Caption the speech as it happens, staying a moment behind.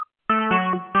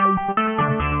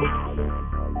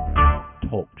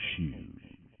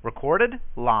Recorded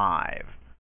live.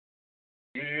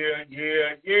 Yeah.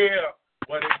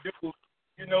 What it do?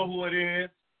 You know who it is.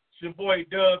 It's your boy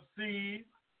Dub C,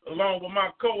 along with my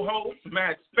co-host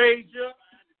Matt Spager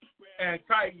and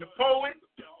Titan the Poet.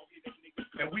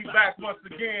 And we back once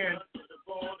again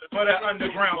for that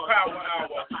Underground Power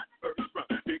Hour.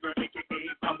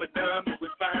 I'm a dumb, it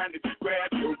was fine if you grab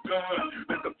your gun.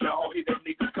 Look up y'all, hit that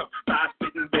nigga come by,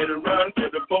 spitting, better run to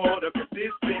the border, cause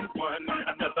this been one.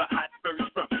 Another hot verse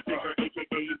from Bigger,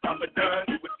 a.k.a. I'm a dumb,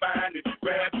 it was fine if you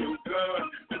grab your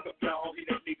gun. Look up y'all, hit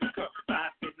that nigga come by,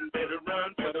 spitting, better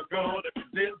run to the border,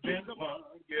 cause this been one.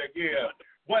 Yeah.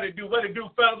 What it do,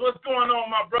 fellas? What's going on,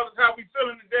 my brothers? How we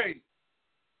feeling today?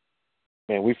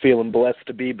 Man, we feeling blessed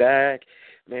to be back.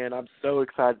 Man, I'm so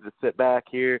excited to sit back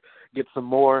here, get some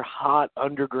more hot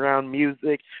underground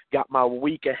music, got my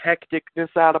week of hecticness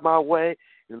out of my way,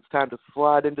 and it's time to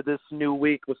slide into this new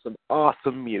week with some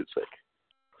awesome music.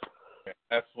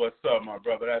 That's what's up, my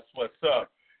brother. That's what's up.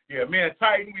 Yeah, me and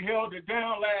Titan, we held it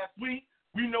down last week.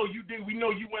 We know you did. We know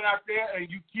you went out there and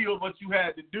you killed what you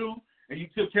had to do, and you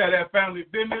took care of that family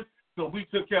business. So we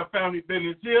took care of family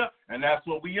business here, and that's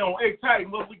what we on. Hey,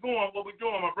 Titan, what we doing,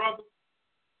 my brother?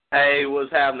 Hey, what's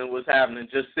happening?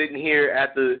 Just sitting here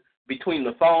at between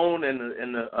the phone and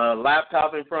the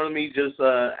laptop in front of me, just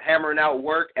hammering out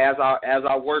work as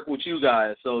I work with you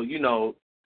guys. So you know,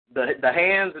 the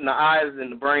hands and the eyes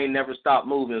and the brain never stop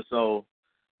moving. So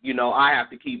you know, I have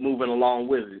to keep moving along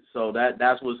with it. So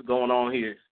that's what's going on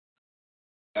here.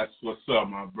 That's what's up,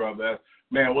 my brother.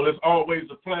 Man, well, it's always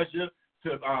a pleasure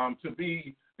to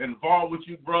be involved with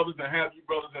you brothers and have you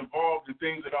brothers involved in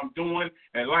things that I'm doing.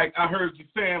 And like I heard you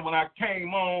saying when I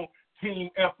came on, team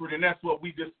effort, and that's what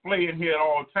we display in here at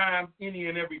all times, any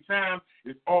and every time.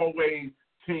 It's always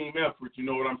team effort, you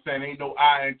know what I'm saying? Ain't no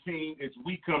I in team. It's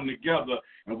we come together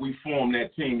and we form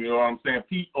that team, you know what I'm saying?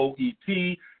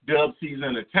 P.O.E.T, Dub C's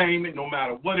Entertainment, no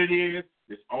matter what it is,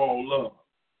 it's all love.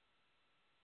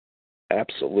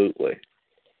 Absolutely.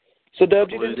 So, Dub,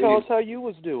 you didn't tell us how you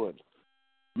was doing.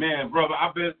 Man, brother,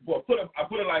 I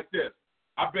put it like this.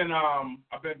 I've been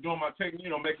doing my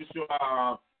making sure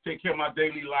I take care of my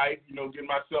daily life, you know, getting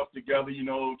myself together, you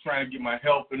know, trying to get my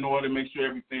health in order, make sure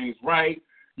everything's right,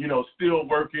 you know, still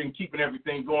working, keeping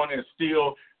everything going, and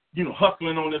still, you know,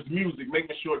 hustling on this music,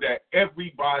 making sure that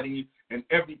everybody and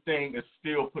everything is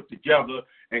still put together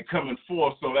and coming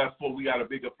forth. So that's why we got a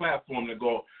bigger platform to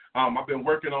go. I've been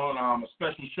working on a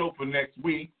special show for next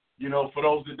week. You know, for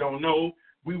those that don't know,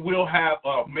 we will have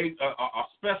a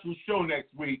special show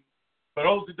next week. For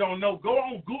those that don't know, go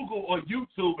on Google or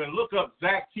YouTube and look up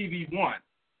Zach TV1.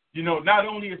 You know, not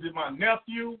only is it my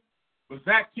nephew, but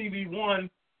Zach TV1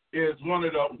 is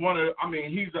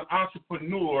he's an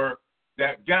entrepreneur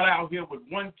that got out here with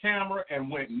one camera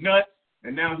and went nuts,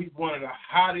 and now he's one of the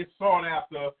hottest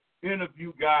sought-after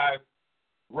interview guys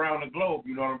around the globe.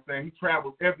 You know what I'm saying? He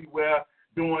travels everywhere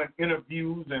doing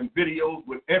interviews and videos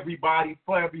with everybody,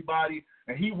 for everybody,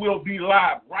 and he will be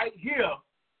live right here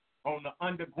on the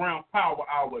Underground Power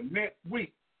Hour next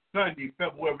week, Sunday,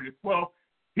 February the 12th.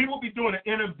 He will be doing an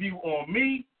interview on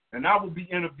me, and I will be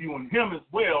interviewing him as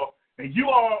well, and you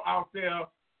all out there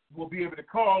will be able to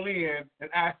call in and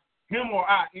ask him or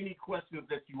I any questions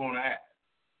that you want to ask.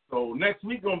 So next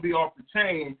week going to be off the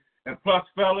chain, and plus,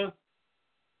 fellas,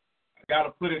 I got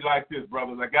to put it like this,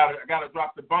 brothers. I got to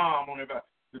drop the bomb on it.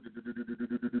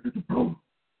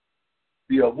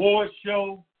 The award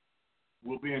show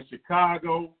will be in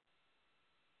Chicago.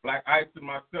 Black Ice and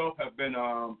myself have been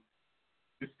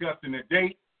discussing the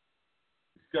date,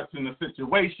 discussing the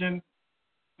situation.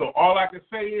 So all I can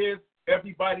say is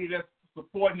everybody that's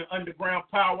supporting the Underground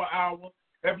Power Hour,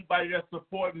 everybody that's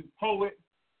supporting P.O.E.T,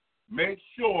 make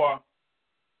sure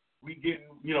we get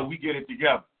it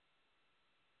together.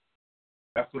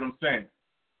 That's what I'm saying.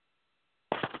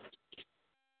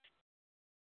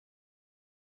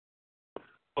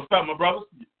 What's up, my brothers?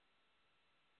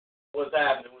 What's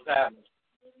happening?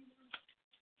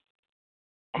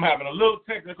 I'm having a little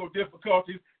technical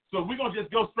difficulties, so we're going to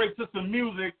just go straight to some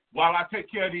music while I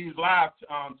take care of these live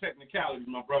technicalities,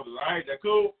 my brothers. All right, that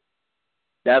cool?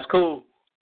 That's cool.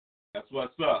 That's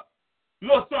what's up. A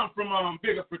little something from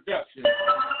Bigger Production.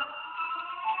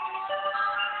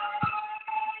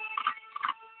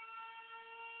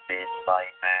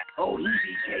 Oh, he be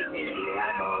shaking, yeah,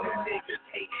 I know. The niggas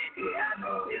hating, yeah, I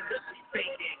know. Niggas be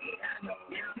fading, yeah, I know.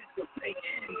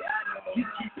 Anticipating, yeah, I know. You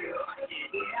keep it rocking,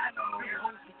 yeah, I know. You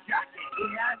hoes be jocking,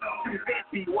 yeah, I know. You bet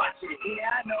be watching, yeah,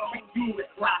 I know. You is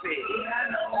sloppy, yeah,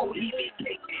 I know. Oh, he be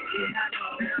taking, yeah, I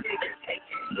know. Niggas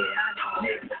taking, yeah, I know.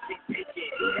 Niggas be taking,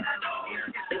 yeah, I know.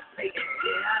 Anticipating,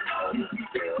 yeah, I know. You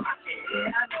keep it rocking,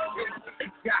 yeah, I know. You hoes be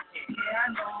jocking.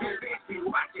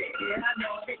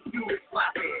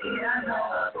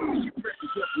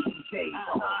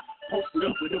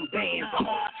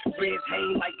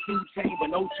 chain, but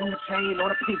no 2 chain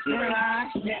on a pinky ring.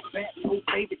 Snap back, no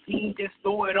favorite team, just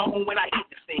throw it on when I hit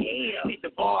the scene. Hit the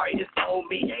bar, it's on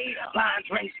me. Buying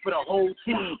drinks for the whole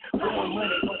team. Blowing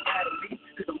money, don't matter me.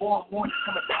 Cause the more mornings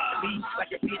coming back to me,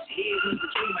 like a bitch head in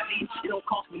between my knees. It don't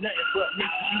cost me nothing but me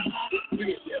to be. It's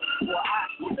real, boy, I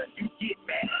swear you get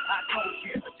mad. I don't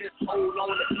care, just hold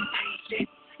on to me, shit.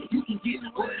 You can get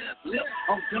whatever,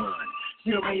 I'm done.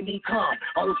 Still made me come.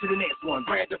 On to the next one.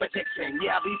 Brand the protection.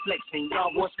 Yeah, I be flexing. Y'all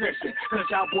boys stressing. Cause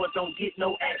y'all boys don't get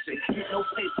no action. Get no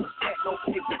paper. Stack no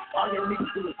paper. All y'all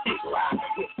niggas do is dick ride.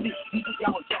 With six people,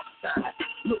 y'all drop side.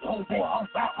 Look, homeboy, I'm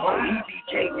about to EBK.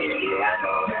 Yeah, I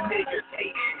know. Them niggas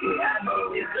hate. Yeah, I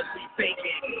know. It's just be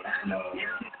faking. Yeah, I know.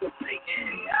 It's just a faking.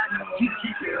 Yeah, I know. You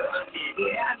keep it up.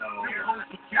 Yeah, I know. Your hoes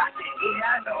be jocking. Yeah,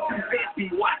 I know. You best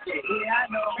be watching. Yeah, I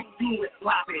know. You do it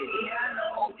sloppy. Yeah, I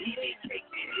know. EBK.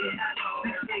 Yeah, I know.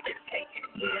 This nigga's taking,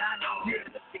 yeah, I know.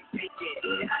 Niggas be faking,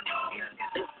 yeah, I know.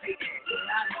 Niggas faking,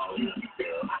 yeah, I know. You be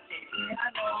watching, yeah,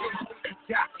 I know. Niggas be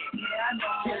jocking, yeah, I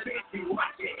know. Niggas be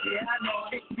watching, yeah, I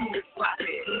know. Niggas be sloppy,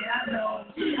 yeah, I know.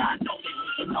 Yeah, I know they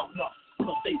listen out now,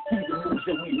 cause they see the moves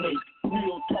that we make.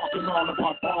 Real talking all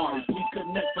about bars. We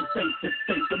connect from face to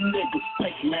face. Them niggas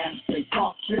fake, man. They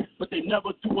talk shit, but they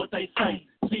never do what they say.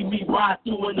 See me ride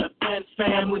through in the Benz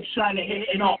family, shining head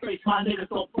in all face. My niggas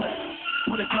don't play.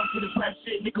 When it comes to this rap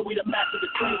shit, nigga, we the master of the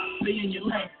trade. Stay in your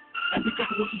lane. And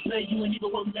because of what you say, you ain't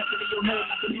even what we mention in your name. I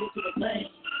can lead it to the lane.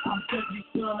 I'm deadly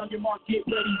son, on your mark, get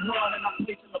ready, run, and I'm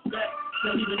placing the bet.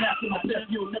 That even after my death,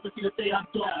 you'll never see the day I'm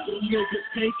done. Them niggas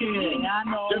faking, yeah, I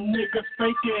know. Them niggas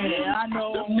faking, yeah, I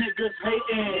know. Them niggas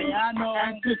hating, yeah, I know.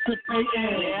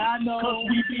 Anticipating, yeah, I know. Cause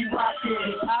we be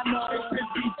rocking, I know. They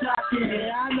be jocking,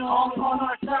 yeah, I know. All on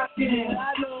our talking, yeah,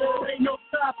 I know. There ain't no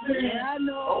stopping, yeah, I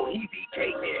know. Oh, he be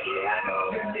caking, yeah, I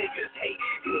know. Them niggas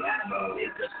hating, yeah, I know.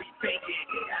 Niggas be faking,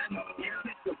 yeah, I know.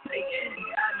 Niggas faking,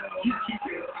 yeah, I know. You keep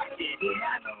it rocking, yeah,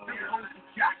 I know. Them hoes be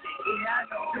jocking, yeah, I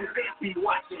know. Them bitch be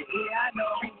watching, yeah, I know.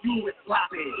 You is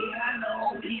sloppy, yeah, I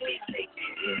know. He be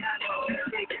taking, yeah, I know. Them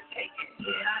niggas taking,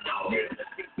 yeah, I know. Niggas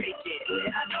be faking,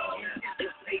 yeah, I know.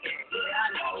 Niggas faking, yeah,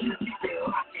 I know. You keep it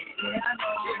rocking, yeah, I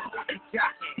know. Niggas be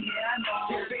jocking, yeah, I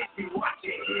know. Them bitch be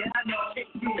watching, yeah, I know.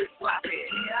 You is sloppy,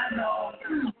 yeah, I know.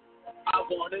 I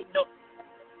wanna know.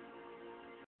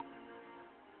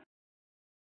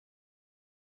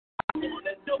 I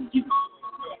wanna know you.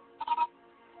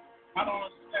 I don't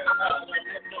understand how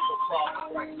that number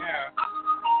problem right now.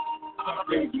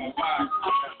 Something's my vibe.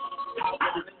 I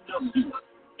wanna know you.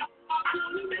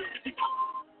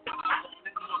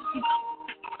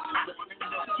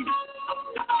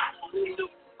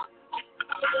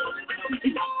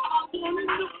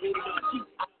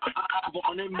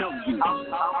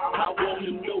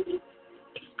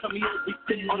 Come here, we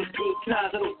sit on the good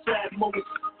times, on the sad moments.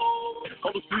 All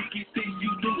the freaky things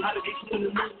you do, how to get you in the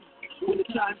mood. When the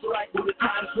time's right, when the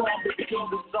time's wrong, baby girl,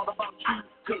 it's all about you.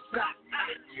 Cause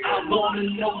I wanna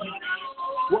know you.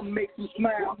 What makes you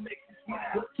smile?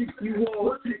 What keeps you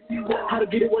warm? How to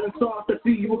get it when it's soft? I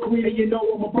see you a queen and you know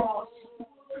I'm a boss.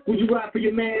 Would you ride for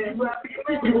your man?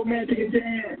 You romantic and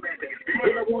damn.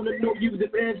 Well, I wanna know you.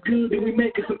 If that's good, then we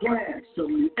make us a plan. Show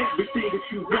me everything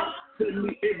that you want. Tell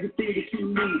me everything that you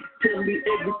need. Tell me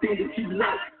everything that you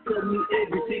like. Tell me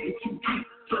everything that you keep.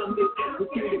 Tell me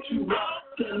everything that you want.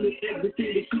 Tell me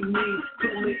everything that you need.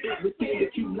 Tell me everything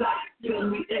that you like. Tell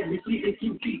me everything that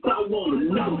you keep. I wanna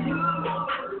know you. I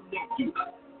wanna know you.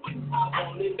 I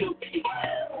wanna know you. I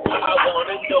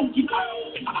wanna know you. I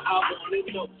wanna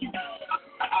know.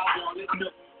 I wanna know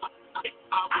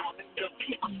you. I wanna know you.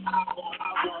 I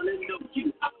wanna know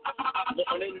you. I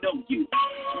wanna know you. I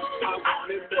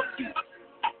wanna know you.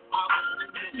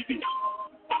 I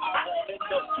wanna know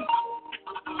you.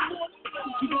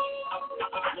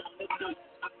 I wanna know you. I wanna know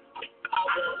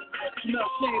you. No,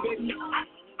 say baby.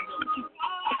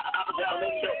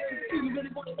 You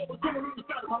really want to know what's going on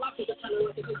inside of my life? I'm trying to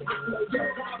let it go. I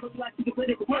look like you can put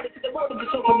it to work. The world is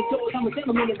so from the door. I'm a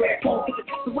gentleman in red coat.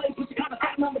 The way you kind of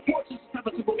sitting on the porch is type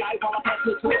of super guy while I pass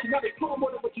the torch. You know it's cool more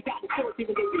than what you got in store.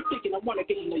 Even though you're thinking, I want to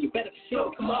get to know you better.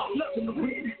 Yo, come on, look in the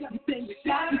wind. Everything you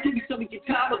shine. Give me some of your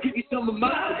time. I'll give you some of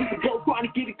mine. We can go trying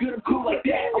to get it good and cool like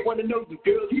that. I want to know you,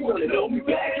 girl. You want to know me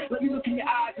back. Let me look in your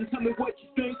eyes and tell me what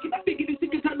you're thinking. I figured it's a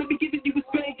good time to be giving you a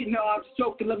spanking. No, I'm just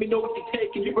joking. Let me know what you're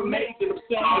taking. You're amazing. I'm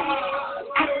saying. I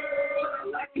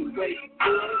like the way you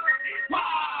do it.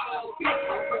 Wow, girl, I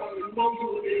want to know you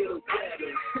a little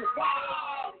better.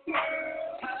 Wow, girl,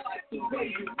 I like the way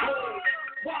you do it.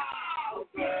 Wow,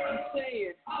 girl, I'm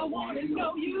saying, I want to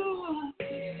know you.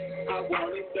 I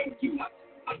want to know you. I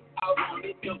want to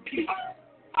know you.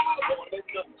 I want to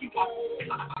know you. I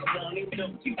want to know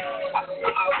you. I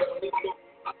want to know.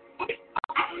 I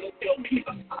you.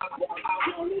 I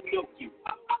wanna know you. I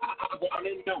wanna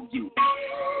know you. I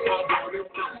wanna know you. I wanna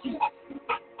know you.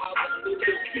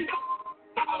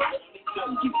 I wanna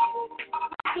know you.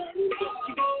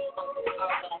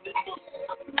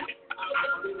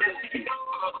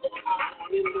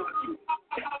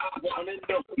 I wanna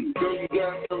know you. Girl, you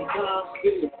got some time,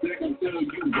 they can tell you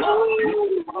why.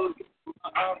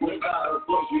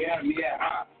 You have me at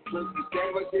high.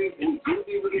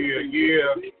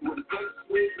 Yeah.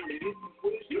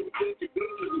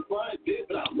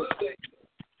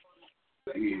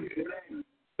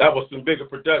 That was some bigger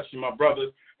production, my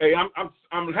brothers. Hey, I'm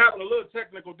having a little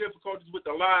technical difficulties with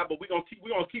the live, but we're gonna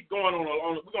keep going on.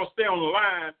 We're gonna stay on the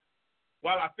line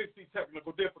while I fix these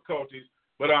technical difficulties.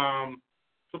 But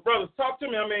so brothers, talk to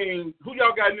me. I mean, who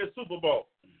y'all got in this Super Bowl?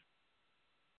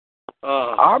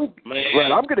 I'm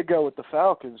gonna go with the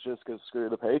Falcons just because screw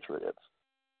the Patriots.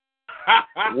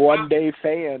 One day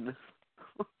fan.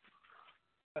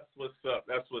 That's what's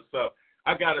up.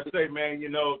 I gotta say, man, you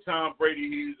know, Tom Brady,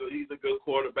 he's a good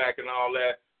quarterback and all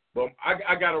that. But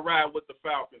I gotta ride with the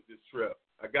Falcons this trip.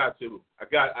 I got to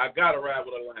ride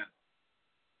with Atlanta.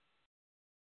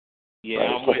 Yeah,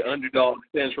 I'm with Underdog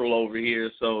Central over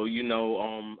here, so you know,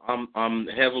 I'm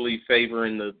heavily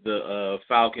favoring the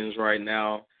Falcons right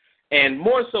now, and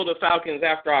more so the Falcons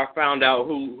after I found out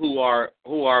who our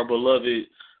beloved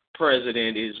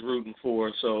president is rooting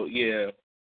for. So yeah,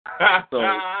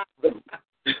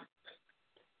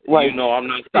 you know, I'm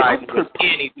not siding with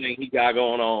anything he got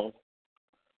going on.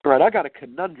 Right, I got a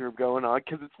conundrum going on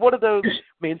because it's one of those,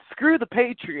 man, screw the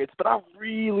Patriots, but I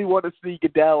really want to see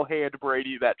Goodell hand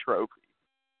Brady that trophy.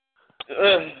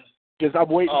 Because I'm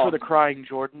waiting for the crying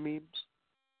Jordan memes.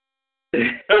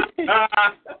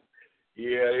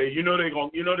 Yeah, you know they're gonna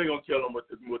kill him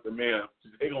with the memes.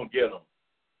 They're gonna get him.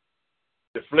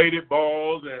 Deflated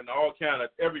balls and all kind of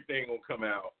everything gonna come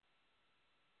out.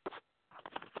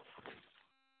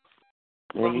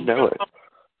 Man, you know it.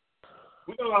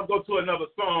 We're going to go to another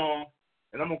song,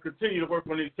 and I'm going to continue to work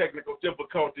on these technical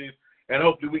difficulties, and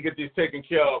hopefully we get these taken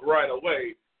care of right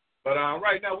away. But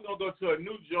right now we're going to go to a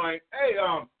new joint. Hey,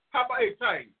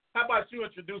 Titan, how about you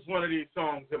introduce one of these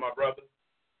songs here, my brother?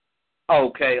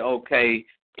 Okay.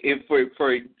 If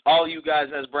for all you guys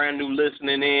that's brand new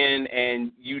listening in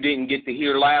and you didn't get to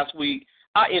hear last week,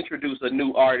 I introduced a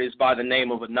new artist by the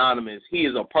name of Anonymous. He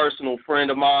is a personal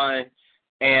friend of mine.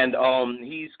 And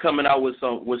he's coming out with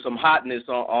some hotness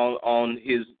on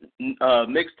his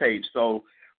mixtape. So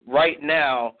right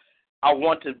now, I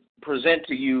want to present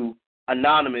to you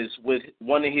Anonymous with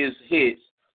one of his hits,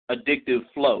 "Addictive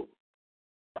Flow."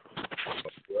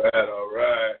 All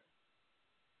right.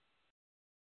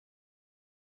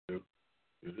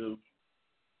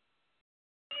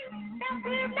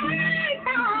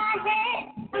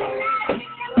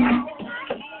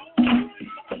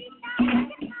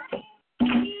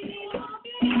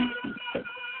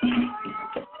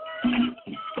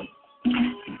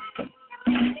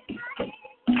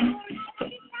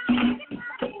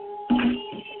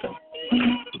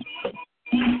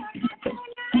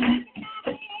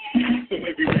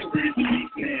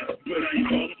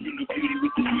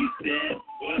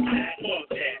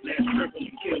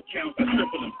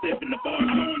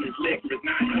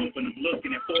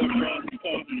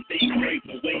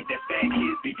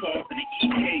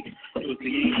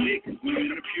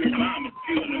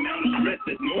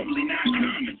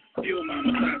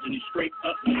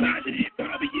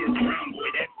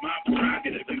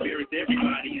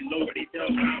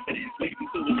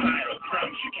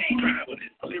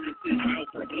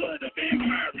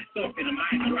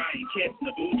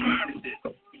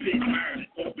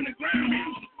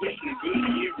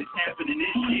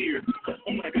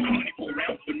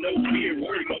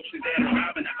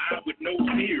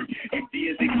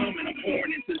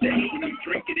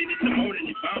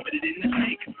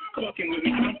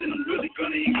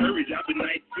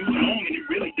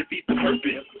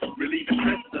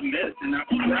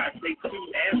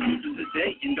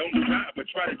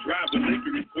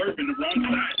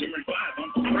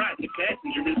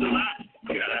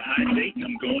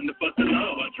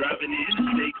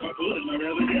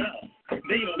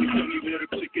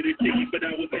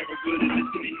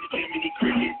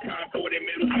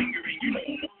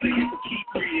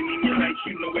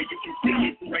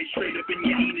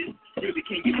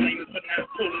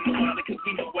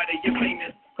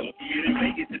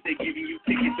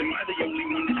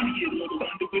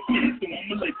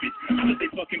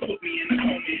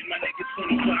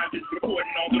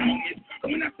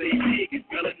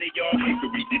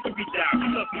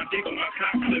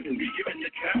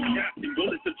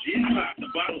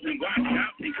 Bottles and white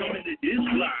tops, they coming to this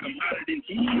block. I'm hotter than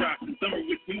T-Rock and some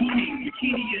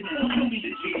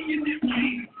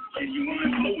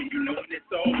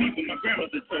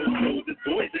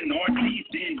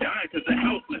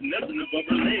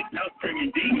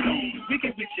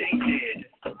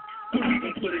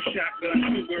shotgun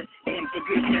cougar, one for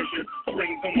good measure.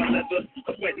 Rings on my leather,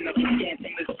 sweating up a storm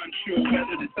from this unsure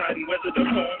weather, deciding whether to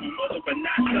call my mother or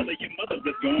not. Tell her your mother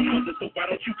is gone, mother, so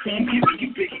why don't you come here? You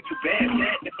big, you bad,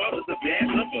 that the father's a bad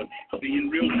lover.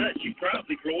 Being real nuts, you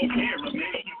probably grow up here, or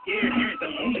maybe you scared. Here's the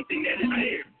only thing that is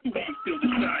there. I'm still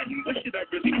deciding, what should I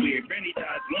really wear? Granny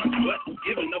died once, but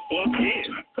giving a fuck care.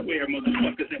 I swear,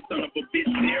 motherfuckers, that son of a bitch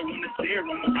there when it's there,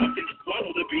 I'ma fucking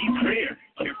swallow the beast rare.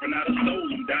 Care for not a soul,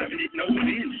 I'm diving it nose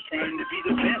in, just trying to be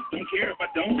the best, don't care if I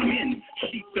don't win.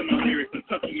 Sheep to my lyrics, I'm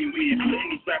tucking you in, putting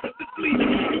these rappers to sleep,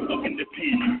 don't fucking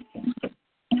depend.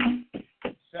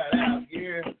 Shout out,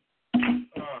 yeah.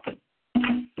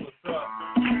 What's up?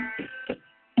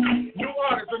 New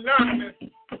Artist Anonymous.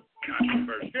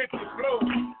 Controversy. Get your flow.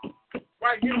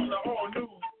 Right here on the All New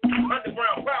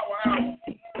Underground Power Hour.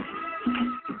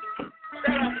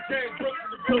 Shout out to James Brooks in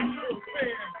the building, real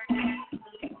fan.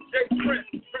 Jay Prince,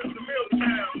 Prince of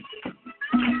Milltown.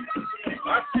 I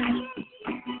see you.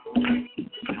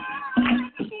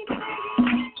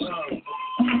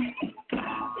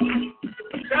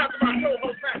 Shout out to my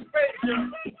co-host, Max Fager,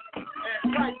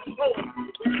 and Mike the Poet.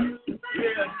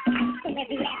 Yeah.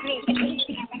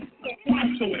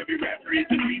 So every rapper is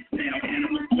a beast now.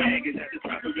 Animal swag is at the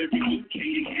top of every food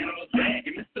chain. Animal bag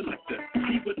and Mr. Lecter.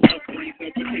 He would love plays no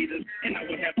potatoes, and I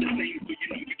would have the same, so you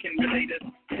know you can relate us.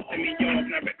 To me, y'all,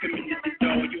 and I recommend this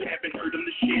dog. You haven't heard of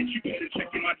the shit, you better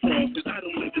check in my drawers, cause I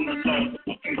don't live in the law of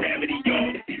fucking gravity,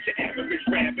 y'all. This ain't your average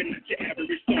rap and not your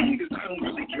average song, cause I don't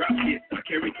really drop hits. I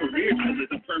carry career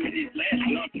killers, a permanent last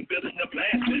lump, and building a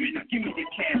blast limit. Now give me your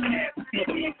cash ass,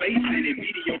 mother my face in it.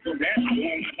 Mediocre rap, on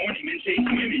my horny men chase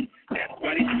women. That's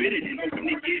why they spit it and hoping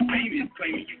they get famous.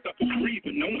 Claiming you suffer free,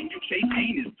 but knowing you chase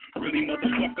anus. Really,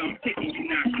 motherfucker, I'm taking you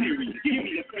not serious. Give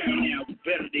me the crown now,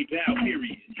 better they bow,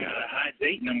 period. Got a hot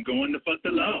date and I'm going to fuck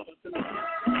the law.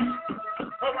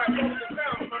 All right, folks, it's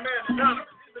down to my man Anonymous.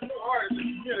 He's the new artist that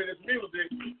you hear this music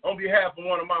on behalf of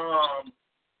one of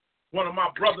my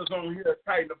brothers on here,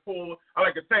 Titan the Pool. I'd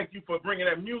like to thank you for bringing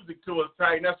that music to us,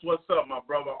 Titan. That's what's up, my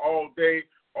brother, all day,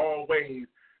 always.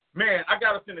 Man, I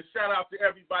got to send a shout out to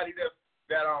everybody that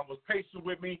was patient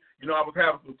with me. You know, I was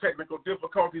having some technical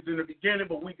difficulties in the beginning,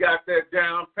 but we got that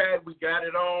down pat. We got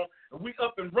it on, and we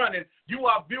up and running. You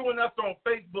are viewing us on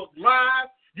Facebook Live.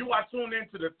 You are tuned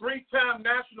into the 3-time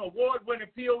national award-winning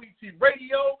P.O.E.T.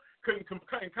 radio,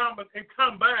 combined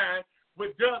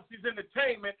with Dub C's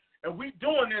Entertainment, and we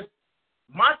doing this.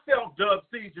 Myself, Dub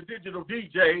C's, your digital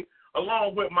DJ,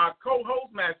 along with my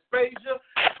co-host, Matt Spasia,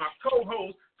 my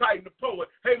co-host, Titan the Poet.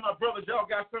 Hey, my brothers, y'all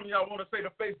got something y'all want to say to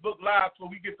Facebook Live so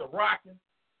we get to rocking?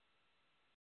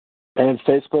 And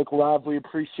Facebook Live, we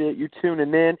appreciate you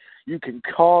tuning in. You can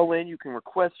call in, you can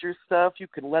request your stuff, you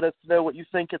can let us know what you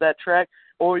think of that track,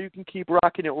 or you can keep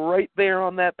rocking it right there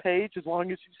on that page. As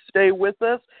long as you stay with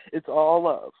us, it's all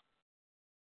love.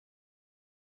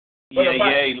 Yeah,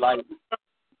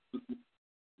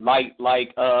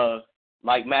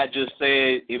 like Matt just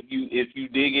said, if you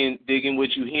digging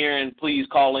what you hearing, please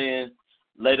call in.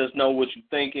 Let us know what you're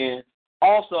thinking.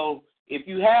 Also, if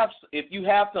you have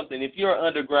something, if you're an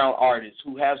underground artist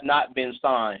who has not been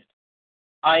signed,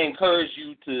 I encourage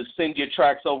you to send your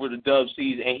tracks over to Dub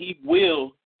C's, and he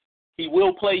will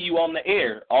play you on the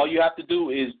air. All you have to do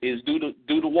is do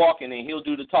the walking, and he'll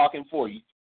do the talking for you.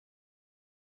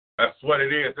 That's what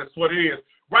it is. That's what it is.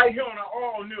 Right here on the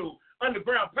all-new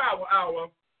Underground Power Hour,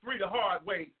 3 the hard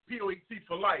way, P.O.E.T.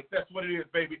 for life. That's what it is,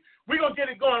 baby. We're going to get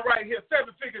it going right here.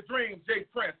 7-Figure Dreams, Jay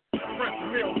Prince, Prince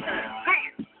of Milltown.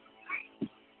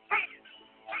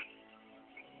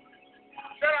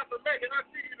 Shout out to Megan. I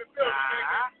see you in the building,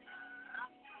 Megan.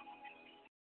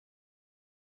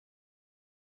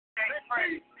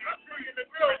 I see you in the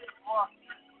building.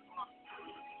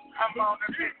 I'm on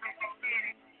the big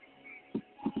city.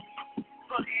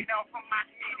 Looking out from my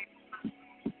city.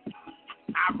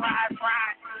 I ride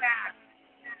down.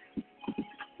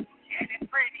 And it's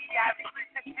pretty, I be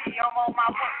I'm on my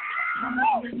way. I'm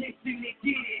on the next thing to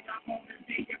get it. I'm on the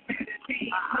bigger, better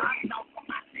team. Looking out from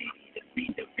my city to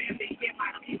beat the family. Get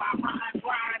my team, I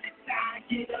ride and shine.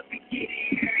 Get up and get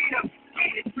it.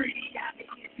 And it's pretty, I be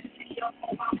I'm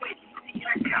on my way. See,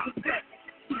 I got the best.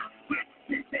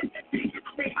 This is the biggest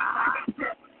thing.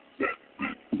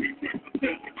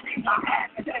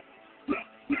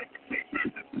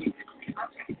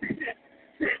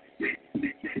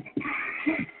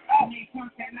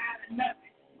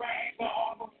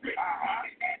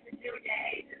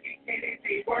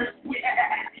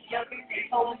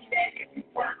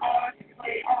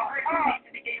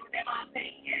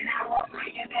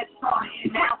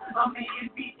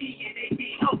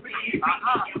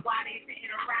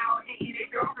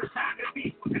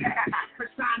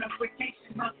 Persona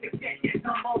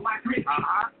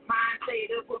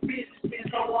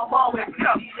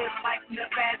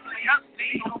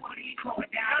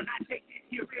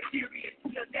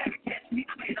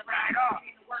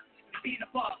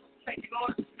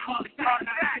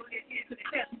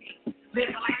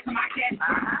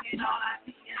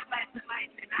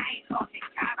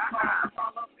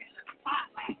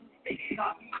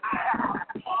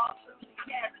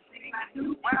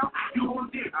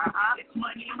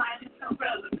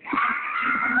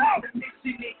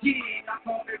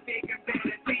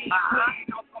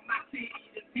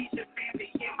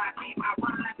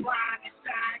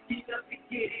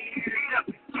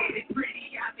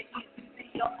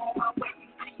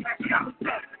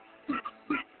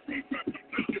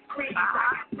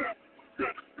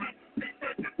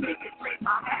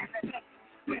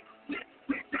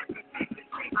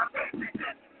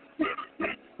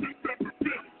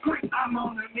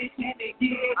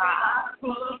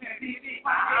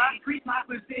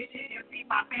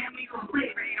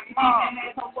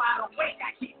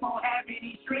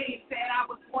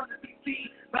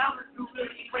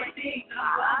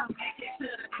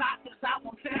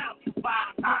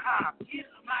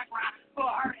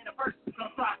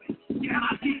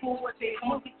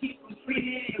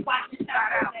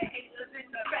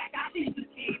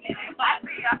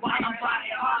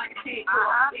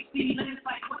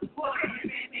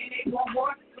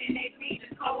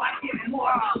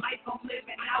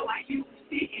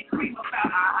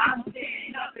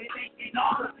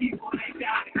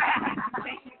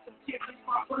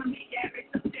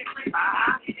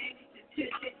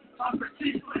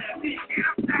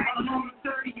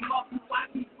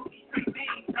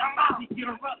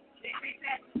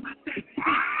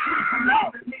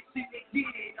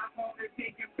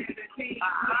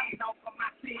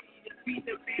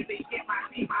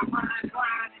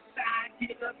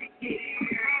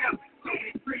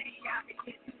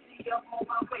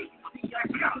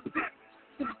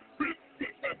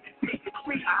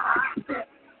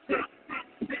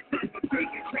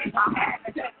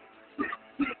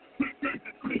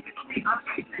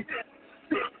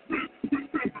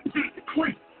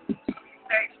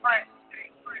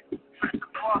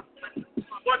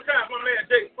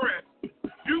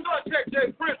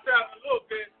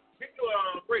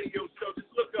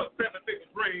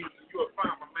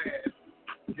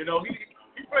know, he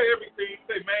play everything. He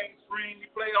play mainstream. He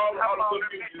play all the good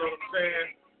music, you know what I'm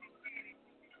saying?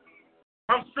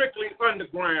 I'm strictly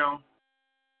underground.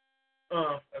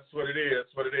 That's what it is.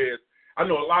 I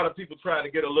know a lot of people try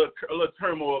to get a little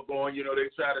turmoil going. You know, they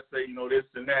try to say, you know, this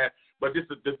and that. But this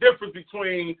is the difference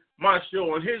between my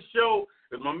show and his show.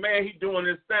 Is my man, he doing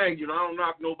his thing. You know, I don't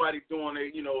knock nobody doing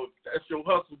it. You know, that's your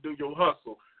hustle. Do your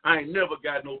hustle. I ain't never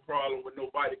got no problem with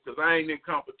nobody because I ain't in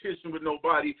competition with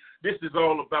nobody. This is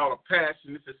all about a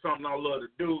passion. This is something I love to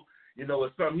do. You know,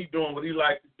 it's something he doing what he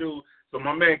like to do. So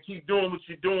my man, keep doing what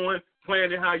you're doing,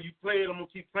 playing it how you play it. I'm gonna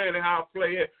keep playing it how I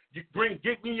play it.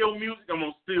 Get me your music, I'm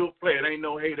gonna still play it. Ain't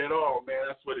no hate at all, man.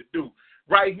 That's what it do.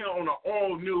 Right here on the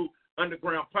all new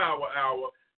Underground Power Hour.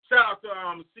 Shout out to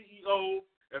the CEO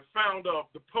and founder of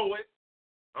the P.O.E.T,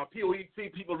 P.O.E.T,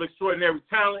 People of Extraordinary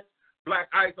Talent. Black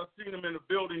Ice, I seen him in the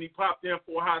building. He popped in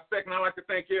for a hot second. I'd like to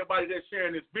thank everybody that's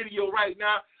sharing this video right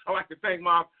now. I'd like to thank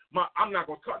my I'm not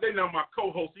gonna call, they're not my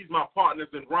co-hosts. These my partners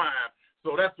in rhyme.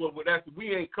 So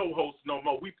we ain't co-hosts no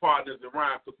more. We partners in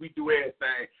rhyme because we do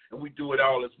everything and we do it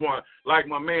all as one. Like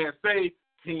my man say,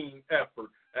 team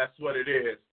effort. That's what it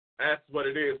is. That's what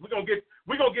it is. We're gonna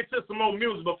get to some more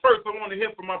music, but first I want to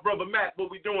hear from my brother Matt.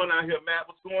 What we doing out here, Matt?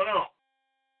 What's going on?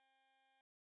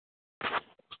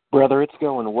 Brother, it's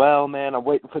going well, man. I'm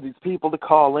waiting for these people to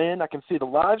call in. I can see the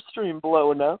live stream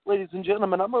blowing up. Ladies and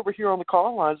gentlemen, I'm over here on the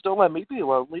call lines. Don't let me be a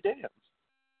lonely dance.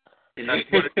 Hey,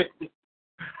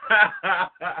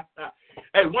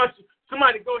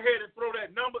 somebody go ahead and throw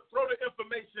that number, throw the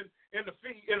information in the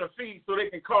feed so they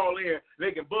can call in,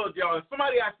 they can buzz y'all. If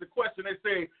somebody asks a question, they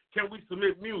say, can we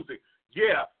submit music?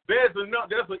 Yeah, there's an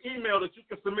email that you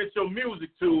can submit your music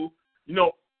to, you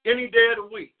know, any day of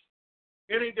the week.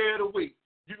 Any day of the week.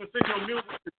 You can send your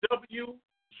music to W.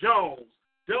 Jones,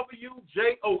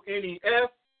 WJONES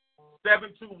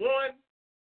 721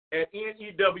 at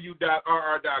new.rr.com.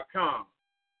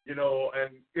 You know,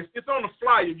 and it's on the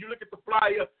flyer. You look at the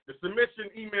flyer, the submission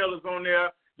email is on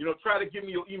there. You know, try to give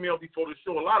me your email before the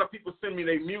show. A lot of people send me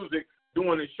their music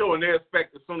during the show, and they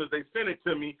expect as soon as they send it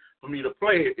to me for me to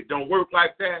play it. It don't work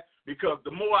like that because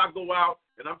the more I go out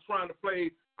and I'm trying to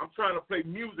play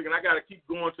music, and I got to keep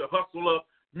going to hustle up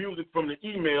music from the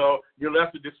email. You know,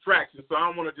 that's a distraction. So I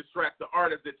don't want to distract the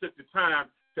artists that took the time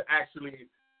to actually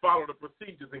follow the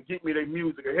procedures and get me their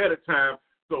music ahead of time.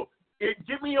 So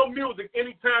give me your music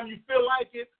anytime you feel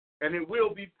like it, and it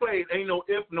will be played. Ain't no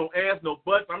if, no ands, no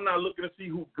buts. I'm not looking to see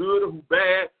who good or who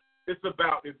bad. It's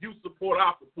about if you support,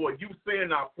 I'll support. You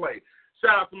saying I'll play.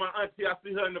 Shout out to my auntie. I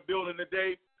see her in the building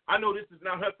today. I know this is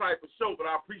not her type of show, but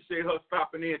I appreciate her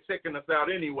stopping in, checking us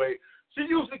out anyway. She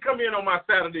usually come in on my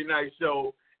Saturday night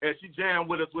show, and she jammed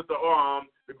with us with the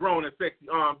grown and sexy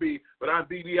R&B. But I'm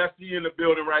BB. I see you in the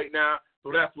building right now,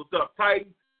 so that's what's up.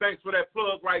 Titan, thanks for that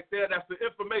plug right there. That's the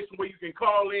information where you can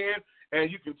call in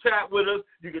and you can chat with us.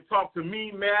 You can talk to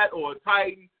me, Matt, or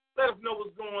Titan. Let us know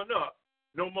what's going up.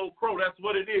 No more crow. That's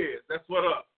what it is. That's what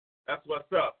up. That's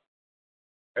what's up.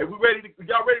 Hey,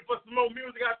 y'all ready for some more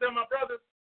music out there, my brothers?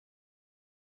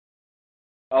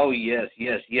 Oh, yes.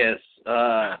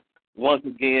 Once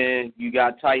again, you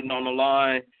got Titan on the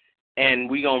line, and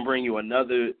we're going to bring you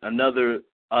another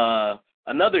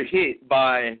hit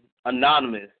by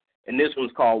Anonymous, and this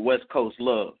one's called West Coast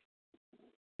Love.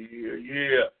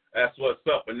 Yeah. That's what's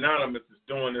up. Anonymous is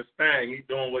doing his thing. He's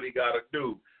doing what he got to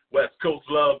do. West Coast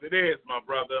Love it is, my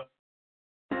brother.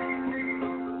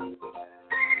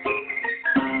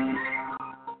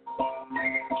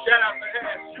 Shout out to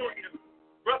Ash Jr.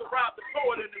 Brother Rob the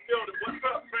Poet in the building. What's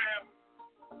up, fam?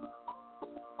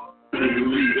 Here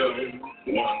we go.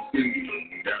 Once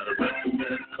again, gotta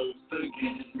recommend Coast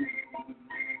again.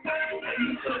 I'm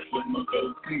in touch with my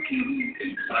Coast and King.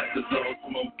 It's like the dog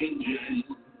smoking gin.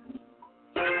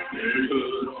 Very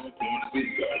good on corner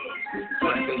cigars.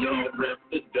 Like they all rep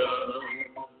the dub.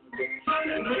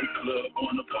 And no club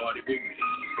wanna party with me.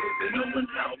 They knowing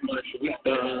how much we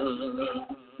done.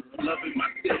 Loving my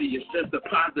city is just a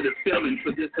positive feeling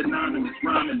for this anonymous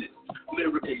rhyming.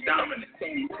 Lyrical dominance,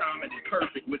 song comedy,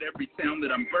 perfect with every sound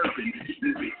that I'm burping.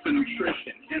 Eating beats for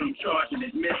nutrition, and I'm charging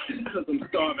admission, cause I'm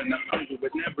starving. The hunger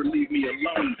would never leave me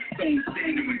alone. Stone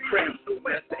standing with cramps, the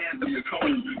West anthem is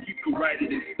home. You can write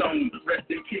it in stone. Rest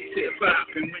in peace,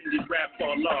 hip-hop, and when did rap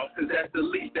fall off? Cause that's the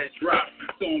leaf that drops.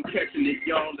 So I'm catching it,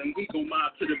 y'all, and we gon'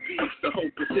 mob to the beach. The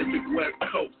whole Pacific West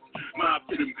Coast, mob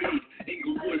to the beach.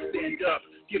 Inglewood, stand up.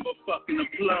 Give a fucking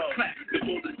applause. The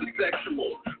bullets are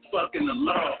sexual, fucking the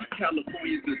law.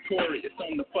 California's notorious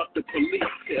on the fuck the police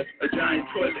tip. A giant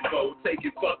toilet bowl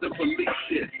taking fuck the police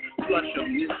shit. Flush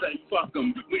them, this ain't fuck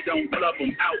them. We don't love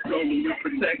them. Outgoing, we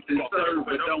protect and serve,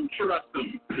 but don't trust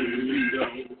them.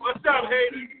 What's up,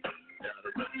 Hayden?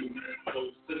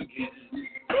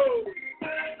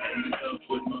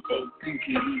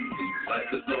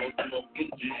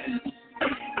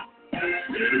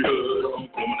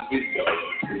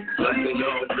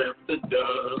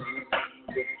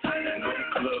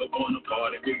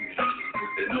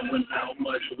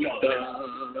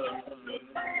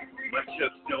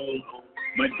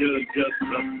 Just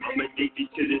I'm addicted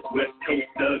to this West Coast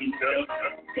thugging stuff.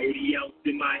 40 ounce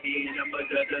in my hand, I'm a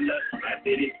guzzler.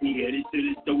 After this, we headed to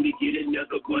the store to get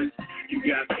another one. You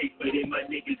got paper, then my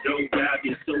niggas don't drive.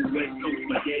 You're so West Coast,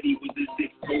 my daddy was a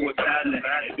 6'4" dollar.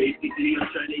 And basically, I'm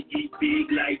trying to get big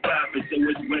like Papa, so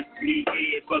it's West me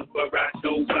and fuck Barack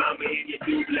Obama. And you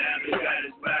do live and got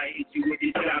us by, hit you with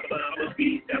the chopper. I'm a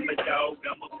beast, I'm a dog,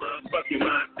 I'm a motherfucking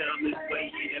monster. I'm this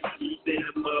way, yeah, I'm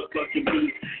a motherfucking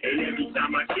beast. And every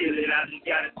time I kill it, I just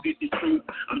gotta spit the truth.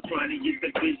 I'm trying to get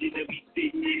the vision of me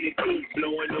sitting in the coop,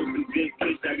 blowing open good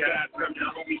fish. I got from the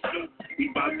homie Snoop.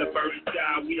 We bout the first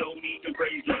child, we don't need to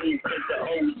raise the roof. Cause the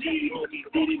OG homie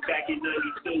did it back in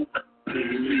 92.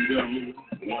 Here we go,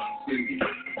 once again.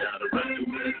 Gotta run the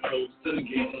West Coast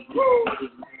again.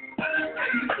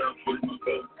 Hands up with my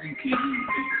coat and keys.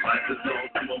 Like it's all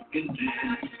smoking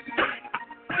gin.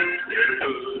 They're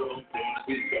good on corners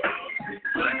with dogs.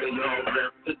 Like they all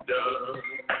rap the dub.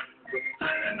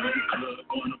 And on the club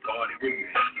wanna party with me.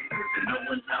 And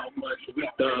knowing how much we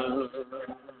done.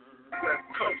 West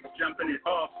Coast, jumping it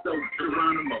off, so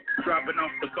Geronimo, dropping off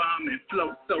the bomb and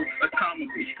flow, so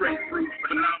atomical, straight through,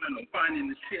 phenomenal, finding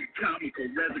the shit comical,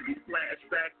 residue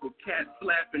flashback with cat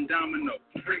slapping domino,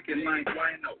 drinking like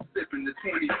wino, sipping the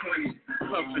 2020,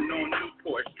 puffing on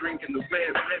Newports, drinking the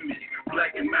red Remy,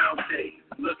 black and mild days,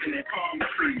 looking at palm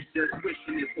trees, just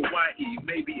wishing it's Hawaii,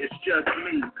 maybe it's just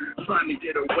me, trying to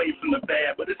get away from the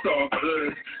bad, but it's all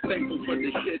good, thankful for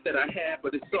the shit that I had,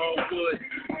 but it's all good,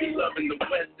 be loving the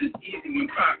West is easy when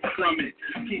pop from it.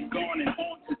 Keep going and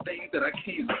on to things that I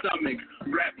can't stomach.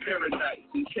 Rap paradise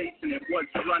and chasing at what's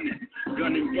running.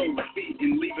 Gunning both feet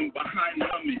and leaving behind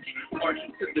rummage.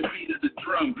 Marching to the beat of the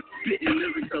drum. Spitting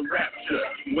lyrics of rapture.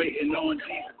 Waiting on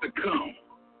Jesus to come.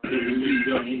 Here we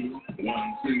go,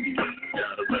 once again.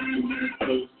 Gotta run the West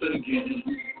Coast again.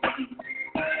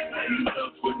 Hands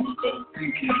up with my coat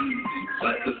and keys.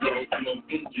 Like it's all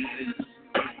smoking gin.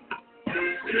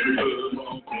 They're good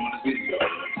on corners with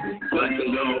dogs. Like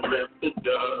they all rap the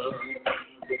dub.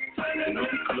 And on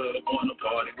the club wanna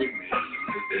party with me.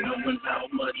 They knowin' how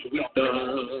much we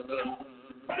done.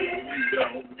 Here we go,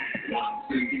 once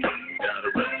again. Gotta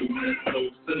rap the West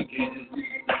Coast again.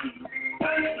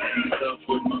 Hands up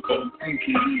with my coat and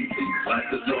keys. Like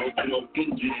it's all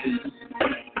smoking gin.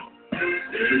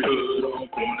 They're good on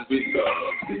corners with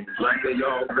dogs. Like they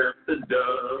all rap the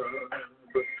dub.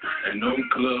 And no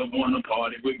club wanna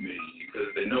party with me,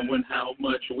 cause they knowin' how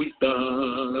much we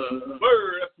done.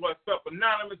 Word, that's what's up.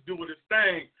 Anonymous doing his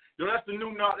thing. Yo, that's the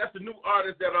new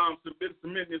artist that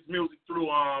submitting his music through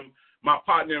my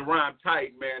partner in Rhyme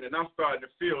Tight, man, and I'm starting to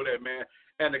feel that, man.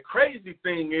 And the crazy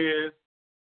thing is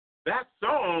that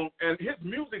song and his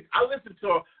music, I listened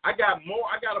to I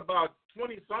got about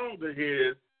 20 songs of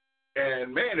his,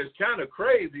 and man, it's kind of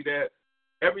crazy that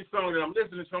every song that I'm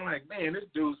listening to, I'm like, man, this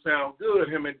dude sounds good.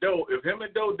 Him and Doe. If him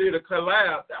and Doe did a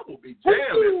collab, that would be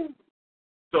jamming.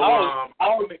 So I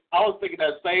was thinking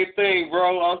that same thing,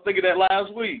 bro. I was thinking that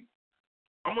last week.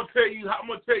 I'm gonna tell you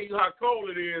how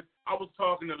cold it is. I was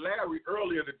talking to Larry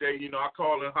earlier today. You know, I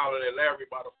called and hollered at Larry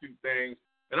about a few things,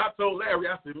 and I told Larry,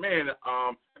 I said, man,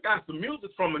 I got some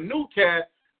music from a new cat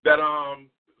that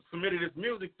submitted his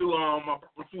music through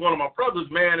through one of my brothers,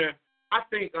 man, and I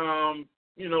think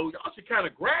you know, y'all should kind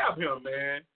of grab him,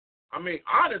 man. I mean,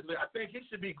 honestly, I think he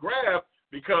should be grabbed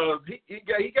because he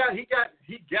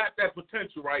got that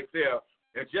potential right there.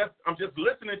 And I'm just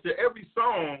listening to every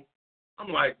song. I'm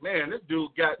like, man, this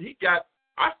dude I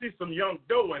see some young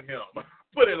Doe in him.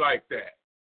 Put it like that.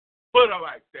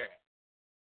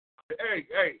 Hey,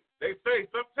 they say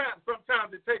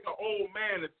sometimes it takes an old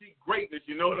man to see greatness.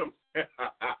 You know what I'm saying?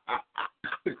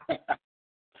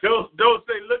 Don't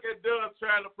say, look at Doug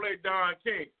trying to play Don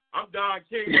King. I'm Don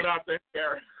King without the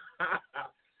hair.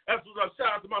 That's what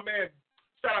shout out to my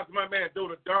man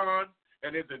Doda Don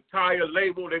and his entire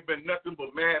label. They've been nothing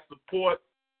but mad support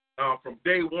from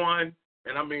day one.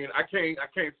 And I mean, I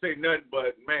can't say nothing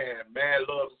but man, mad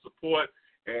love and support.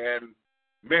 And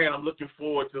man, I'm looking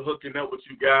forward to hooking up with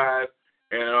you guys.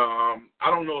 And I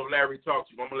don't know if Larry talked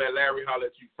to you. I'm gonna let Larry holler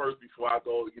at you first before I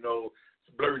go, you know,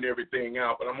 blurting everything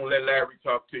out, but I'm going to let Larry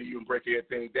talk to you and break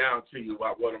everything down to you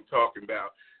about what I'm talking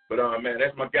about. But, man,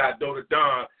 that's my guy, Doda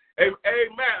Don. Hey,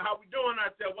 Matt, how we doing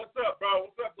out there? What's up, bro?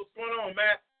 What's going on,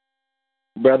 Matt?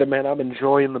 Brother, man, I'm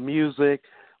enjoying the music.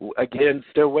 Again,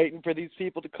 still waiting for these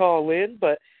people to call in,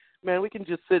 but, man, we can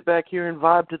just sit back here and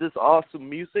vibe to this awesome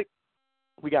music.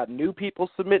 We got new people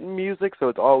submitting music, so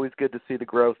it's always good to see the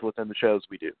growth within the shows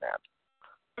we do, man.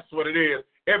 That's what it is.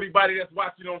 Everybody that's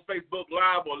watching on Facebook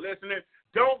Live or listening,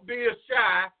 don't be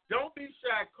shy. Don't be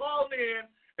shy. Call in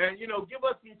and, give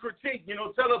us some critique.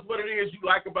 Tell us what it is you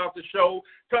like about the show.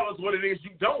 Tell us what it is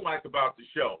you don't like about the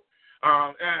show.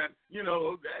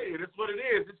 Hey, that's what it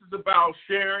is. This is about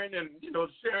sharing and,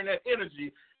 sharing that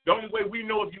energy. The only way we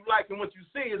know if you liking what you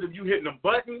see is if you hitting them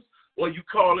buttons or you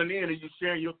calling in and you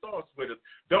sharing your thoughts with us.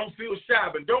 Don't feel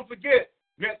shy. And don't forget,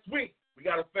 next week, we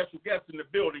got a special guest in the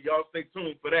building. Y'all stay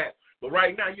tuned for that. But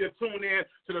right now, you're tuned in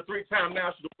to the 3-time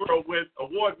National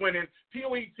Award-winning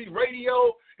P.O.E.T.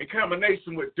 Radio in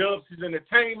combination with Dubs's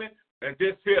Entertainment. And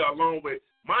this here, along with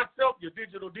myself, your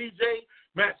digital DJ,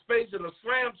 Matt Spazier, the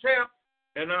Slam Champ,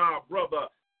 and our brother,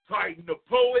 Titan the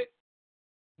Poet.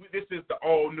 This is the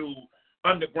all-new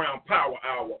Underground Power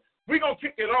Hour. We're going to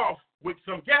kick it off with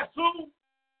some Guess Who?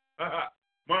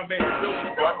 My man,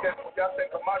 y'all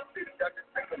think of my city, y'all just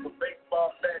think of a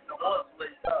baseball bat and a horse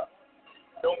race.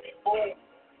 Don't be fooled.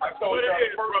 I told y'all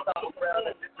the first time around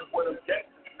that this is what a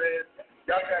gangster says.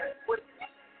 Y'all got it twisted.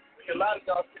 A lot of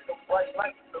y'all see them bright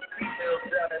lights, the females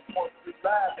down at 4th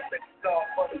Live and think it's all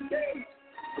fun and games.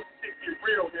 But shit get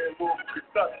real there in Louisville,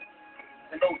 Kentucky.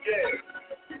 And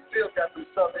we still got some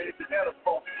suburbs and other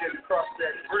folks getting across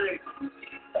that bridge.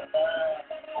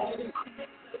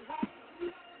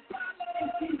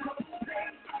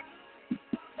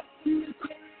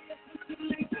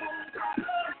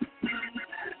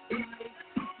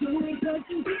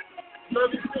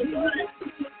 Love you too, buddy.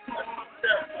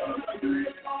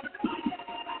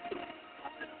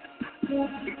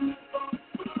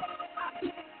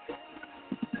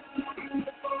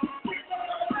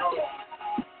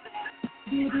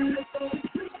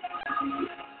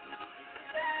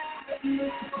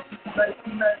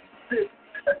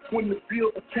 That's when the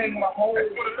field became my home.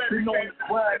 Been on the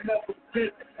grind, never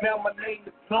fit. Now my name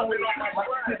is known. My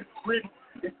city's gritty.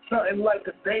 It's something like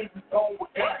a daisy zone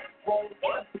with games wrong.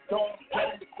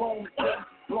 The chrome is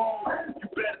wrong. You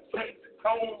better change the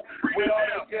tone. We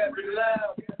all together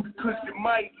loud. Cause you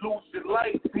might lose your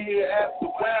life here after a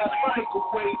while. Take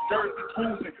away dirty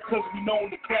cruising. Cause we know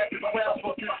the clap is wild.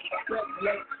 But this is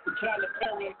like the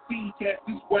California sea cat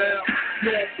is wild.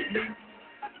 Yeah, for me,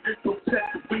 it's no tech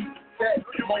to be fat.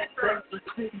 Most friendly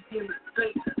cities in the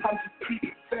state. I'm just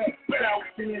keeping fat. South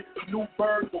End,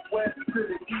 Newburgh, the west to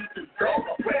the east and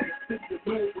back. West to the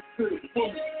Louisville to the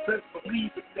fullest. Let's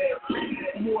believe in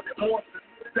that. More than horses,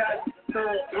 that is the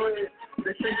third bread.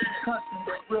 They think the country,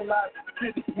 but realize the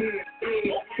city here is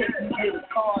dead. Take me with a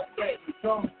card back, the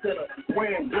gum instead of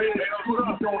wearing red. Put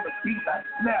me on the beat, I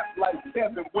snap like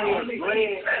Kevin wearing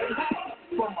red.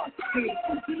 For my city.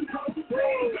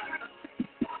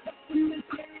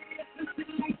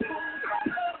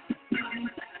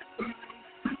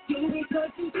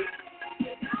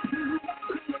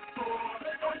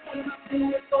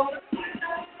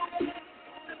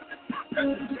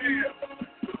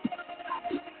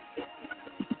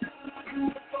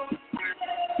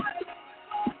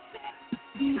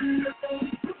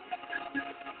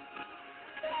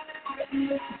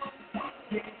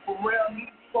 Around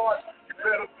these parts, you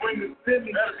better bring the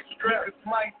silly. Niggas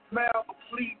might smile, but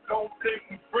please don't take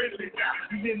me friendly.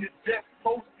 You in the jet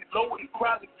posted, loaded,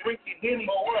 probably drinking Henny.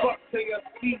 Fuck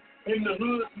KFC in the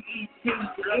hood, we eat Kenny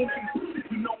for empty.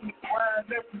 We know the grind,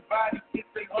 everybody gets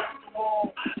their hustle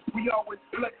on. We always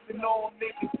flexing on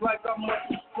niggas like I'm much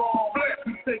strong.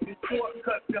 We taking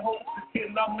shortcuts and hopes to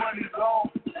getting our money gone.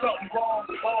 Something wrong,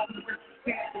 all the rich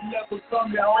can't never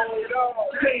come their own.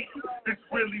 Hey, it's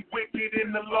really wicked in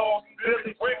the Lost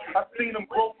Village. I seen them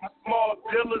broke my small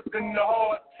dealers and the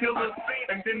hard killers.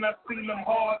 And then I seen them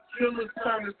hard killers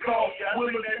turn to soft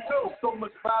willers. So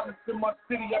much violence in my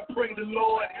city, I pray the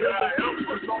Lord heal it.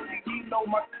 Cause only he know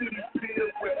my city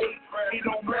filled with hate. It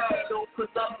don't matter though, cause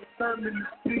I'm determined to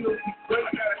still be great.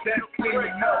 That's clean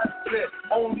mindset,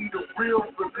 only the real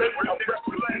relate. I rep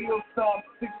the deal till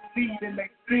I'm 16 and they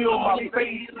steal my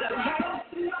face.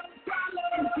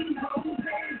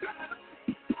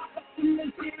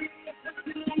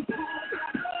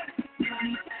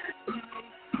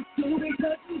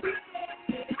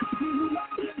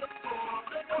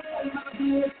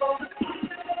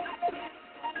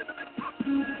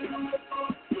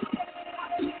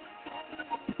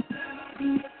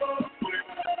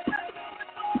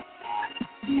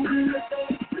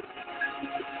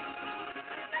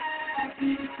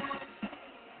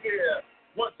 Yeah,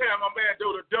 one time my man do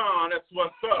the Don, that's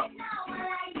what's up.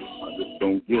 I just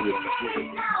don't get it.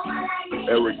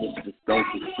 Arrogance just don't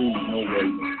succeed no way.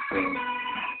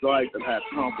 So I can have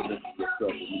confidence in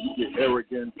yourself. When you get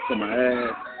arrogant from my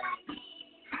ass,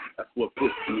 that's what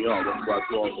pisses me off. That's why I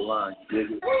draw the line. You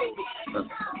dig it?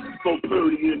 It's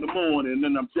 4:30 in the morning, and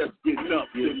then I'm just getting up,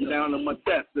 sitting down on my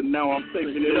desk, and now I'm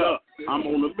taking it up. I'm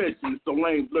on a mission, so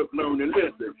lame look, learn and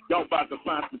listen. Y'all about to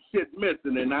find some shit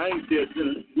missing, and I ain't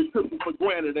dissing. You took me for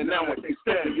granted, and now what they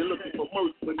said, you're looking for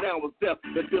mercy, but now it's death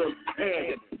that does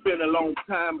hand. It's been a long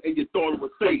time, and you thought it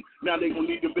was safe. Now they gonna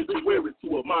need a bitch to wear it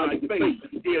to a mind face.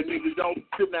 Yeah, niggas, y'all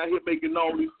sitting out here making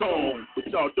all these songs, but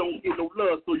y'all don't get no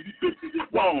love, so you bitches is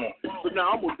wrong. So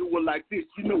now I'm gonna do it like this,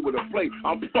 you know what to play.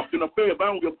 I'm fucking up there, but I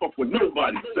don't give a fuck what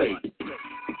nobody say.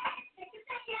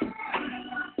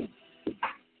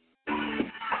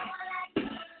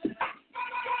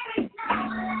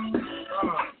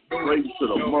 Straight to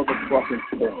the motherfucking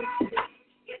point.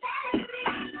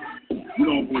 You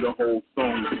don't need a whole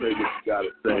song to say what you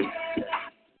gotta say.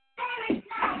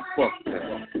 Fuck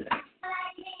that.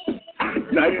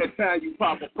 Now every time you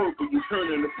pop a purple, you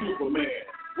turn into Superman.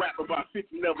 Rap about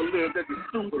 50 never lived as a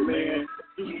Superman.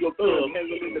 Do your thug,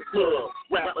 hanging in the club.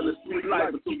 Rapping the street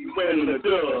life until you wearing a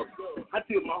dub. I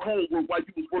did my homework while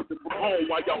you was working from home.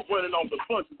 While y'all running off the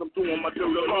punches, I'm doing my dirt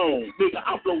alone. Nigga,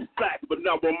 I blow sacks, but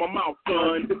now on my mouth,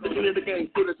 son. This nigga in the game,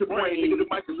 put at your brain. Nigga, the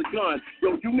mic is a gun.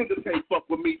 Yo, you niggas can't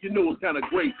fuck with me. You know it's kind of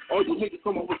great. All you niggas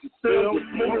come up with your sell,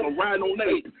 smoke, or ride on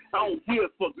eight. I don't give a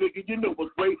fuck, nigga. You know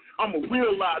what's great. I'm a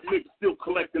real live nigga still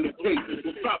collecting the cake.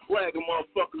 So stop bragging,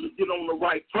 motherfuckers, and get on the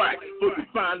right track. So you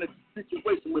find the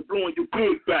situation with blowing your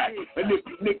big back. And if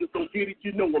you niggas don't get it,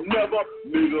 you know I'm never,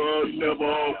 nigga,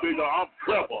 never, bigger, I'm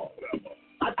clever.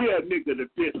 I dare a nigga to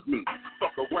diss me.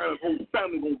 Fuck around, whole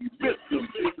family gonna be missing.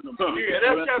 Yeah,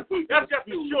 that's just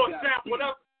a short sample.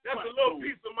 That's a little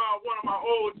piece of one of my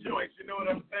old joints, you know what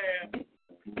I'm saying?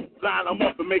 Line them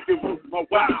up and make it work my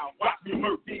wow. Watch me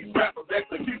murk these rappers,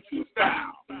 execution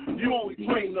style. You only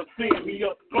train to see me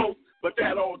up close, but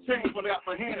that all changed when I got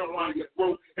my hand around your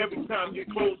throat. Every time you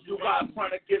close your eyes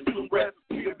trying to get some rest,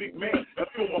 be a big man and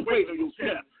feel my weight on your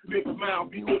chest. Niggas'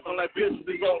 mouth be open like bitches,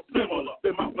 they all similar.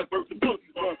 They mouth like birds and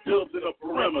pussies on dubs in the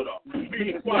perimeter.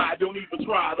 Being quiet, don't even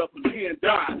try it up and here and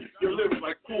die. Your lyrics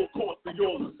like full course to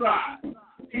yours aside.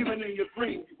 Even in your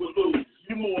dreams you will lose.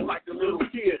 You're more like a little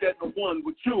kid that the one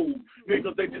would choose.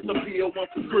 Niggas, they disappear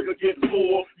once the trigger gets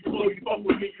full. You slow, you fuck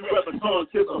with me, you rather turn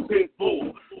to a pit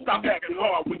bull. Stop acting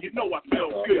hard when you know I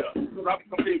smell fear. Cause I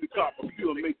become baby cop of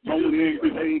you and make you only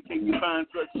angry. Hey, can you find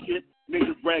such shit?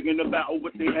 Niggas bragging about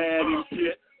what they had and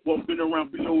shit. Walking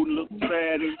around below look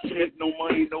sad and shit. No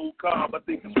money, no car, but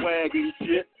they can swag and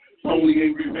shit. Only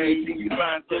angry man, can you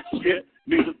find such shit?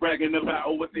 Niggas bragging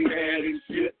about what they had and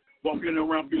shit. Walking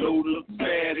around below look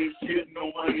sad and shit.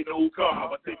 No money, no car,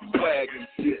 but they can swag and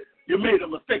shit. You made a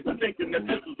mistake by thinking that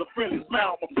this was a friendly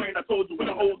smile. My friend, I told you when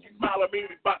I hold you smile, I mean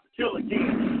we about to kill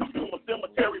again. I'm from a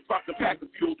cemetery, rock the pack of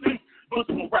POET.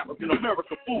 Listen to rappers in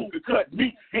America, fool could cut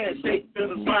me. Handshake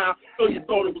and a smile, so you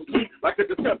thought it was me. Like a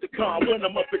Decepticon when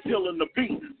I'm up and killing the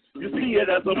beat. You see it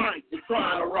as a mic, you're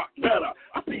trying to rock better.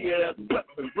 I see it as a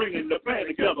weapon, bringing the band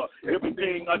together.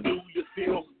 Everything I do, you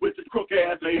steal with your crook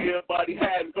ass. Everybody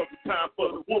had it, cause it's time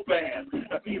for the whoop ass.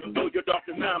 That's even though you're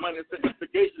Dr. 9-minus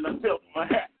investigation, I tell my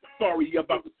hat. Sorry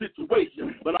about the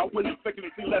situation, but I wasn't expecting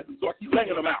to see lessons, so I keep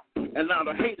laying them out. And now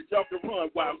the haters y'all can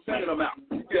run while I'm saying them out.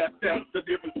 Yeah, that's the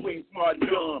difference between smart and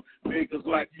dumb. Niggas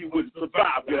like you would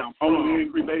survive where I'm from. Only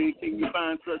angry baby, can you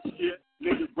find such shit?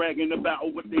 Niggas bragging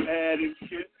about what they had and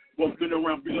shit. Walking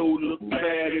around below look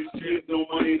sad and shit. No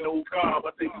money, no car,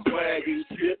 but they swag and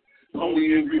shit.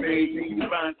 Only angry baby, can you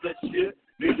find such shit?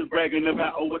 Niggas bragging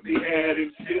about what they had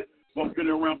and shit. Walking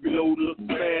around below look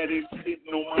sad and shit.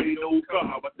 No money, no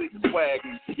car, but they swag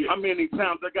and shit. How many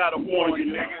times I gotta warn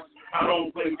you niggas? I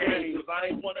don't play games, cause I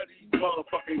ain't one of these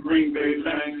motherfucking Green Bay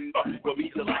lanes. Fucking with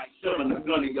me just like shoving a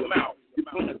gun in your mouth. You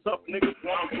playing tough niggas,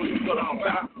 one for you cut on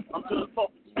out. I'm just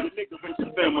talking to the niggas when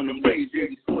you film on them ways. Yeah,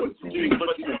 these sports you dream,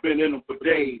 but you've been in them for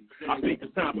days. I think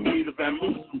it's time for me to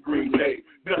vamoose from Green Bay.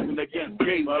 Nothing against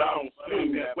gay, but I don't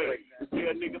swing that way. See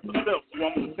a nigga for self, so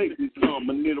I'm gonna take this from.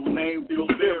 My middle name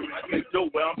feels very. I can't know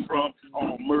where I'm from.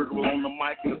 I'm a murderer on the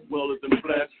mic as well as in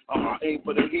flesh. Aim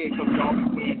for the head, cause y'all be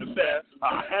playing the best.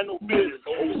 I handle business,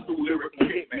 old school lyrical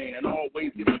hit, man. Always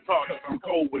get the talk from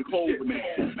cold with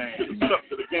man. Should've stuck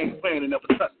to the game plan and never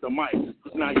touched the mic.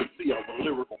 Cause now you see all the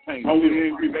lyrical pain. Only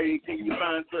angry baby, can you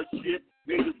find such shit?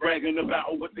 Niggas bragging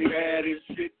about what they had and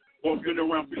shit. Walking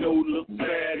around below look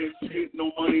sad and shit.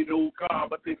 No money, no car,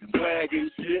 but they can swag and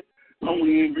shit.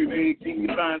 Only angry baby, can you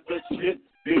find such shit?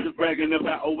 Niggas bragging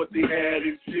about what they had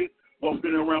and shit.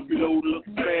 Walking around below look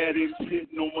sad and shit.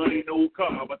 No money, no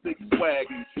car, but they can swag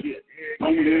and shit.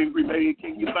 Only angry baby,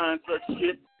 can you find such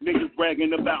shit? Niggas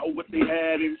bragging about what they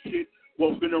had and shit.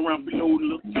 Walking around below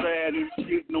look sad and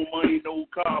shit. No money, no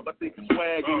car, but they can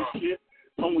swag and shit.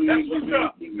 Only That's what's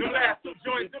up. The last two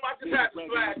joints, I just had to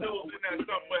slide those in there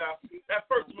somewhere. That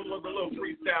first one was a little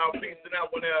freestyle. out. Peace to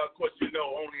that one there, of course, you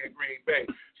know, only in Green Bay.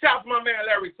 Shout out to my man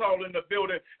Larry Tall in the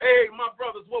building. Hey, my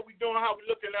brothers, what we doing? How we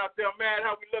looking out there, man?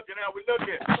 How we looking?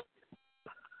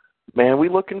 Man, we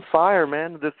looking fire,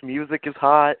 man. This music is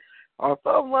hot. Our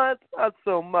phone lines, not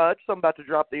so much. So I'm about to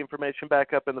drop the information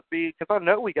back up in the feed because I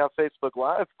know we got Facebook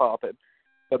Live popping.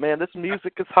 But, man, this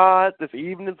music is hot. This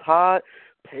evening's hot.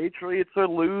 Patriots are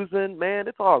losing. Man,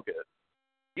 it's all good.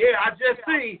 Yeah, I just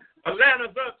see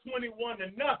Atlanta's up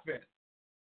 21-0.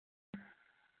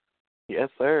 Yes,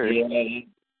 sir. Yeah,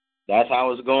 that's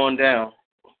how it's going down.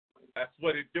 That's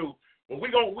what it do. Well,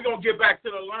 we're gonna get back to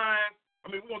the line.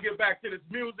 We're gonna get back to this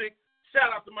music.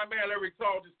 Shout out to my man Larry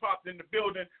Tall just popped in the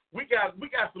building. We got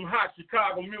some hot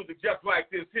Chicago music just like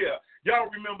this here. Y'all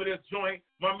remember this joint?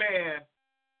 My man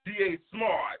D.A.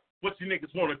 Smart. What you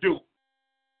niggas wanna do?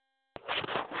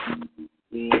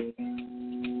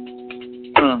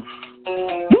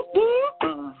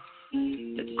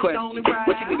 Question.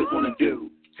 What you niggas wanna do?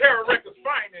 Terror Records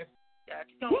finest.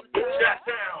 Shut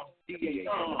down. D.A.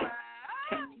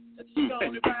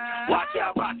 Watch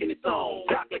out, rockin' the song.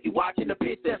 Rock like you watching the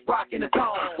bitch that's rocking the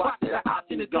song. Watch till the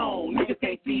option is gone. Niggas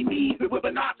can't see me even with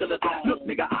binoculars on. Look,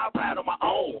 nigga, I ride on my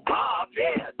own.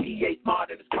 Yeah, D.A.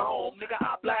 Smart in the chrome. Nigga,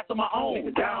 I blast on my own.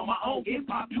 Nigga, down on my own. Get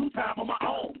pop 2 times on my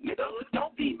own. Nigga,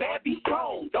 don't be mad, be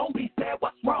strong. Don't be sad,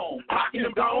 what's wrong? Rockin'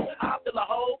 them gone. I'll fill a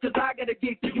hole, cause I got a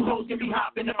gig so you hoes can be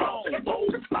hopping the phone.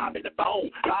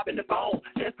 Lobbing the phone.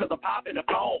 Just cause I'm popping the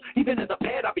phone. Even in the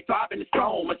bed, I'll be driving the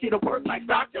strong. My shit'll work like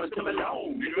doctor until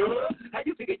alone. How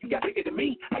you figure you got bigger than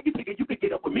me? How you figure you could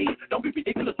get up with me? Don't be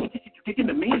ridiculous when you kicking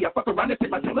to me. I fuck around and fit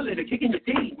my shovel in and kick in your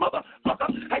teeth,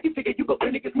 motherfucker. How you figure you go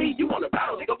win against me? You on a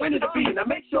battle, nigga, win it a beat. Now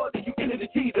make sure that you get it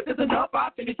achieve. If there's enough,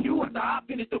 I'll finish you after I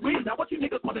finish the week. Now what you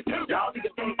niggas wanna do? Y'all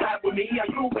niggas can't rap with me. Are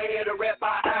you aware the rap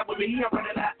I have with me? I'm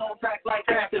running last on track like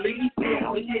athletes. Yeah,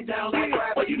 only shit down like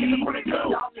rap. What you niggas wanna do?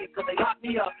 Y'all think cause they locked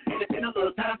me up. And it's been a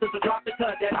little time since I dropped the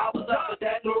cut that I was up. But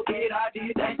that little kid I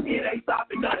did, that shit ain't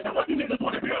stopping nothing. Now what you niggas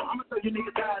wanna do? I'ma tell you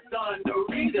niggas how it's done. The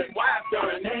reason why I've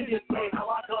done. And just play how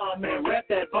I come, man. Rap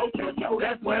that vulture. Yo,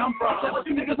 that's where I'm from. So what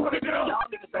you niggas wanna do? Y'all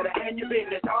niggas better hand your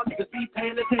business. Y'all niggas be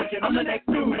paying attention. I'm the next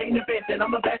new main event. And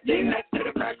I'm the best thing next to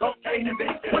the crack cocaine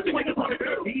invention. What you niggas wanna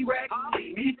do? T-Rex,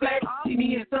 see me flex, see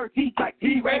me insert teeth like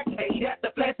T-Rex. Hey, that's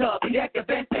the flesh up. Be that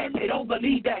contestant. They don't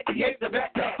believe that. He ain't the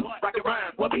best at. Rocket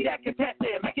rhymes. Well, be that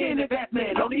contestant. Make an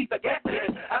investment. No need for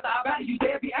guessing. After I value you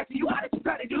there, be asking you how did you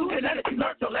try to do and let it you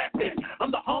learn your lesson.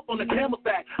 I'm the hump on the camel's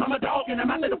back. I'm a dog and I'm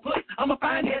a little puss. I'm a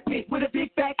fine ass bitch with a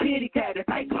big fat kitty cat. If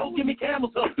I close, give me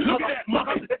camel's hook. Look at that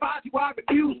mother. If I you, I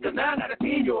refuse. Cause 9 out of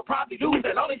 10 you'll probably lose.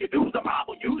 And all of you do is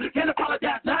marble you. Can't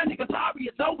apologize now, nigga. Sorry,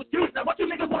 it's over you. Now what you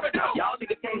niggas wanna do? Y'all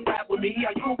niggas can't rap with me.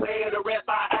 Are you aware of the rap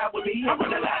I have with me? I'm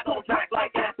running last on track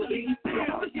like athletes. Put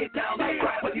the shit down like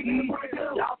rap. What you niggas wanna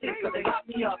do? Y'all think cause they locked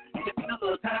me up. And it's been a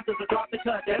little time since I dropped the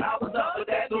cut that I was up. But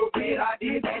that little bit I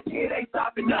did, that shit ain't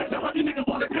stopping nothing. Now what you niggas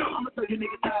wanna do? I'ma tell you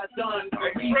niggas how it's done. The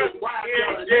reason why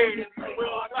I've done.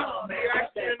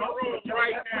 In the room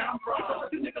right now.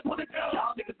 What you niggas wanna do?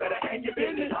 Y'all niggas better hand your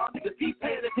business. Y'all niggas keep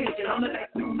paying attention. I'm the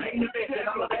next new main event. And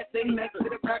I'm the best thing next to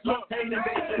the crack cocaine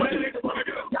invention. What you niggas wanna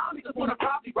do? Y'all niggas wanna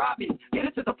probably rob me. Get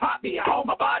it to the poppy. I hold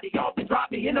my body. Y'all can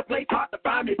drop me in the place hard to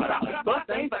find me. But I bust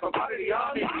things like I'm part of the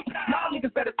army. Y'all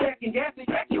niggas better second guess it.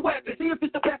 Check your weapon. See if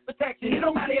it's the best protection. It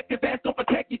don't matter if your vest don't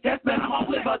protect your chest, man. I'm on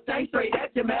with us. Dang straight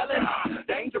at your melon.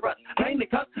 Dangerous. Mainly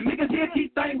cause niggas here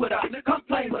keep staying with us. Come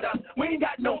play with us. We ain't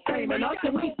got no shame in us.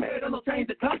 And we ain't spared on no chains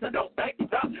to come. So don't bank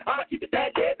it up. I'll keep it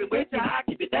that dead with you. I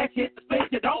keep it that shit to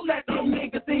split you. Don't let them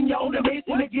niggas in your own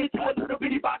division to get you a little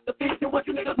bitty box of fish. And what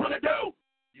you niggas wanna do?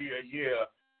 Yeah.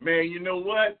 Man, you know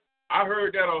what? I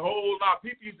heard that a whole lot.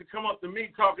 People used to come up to me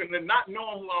talking and not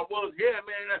knowing who I was. Yeah,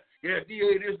 man. Yeah,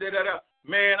 DA, this, that.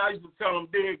 Man, I used to tell them,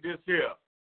 dig this here.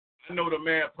 I know the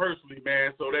man personally,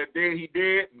 man. So that day he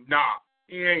dead? Nah,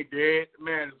 he ain't dead. The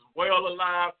man is well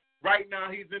alive. Right now,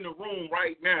 he's in the room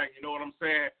right now. You know what I'm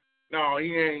saying? No,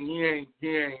 he ain't,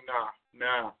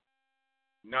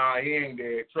 nah, he ain't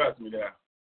dead. Trust me that.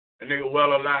 A nigga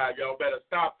well alive. Y'all better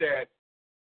stop that.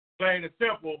 Plain and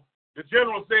simple. The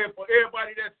general said for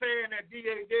everybody that's saying that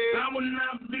DA dead,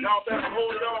 y'all better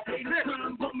hold it off for this.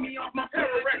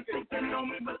 Terror Records.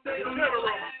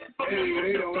 Hey,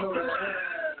 they don't know that.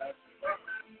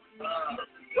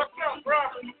 What's up, bro?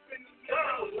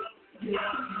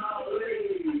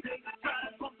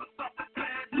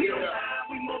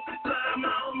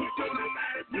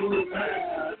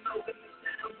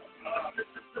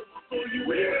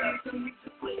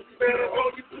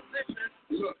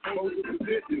 Look, hold your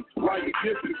position. Why you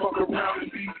kissing? Fuck around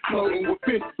and be floating with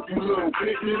fish. You little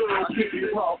bitches. I kick you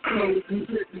off clothes and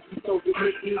bitches. You so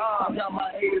delicious. I got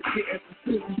my haters getting some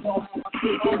serious on my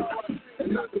shit. And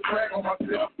not to brag on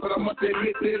myself, but I must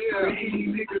admit this. Any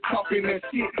nigga talking that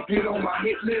shit, get on my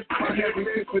hit list. I never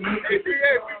hit for niggas. Hey,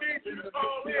 we need you to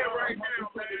call in right now,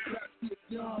 man.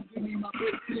 Give me my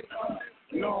big shit.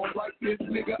 You don't like this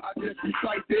nigga, I just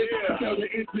recite this. Tell the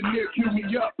engineer, cue me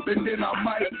up, and then I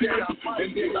might get up.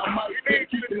 And then I might get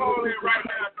you to call in right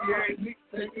now, DA.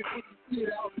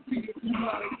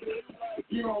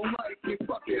 You don't like it,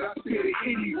 fuck it, I said it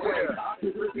anyway. I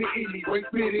can rip it anyway,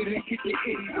 spit it and kick it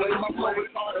anyway. My flow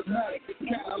is automatic, it's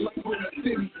kinda like when the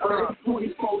city burns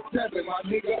 24/7, my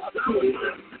nigga, I put it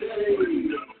every day.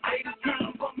 They just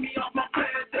tryna fuck me off my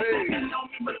pants, they know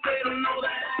me, but they don't know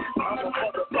that. I'm a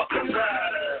motherfucking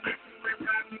rider.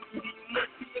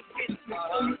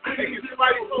 Hey, can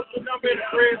somebody post the number in the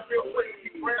press real quick?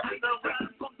 Grab the number.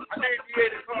 I need DA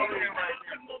to call in right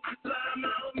now.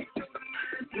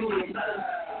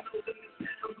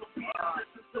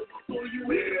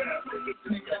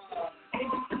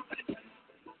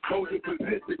 Hold your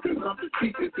position, cause I'm the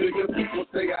teacher to you. People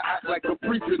say I act like a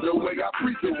preacher the way I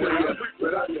preach it with you.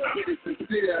 But I just get it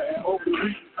sincere and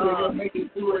overreach so you make it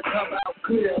through and come out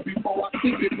clear before I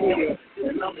keep it for you.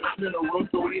 And I'm a general,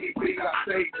 so anything I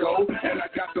say go. And I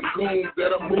got some goons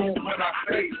that'll move when I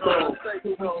say so.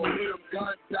 Hit them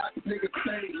gunshots, niggas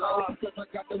stay low. Cause I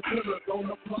got them killers on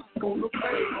the block, on the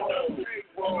payroll.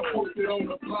 I'm posted on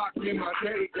the block in my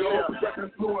day go.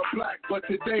 Records blue and black, but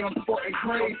today I'm sporting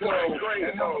gray though.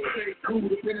 And I'm stay cool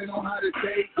depending on how the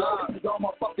day goes. Cause all my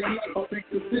fucking life I think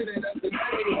considered as an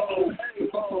a-hole.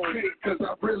 It's okay, cause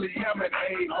I really am an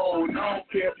a-hole. And I don't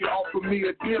care if you offer me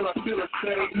a deal, I should've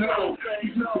said no.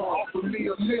 You know, offer me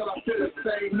a meal, I should've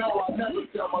said no. I never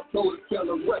sell my soul to sell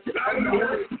a record. I know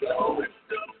where it goes.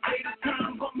 They just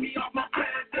tryna bump me off my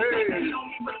pants. They know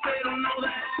me, but they don't know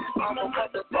that. I'm a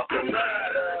motherfucking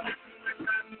rider.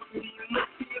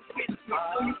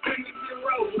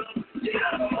 Get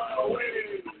out of my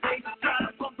way. They just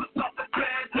tryna bump us off the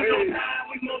pants. We don't die,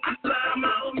 we multiply. My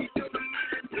homie do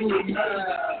the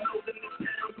math.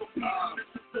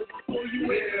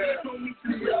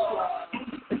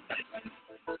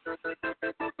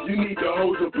 You need to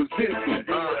hold your position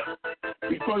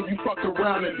before you fuck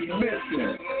around and be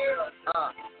missing.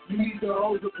 You need to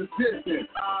hold your position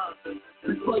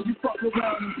before you fuck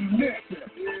around and be missing.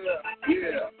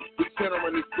 Yeah. The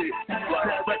gentleman is sick.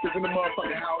 Got records in the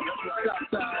motherfucking house.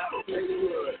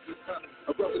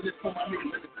 A brother, this for my niggas in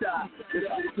the shop. This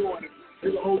how you doing it. You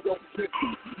hold your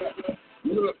position.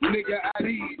 Look, nigga, I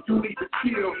need you need to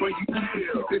chill when you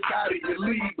chill. This out of your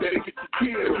league, better get your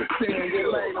kill. Stay in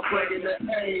your lane, I'm bringing that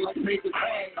pain like niggas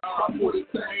hang. I put a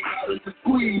thing out of the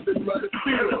squeeze and let it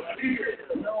feel.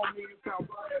 Yeah, no mean to sound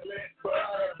violent, but I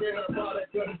have been a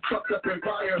product of the fucked up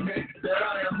environment that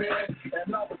I am in.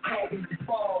 And I was talking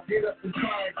before, get up and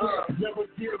try again. Never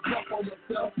give up on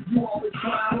yourself, you always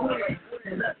try and win.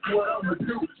 And that's what I'ma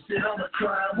do, shit, I'ma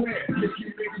try and win. If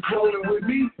you niggas rolling with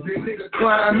me, then niggas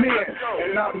climb in.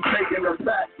 And I'll be taking them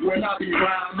back when I be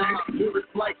rhyming.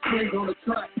 Lyrics like strings on the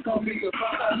track, call me a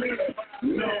fireman.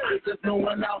 No, there's just no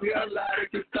one out here alive that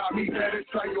can stop me. Better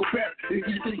try your best. If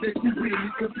you think that you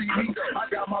really can be me, I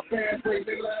got my fans say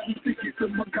they love me. Tickets to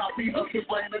my copy of the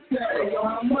brain attack. Hey, yo,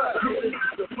 how much? This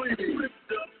is the freebie.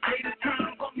 They just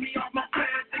trying to bump me off my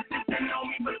pants. They think they know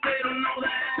me, but they don't know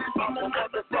that. I'm a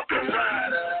motherfucking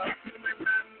rider.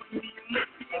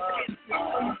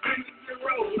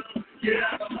 Get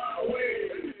out of my way.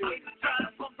 They just trying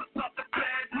to bump us off the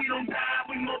pants. We don't die,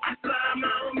 we multiply. My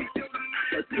homie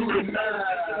do the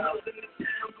math.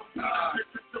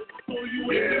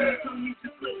 Yeah.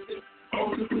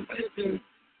 Hold the position.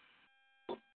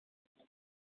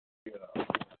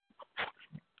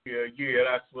 Yeah,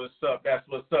 that's what's up. That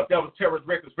was Terrorist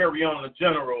Records' very own, the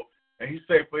General. And he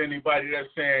said for anybody that's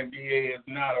saying DA is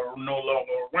no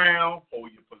longer around,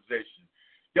 hold your position.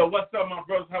 Yo, what's up, my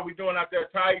brothers? How we doing out there,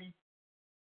 Titan?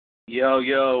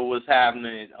 Yo, what's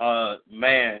happening?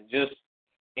 Man, just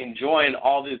enjoying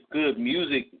all this good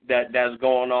music that's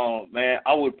going on, man.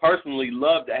 I would personally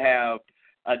love to have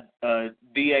a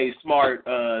DA Smart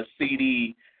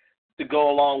CD to go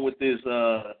along with this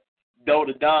Do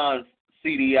the Don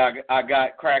CD I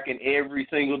got cracking every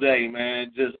single day,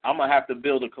 man. Just I'm gonna have to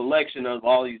build a collection of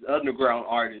all these underground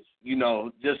artists. You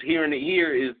know, just hearing it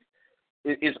here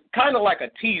is kind of like a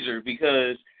teaser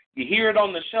because you hear it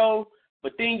on the show,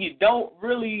 but then you don't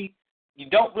really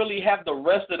have the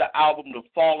rest of the album to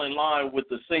fall in line with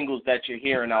the singles that you're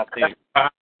hearing out there.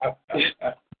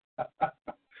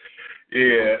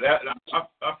 Yeah,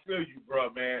 I feel you, bro,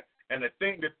 man. And the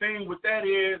thing with that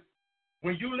is,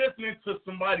 when you listening to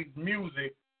somebody's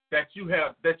music that you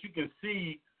can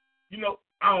see, you know,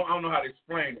 I don't know how to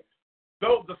explain it.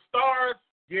 Though the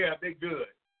yeah, they good.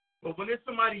 But when it's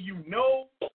somebody you know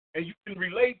and you can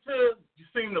relate to, you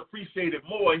seem to appreciate it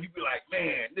more. And you be like,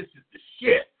 man, this is the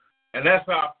shit. And that's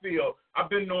how I feel. I've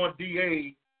been knowing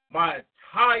D.A. my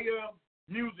entire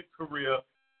music career as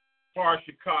far as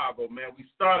Chicago, man. We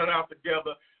started out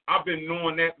together. I've been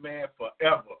knowing that man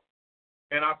forever.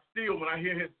 And I still, when I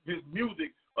hear his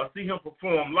music or see him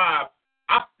perform live,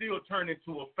 I still turn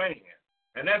into a fan.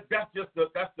 And that's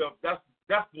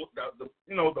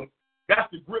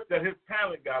the grip that his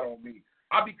talent got on me.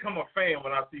 I become a fan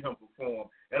when I see him perform.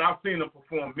 And I've seen him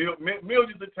perform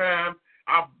millions of times.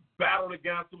 I've battled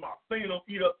against him. I've seen him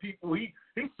eat up people. He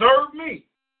served me.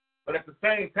 But at the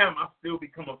same time, I still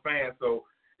become a fan. So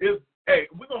we're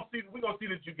gonna see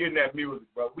that you getting that music,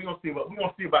 bro. We're gonna see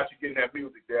about you getting that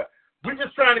music there. We're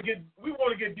just we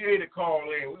want to get DA to call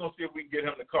in. We're gonna see if we can get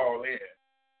him to call in.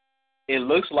 It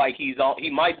looks like he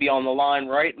might be on the line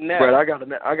right now. Right,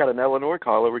 I got an Illinois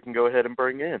caller we can go ahead and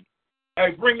bring in.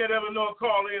 Hey, bring that Illinois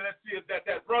call in. Let's see if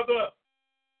that brother.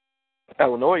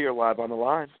 Illinois, you're live on the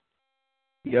line.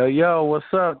 Yo, what's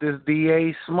up? This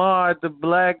D.A. Smart, the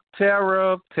Black Terror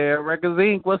of Terror Records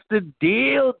Inc. What's the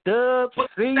deal, Dub? Put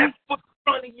that foot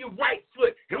front of your right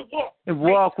foot and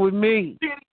walk with me.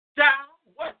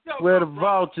 What's up, where the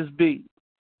vultures be.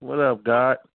 What up,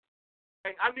 God?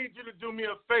 Hey, I need you to do me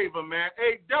a favor, man.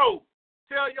 Hey, Doe,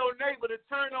 tell your neighbor to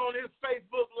turn on his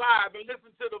Facebook Live and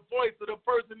listen to the voice of the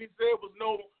person he said was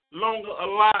no longer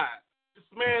alive. This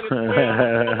man is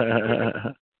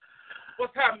well.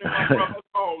 What's happening, my brother?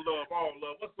 All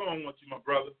love. What's going on with you, my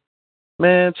brother?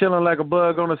 Man, chilling like a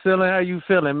bug on the ceiling. How you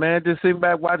feeling, man? Just sitting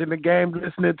back watching the game,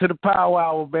 listening to the Power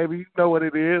Hour, baby. You know what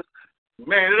it is.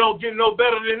 Man, it don't get no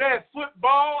better than that.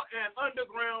 Football and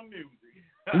underground music.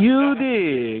 You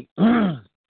dig.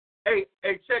 Hey,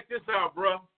 check this out,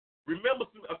 bro. Remember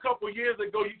a couple of years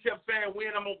ago you kept saying when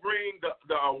I'm going to bring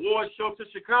the award show to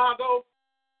Chicago?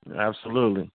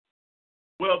 Absolutely.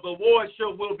 Well, the award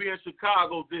show will be in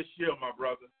Chicago this year, my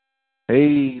brother.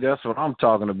 Hey, that's what I'm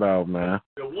talking about, man.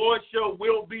 The award show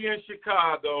will be in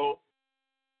Chicago.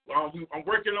 I'm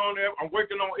working on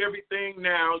everything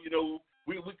now. You know,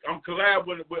 I'm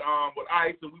collaborating with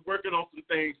ICE, and we're working on some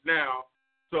things now.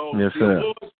 So yes, the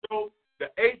award show, the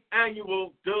 8th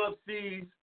annual Dub C's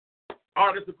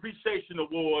Artist Appreciation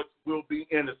Awards will be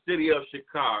in the city of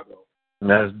Chicago.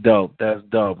 That's dope.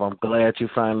 I'm glad you're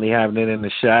finally having it in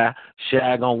the Chi.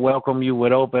 Chi gonna welcome you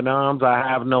with open arms. I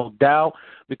have no doubt,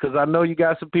 because I know you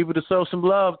got some people to show some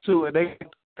love to, and they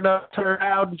turn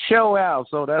out and show out.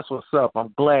 So that's what's up.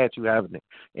 I'm glad you're having it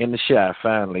in the Chi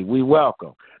finally. We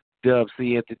welcome Dub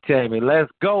C Entertainment.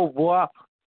 Let's go, boy.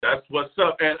 That's what's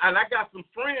up. And I got some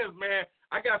friends, man.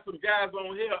 I got some guys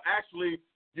on here actually.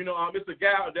 You know, it's a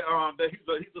guy that he's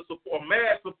a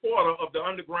mad supporter of the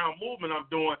underground movement I'm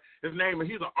doing.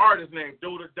 He's an artist named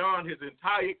Doda Don. His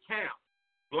entire camp,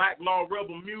 Black Law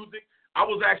Rebel Music. I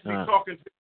was actually talking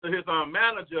to his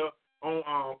manager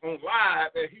on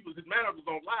live, and his manager was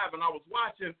on live, and I was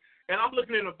watching, and I'm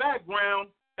looking in the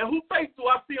background, and who face do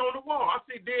I see on the wall? I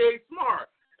see D.A. Smart,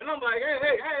 and I'm like,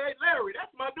 hey, Larry,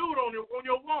 that's my dude on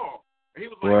your wall. And he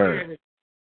was like, Word.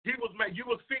 Man, you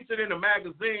was featured in the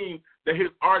magazine that his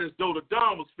artist Doda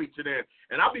Don was featured in,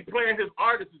 and I'll be playing his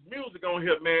artist's music on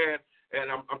here, man. And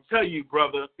I'm telling you,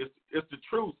 brother, it's the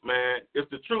truth, man. It's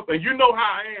the truth, and you know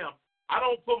how I am. I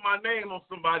don't put my name on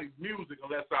somebody's music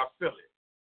unless I feel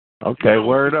it. Okay,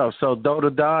 word up. So Doda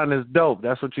Don is dope.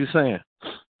 That's what you're saying.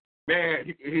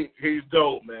 Man, he's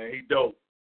dope, man. He's dope.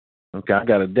 Okay, I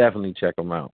gotta definitely check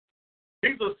him out.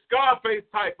 He's a Scarface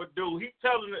type of dude. He's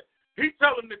telling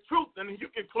the truth, and you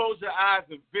can close your eyes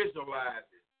and visualize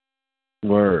it.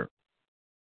 Word.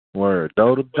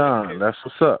 Doda Don, that's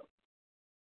what's up.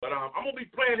 But I'm gonna be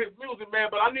playing his music, man.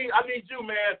 But I need you,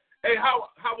 man. Hey, how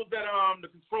was that? To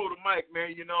control the mic,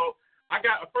 man. You know,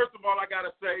 first of all, I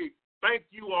gotta say thank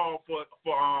you all for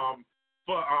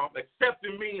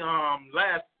accepting me.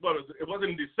 It was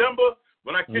in December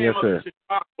when I came up to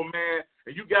Chicago, man,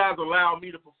 and you guys allowed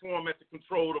me to perform at the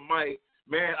Control the Mic.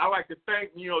 Man, I like to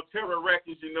thank, Terror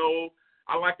Records,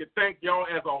 I like to thank y'all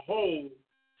as a whole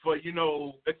for,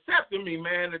 accepting me,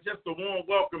 man, and just a warm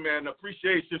welcome and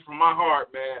appreciation from my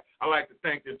heart, man. I like to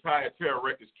thank the entire Terror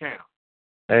Records camp.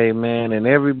 Hey, man, and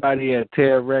everybody at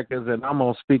Terror Records, and I'm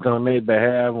going to speak on their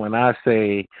behalf when I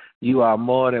say you are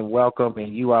more than welcome,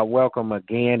 and you are welcome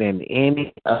again in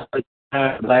any other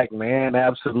time, Black man.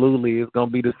 Absolutely, it's going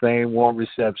to be the same warm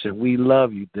reception. We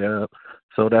love you, Dub.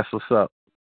 So that's what's up.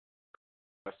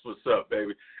 That's what's up,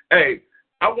 baby. Hey,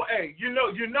 you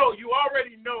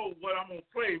already know what I'm gonna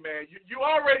play, man. You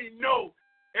already know.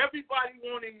 Everybody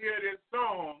want to hear this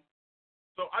song,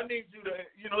 so I need you to,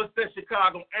 it's that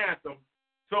Chicago anthem.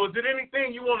 So is there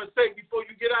anything you want to say before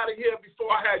you get out of here,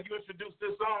 before I have you introduce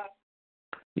this song?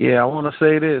 Yeah, I want to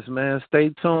say this, man. Stay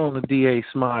tuned to D.A.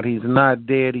 Smart. He's not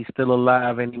dead. He's still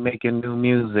alive, and he's making new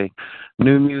music.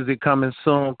 New music coming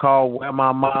soon called Where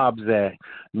My Mob's At.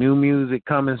 New music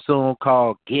coming soon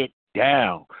called Get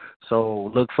Down.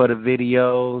 So look for the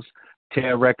videos,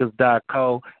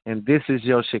 TerrorRecords.co. And this is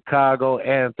your Chicago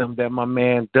anthem that my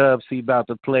man Dub C about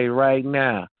to play right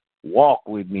now. Walk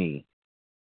With Me.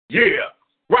 Yeah,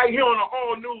 right here on the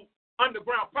all-new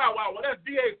Underground Power Hour. That's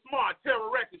D.A. Smart,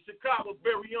 Terror Records, Chicago's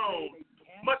very own.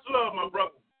 Much love, my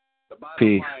brother. The bottom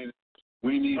Peace. line,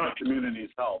 we need the community's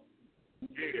help.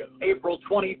 Yeah. April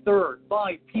 23rd,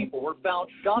 5 people were found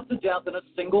shot to death in a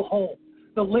single home,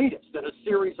 the latest in a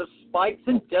series of spikes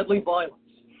in deadly violence.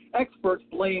 Experts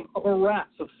blame a morass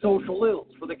of social ills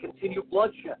for the continued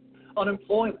bloodshed,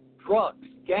 unemployment, drugs,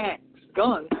 gangs,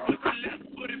 guns. Put your left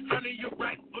foot in front of your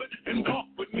right foot and walk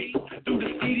with me through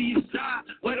the city inside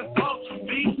where the folks will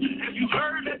be. Have you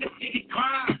heard of the city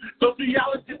crime?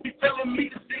 Sociologists be telling me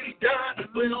the city died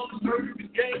when all the murders,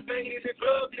 gang banging, and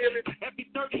drug dealing. Every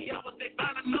 30 hours they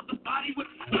find another body with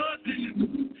blood in it.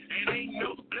 And ain't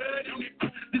no blood in it.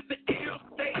 This the ill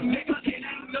state, nigga. It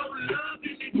ain't no love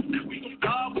in it. Now we gon'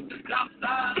 start with the south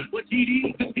side where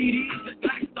GDs and DDs and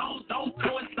black stones don't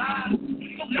coincide.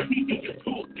 So let me be your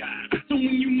tour guide. So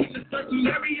when you in a certain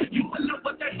area, you will know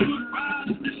what that good ride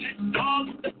is. Let's go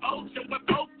with the ocean, we're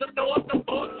both the door, the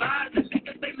both sides. The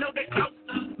niggas, they know they closer.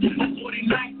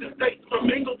 49 the states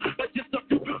commingle, but just a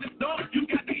few business doors. You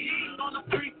got the E's on the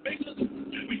 3 fingers.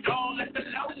 We call it the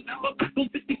low number, on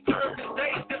 53rd and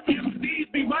state. The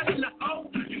MCs be running the O.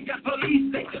 You got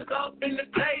police stations up in the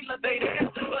Taylor. They there,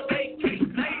 but they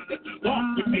can't save it.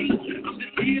 Walk with me, I'm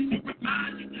just here to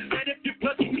remind you that if you're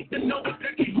blood, you need to know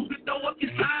exactly who to throw up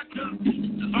your sign to.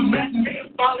 I'm that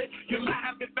man, folly. You might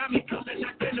have your family come and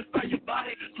identify your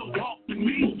body. So walk with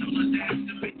me, so the dance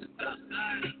to make the sun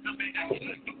shine. Come back, I can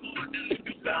look before the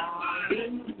little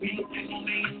sound. Me and my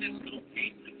man, that's so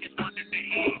deep. It's one in the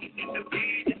head, in the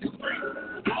bed, in the spring.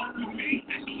 Walk with me,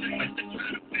 and don't let the try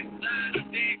to west side.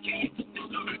 There, can you put the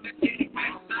number that city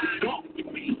back side? Walk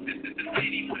with me, this is the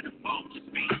city where the folks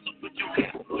speak. So put your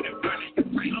left foot in front of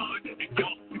your right hood and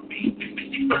walk with me.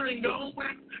 And she burning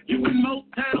nowhere. You in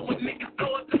Motown when niggas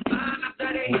throw up the sign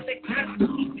after they hit their class.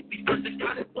 These person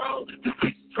got it roll to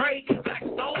six trade. Black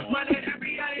stones running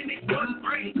every eye and they one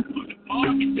break. Put the park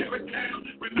and tear it down.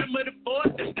 Remember the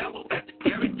force and that was at the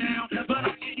tear it down.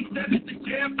 But on 87th and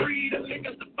Jeffrey, the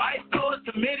niggas, the vice lords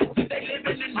committed to they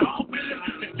living in all villains.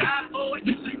 The die for it,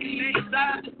 the second lane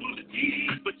side. Full of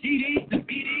GDs, but GDs and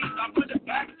BDs. I put the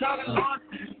back talking on.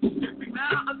 Every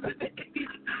now I'm the cities.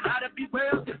 Gotta be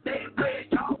well to stay away.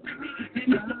 Y'all with me.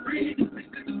 And it's the free. This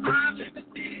is the crime in the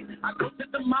city. I go to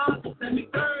the mall, send me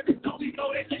third. And told me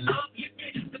go they can love you.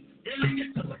 Feeling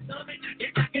it to my stomach.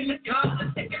 Get back in the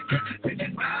car. Take it to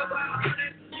the power.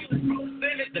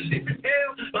 The living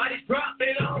hell. Bodies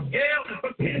dropping on hell.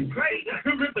 From Penn Craig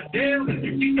to Riverdale.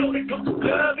 If you know they go to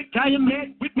club, and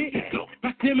Calumet with me. No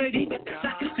proximity.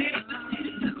 I can see it.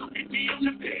 Hit me on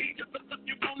the page. For stuff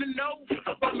you wanna know.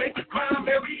 About major crime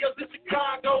areas in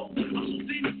Chicago. I'm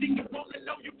see anything you wanna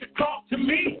know. You can talk to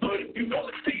me. But if you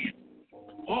wanna see it,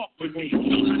 walk with me. So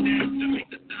I dance to make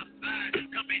the south side.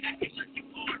 Come and act like you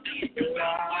are. You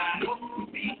ride. Walk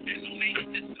with me. And no lady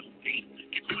that's so deep.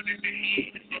 It's one in the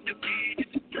head. It's in the bed.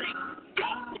 It's a street.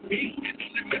 Walk with me. And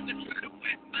don't let me try the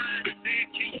west side. There,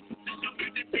 can you put the number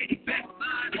in the city back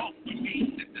side? Walk with me.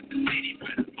 This is the city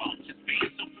where the vultures be.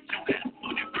 So put your left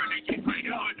foot in front of your right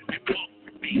hood and walk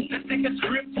with me. Let's take a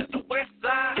trip to the west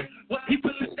side. What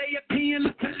people in their opinion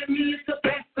are telling me it's the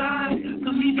best side.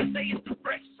 Some even say it's the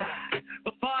fresh side.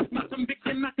 But far as my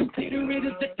conviction, I consider it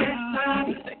as the death side.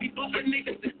 They be busting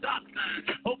niggas in stop signs.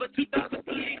 Over 2,000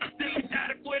 police still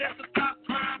inadequate as a stop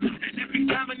crime. And every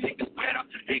time a nigga sweat up,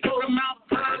 he go to Mount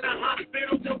Sinai, the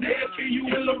hospital till they'll kill you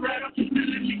in Loretta. Now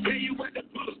let me tell you where the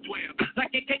bullets dwell.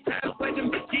 Like it can't tell where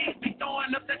them bitches be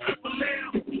throwing up that triple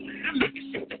L. Them niggas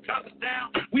shoot the colors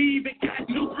down. We even got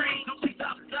new breeds on the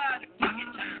south side of pocket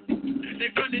town. They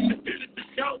running the business to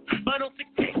show, but on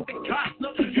 16th and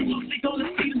Costner, you mostly gonna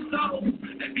see the soul.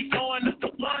 They be going up the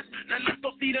one. Now let's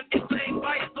go see them insane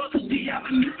fights on the Sea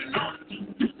Avenue and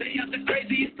Austin. They have the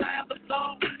craziest side of the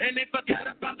song, and they forgot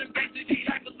about the crazy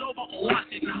life was over on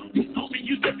Washington. Homie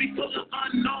used to be full of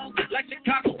unknown, like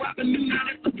Chicago Avenue. Now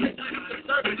that's the place where the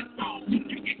conservatives wrong.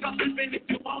 You can go spend if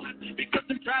you want it, because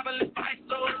them traveling vice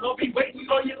lords will be waiting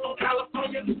on you on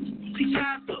California. These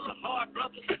guys full of hard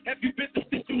brothers. Have you been to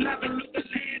Central Avenue, the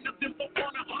land of them for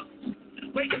corner hustles?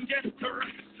 Waiting just to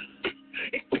rest.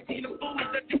 Expecting the fools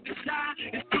that think the sky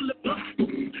is full of blood.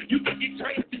 You can get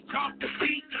traced and chalk the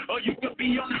seat.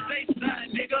 be on the safe side,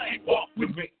 nigga, and walk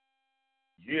with me.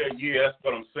 Yeah, that's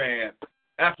what I'm saying.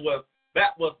 That was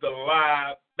the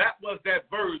live. That was that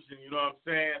version. You know what I'm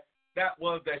saying? That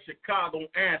was that Chicago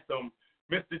anthem,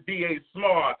 Mr. D.A.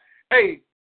 Smart. Hey,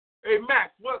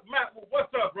 Max, what's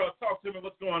up, bro? Talk to me.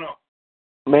 What's going on?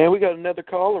 Man, we got another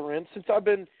caller in. Since I've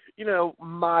been,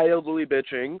 mildly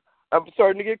bitching, I'm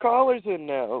starting to get callers in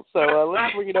now. So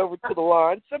let's bring it over to the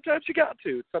line. Sometimes you got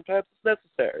to. Sometimes it's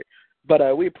necessary.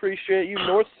 But we appreciate you.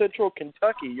 North Central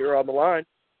Kentucky, you're on the line.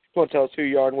 You want to tell us who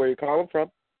you are and where you're calling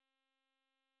from?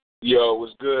 Yo,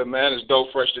 what's good, man? It's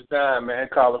Dope Fresh to Dime, man.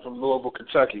 Calling from Louisville,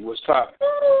 Kentucky. What's poppin'?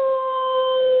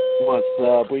 What's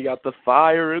up? We got the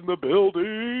fire in the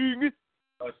building.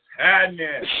 What's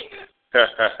happening?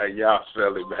 Y'all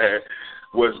feel it, man.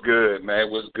 What's good, man?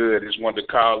 What's good? Just wanted to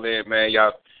call in, man.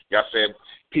 Y'all said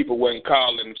people wasn't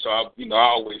calling, so I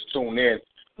always tune in,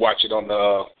 watch it on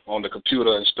the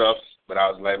computer and stuff. But I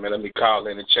was like, man, let me call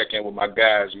in and check in with my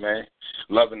guys, man.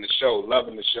 Loving the show.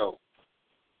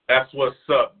 That's what's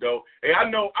up, though. Hey, I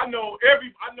know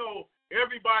everybody.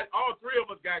 All three of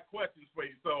us got questions for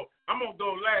you, so I'm gonna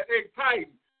go last. Hey,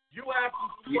 Titan, you ask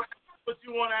them what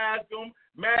you want to ask them.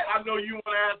 Matt, I know you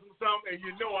want to ask them something,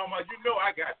 and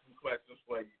I got some questions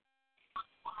for you.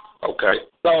 Okay.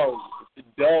 So,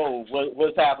 Doe,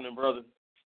 what's happening, brother?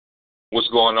 What's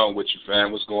going on with you,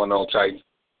 fam? What's going on, Titan?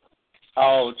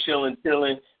 Oh, chilling.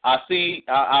 I've been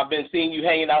seeing you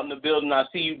hanging out in the building. I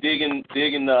see you digging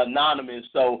the Anonymous.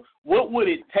 So what would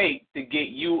it take to get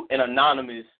you and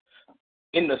Anonymous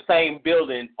in the same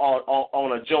building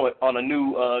on a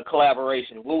new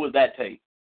collaboration? What would that take?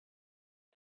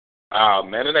 Oh,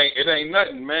 man, it ain't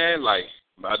nothing, man. Like,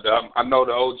 I know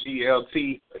the OG LT,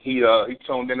 he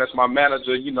tuned in. That's my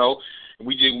manager,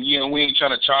 We ain't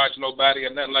trying to charge nobody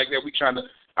or nothing like that.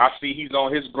 I see he's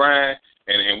on his grind,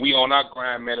 and we on our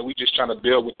grind, man, and we just trying to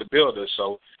build with the builders.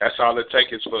 So that's all it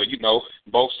takes is for,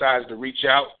 both sides to reach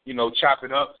out, chop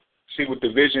it up, see what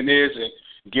the vision is, and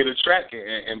get a track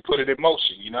and put it in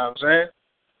motion. You know what I'm saying?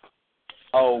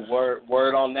 Oh,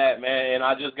 word on that, man. And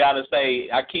I just gotta say,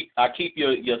 I keep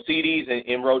your CDs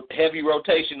in heavy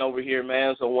rotation over here,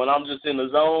 man. So when I'm just in the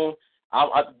zone,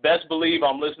 I best believe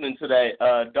I'm listening to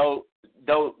that Do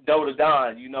to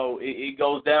Don. It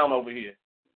goes down over here.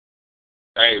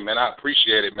 Hey, man, I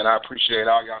appreciate it, man. I appreciate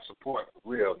all y'all support, for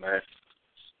real, man.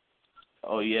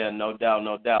 Oh yeah, no doubt,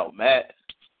 Matt.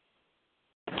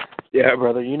 Yeah,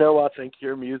 brother. I think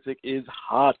your music is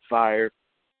hot fire.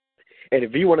 And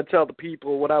if you want to tell the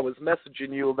people what I was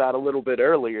messaging you about a little bit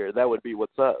earlier, that would be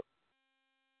what's up.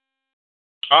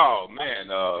 Oh,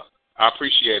 man, I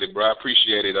appreciate it, bro. I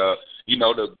appreciate it. The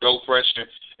Dope Fresh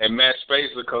and Matt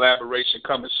Spacer collaboration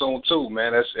coming soon, too,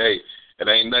 man. It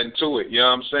ain't nothing to it. You know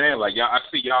what I'm saying? Like, I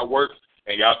see y'all work,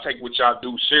 and y'all take what y'all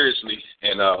do seriously.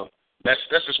 And that's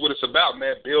just what it's about,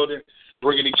 man, building,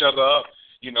 bringing each other up,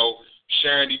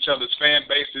 sharing each other's fan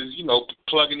bases,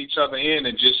 plugging each other in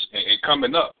and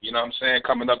coming up, you know what I'm saying,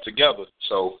 coming up together.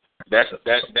 So that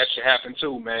should happen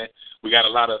too, man. We got a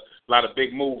lot of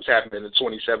big moves happening in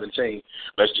 2017.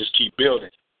 Let's just keep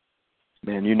building.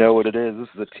 Man, you know what it is. This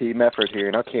is a team effort here,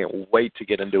 and I can't wait to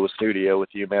get into a studio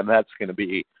with you, man. That's going to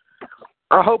be –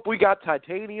 I hope we got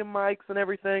titanium mics and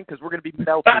everything because we're going to be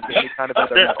melting any kind of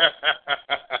other metal.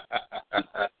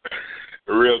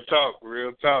 Real talk,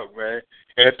 man.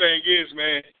 And the thing is,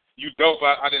 man, you dope.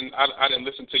 I didn't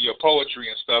listen to your poetry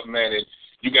and stuff, man. And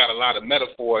you got a lot of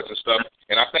metaphors and stuff.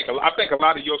 And I think a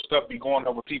lot of your stuff be going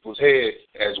over people's head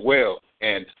as well.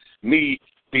 And me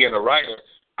being a writer,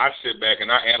 I sit back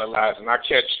and I analyze and I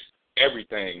catch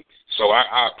everything. So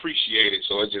I appreciate it.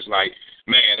 So it's just like,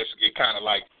 man, it kind of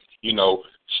like,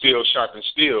 steel sharpens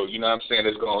steel. You know what I'm saying?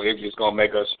 It's gonna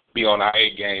make us be on our A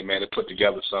game, man, and put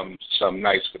together something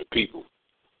nice for the people.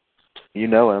 I'm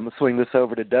going to swing this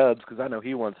over to Dubs because I know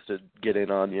he wants to get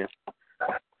in on you.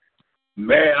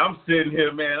 Man, I'm sitting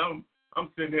here, man.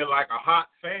 I'm sitting here like a hot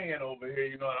fan over here,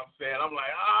 you know what I'm saying? I'm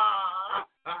like,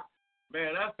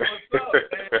 man, that's what's up,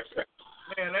 man.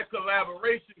 Man, that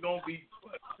collaboration going to be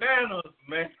bananas,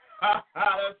 man. That's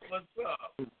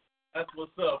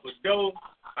what's up. But, Doe,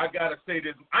 I got to say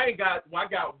this. I got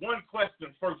one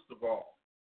question first of all.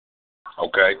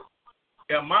 Okay.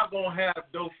 Am I going to have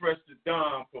Doe Fresh to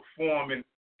Don performing,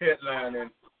 headlining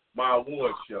my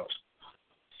award show?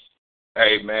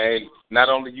 Hey, man, not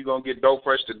only you going to get Dope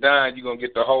Fresh to Don, you're going to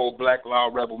get the whole Black Law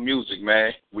Rebel music,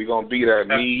 man. We're going to be there.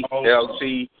 Me,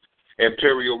 LT,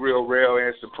 Imperial Real Rail,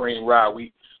 and Supreme Rod.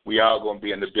 We all going to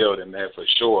be in the building, man, for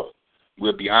sure.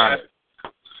 We'll be honored.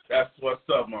 That's what's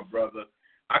up, my brother.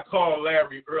 I called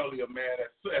Larry earlier, man.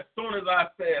 As soon as I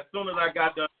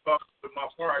got done talking with my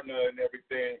partner and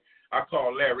everything, I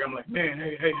call Larry. I'm like, man,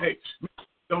 hey,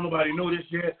 don't nobody know this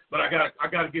yet, but I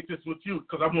gotta get this with you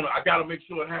because I gotta make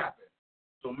sure it happens.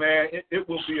 So man, it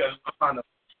will be an honor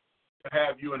to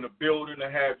have you in the building, to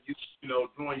have you,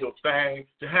 doing your thing,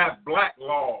 to have Black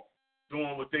Law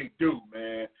doing what they do,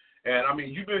 man. And I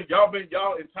mean, y'all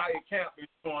entire camp been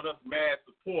showing us mad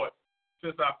support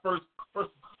since I first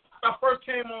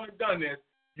came on and done this.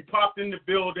 You popped in the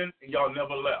building and y'all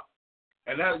never left.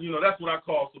 And that's what I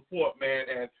call support, man.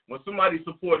 And when somebody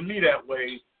supports me that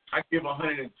way, I give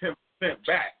 110%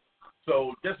 back.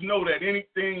 So just know that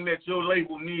anything that your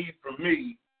label needs from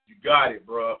me, you got it,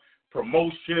 bro.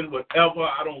 Promotion, whatever,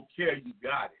 I don't care, you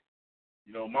got it.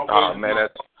 My word. Man,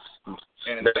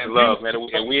 that's love, man.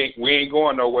 And we ain't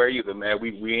going nowhere either, man.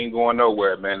 We ain't going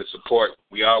nowhere, man. The support,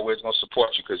 we always gonna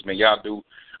support you because, man, y'all do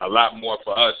a lot more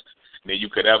for us than you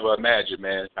could ever imagine,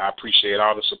 man. I appreciate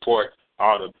all the support,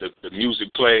 all the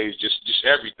music plays, just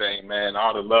everything, man.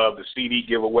 All the love, the CD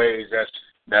giveaways,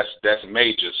 that's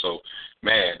major. So,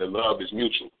 man, the love is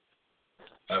mutual.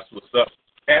 That's what's up.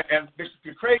 And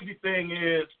the crazy thing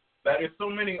is that there's so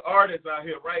many artists out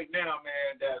here right now,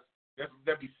 man,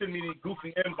 that be sending me these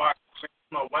goofy inboxes,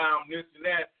 wow, this and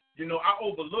that. I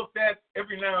overlook that.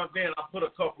 Every now and then I put a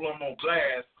couple of them on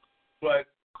blast. But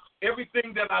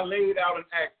everything that I laid out and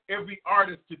asked every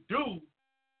artist to do,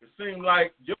 it seemed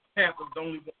like your camp was the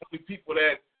only people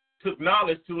that took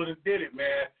knowledge to it and did it,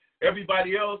 man.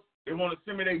 Everybody else, they want to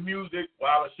send me their music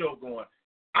while the show going.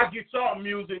 I get y'all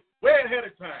music way ahead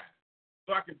of time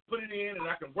so I can put it in and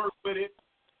I can work with it.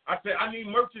 I said, I need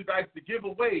merchandise to give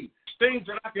away, things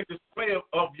that I can display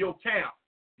of your camp.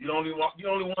 You only want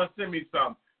to send me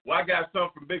something. Well, I got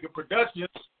something from Bigger Productions.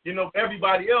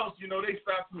 Everybody else, they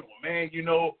start saying, well, man,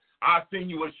 I'll send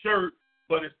you a shirt,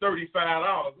 but it's $35.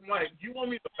 I'm like, you want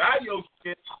me to buy your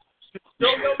shit?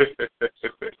 Show your shit.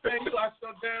 Man, you got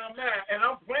shut down now, and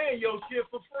I'm playing your shit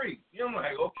for free. I'm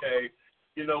like, okay,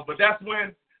 but that's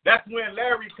when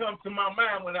Larry comes to my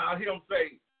mind when I hear him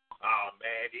say, oh,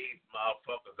 man, these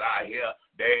motherfuckers out here,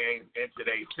 they ain't into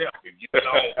they self. If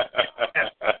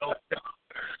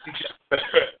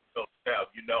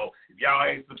if y'all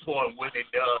ain't supporting what it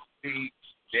does,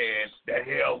 then the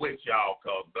hell with y'all,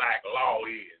 because Black Law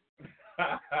is.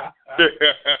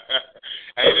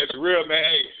 Hey, that's real, man.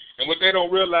 Hey, and what they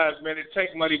don't realize, man, it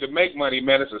takes money to make money,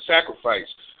 man. It's a sacrifice.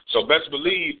 So best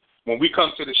believe when we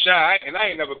come to the Chi, and I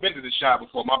ain't never been to the Chi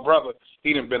before. My brother,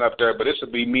 he done been up there, but this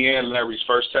will be me and Larry's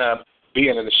first time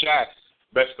being in the Chi.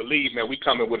 Best believe, man, we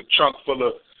coming with a trunk full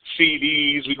of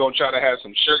CDs. We going to try to have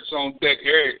some shirts on deck,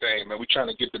 everything, man. We trying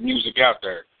to get the music out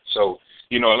there. So,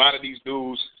 a lot of these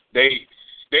dudes, they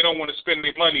don't want to spend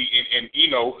their money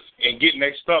in getting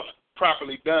their stuff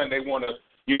properly done. They want to,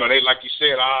 they, like you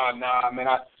said, nah, man,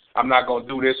 I'm not going to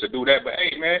do this or do that. But,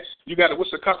 hey, man, you got to,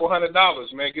 what's a couple $100,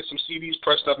 man? Get some CDs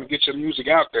pressed up and get your music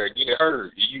out there. Get it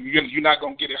heard. You're not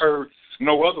going to get it heard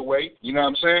no other way. You know what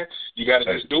I'm saying? You got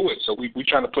to just do it. So we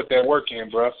trying to put that work in,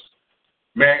 bro.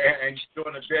 Man, and you're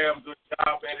doing a damn good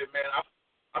job at it, man.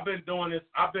 I've been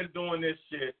doing this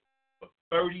shit for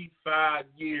 35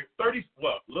 years. A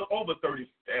little over 30.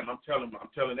 Damn, I'm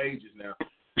telling ages now.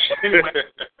 But anyway,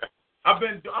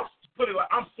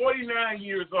 I'm 49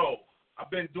 years old.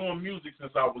 I've been doing music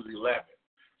since I was 11.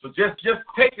 So just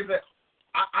take it that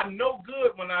I know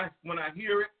good when I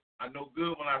hear it. I know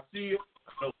good when I see it.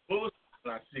 I know bullshit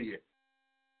when I see it.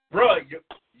 Bruh,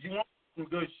 you want some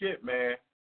good shit, man.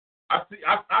 I see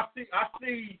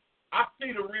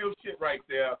the real shit right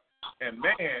there, and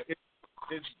man, it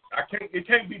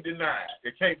can't be denied.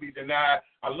 It can't be denied.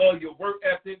 I love your work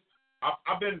ethic.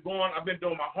 I've been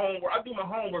doing my homework. I do my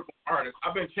homework on artists.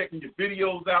 I've been checking your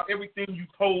videos out, everything you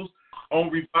post on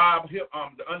Revive Hip,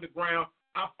 the Underground.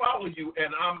 I follow you,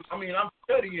 and I'm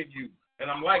studying you, and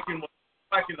I'm liking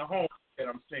the homework that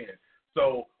I'm seeing.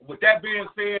 So with that being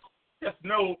said, just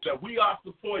know that we are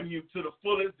supporting you to the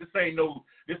fullest. This ain't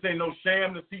no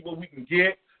sham to see what we can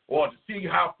get or to see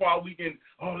how far we can.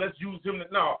 Oh, let's use him.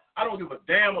 No, I don't give a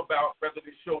damn about whether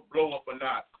this show blow up or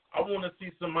not. I want to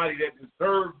see somebody that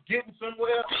deserves getting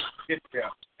somewhere get there,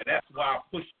 and that's why I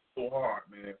push so hard,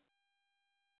 man.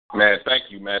 Man, thank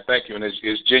you, man. Thank you, and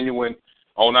it's genuine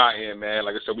on our end, man.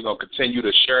 Like I said, we're gonna continue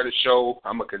to share the show.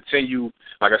 I'm gonna continue.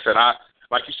 Like I said,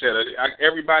 like you said,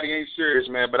 everybody ain't serious,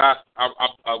 man, but I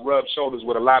rub shoulders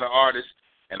with a lot of artists,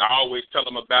 and I always tell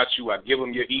them about you. I give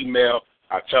them your email.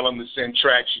 I tell them to send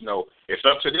tracks. It's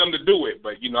up to them to do it,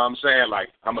 but you know what I'm saying? Like,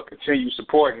 I'm going to continue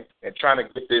supporting and trying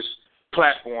to get this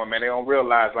platform, and they don't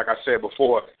realize, like I said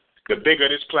before, the bigger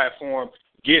this platform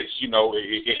gets,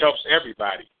 it helps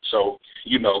everybody. So,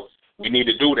 we need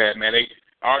to do that, man.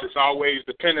 artists always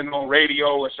depending on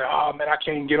radio and say, oh, man, I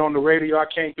can't get on the radio. I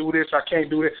can't do this. I can't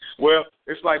do it. Well,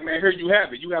 it's like, man, here you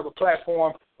have it. You have a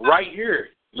platform right here.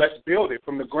 Let's build it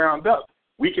from the ground up.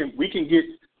 We can get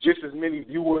just as many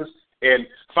viewers and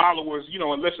followers, you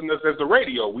know, and listeners as the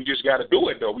radio. We just got to do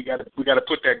it, though. We got to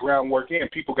put that groundwork in.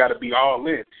 People got to be all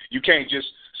in. You can't just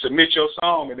submit your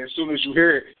song, and as soon as you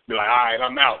hear it, be like, all right,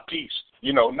 I'm out. Peace.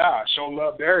 You know, show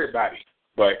love to everybody.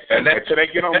 But until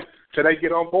they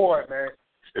get on board, man.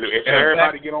 If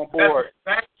everybody get on board.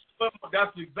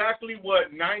 That's exactly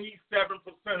what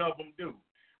 97% of them do.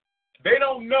 They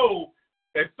don't know.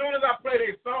 As soon as I play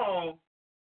their song,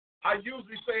 I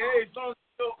usually say, hey, song,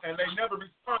 and they never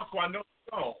respond, so I know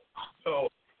the song. So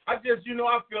I just, you know,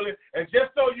 I feel it. And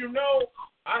just so you know,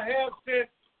 I have sent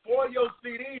 4 of your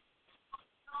CDs.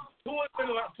 2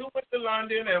 is in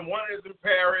London and 1 is in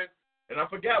Paris, and I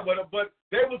forgot what, but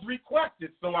they was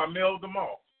requested, so I mailed them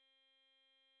off.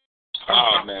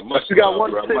 Oh, man. You got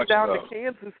one sitting down to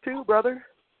Kansas, too, brother.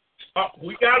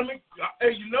 We got them.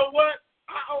 Hey, you know what?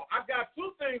 I got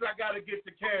 2 things I got to get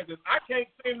to Kansas. I can't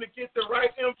seem to get the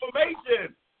right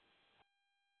information.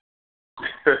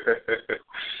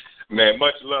 Man,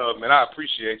 much love, man. I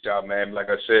appreciate y'all, man. Like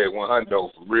I said, 100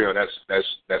 for real.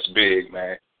 That's big,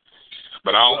 man.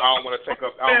 But I don't want to take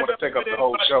up. I don't want to take up the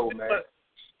whole show, man.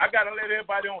 I gotta let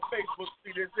everybody on Facebook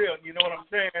see this here. You know what I'm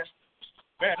saying?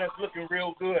 Man, that's looking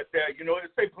real good there. You know,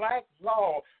 it say Black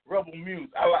Law Rebel Music.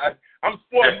 I'm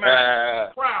sporting,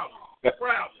 man. Proud.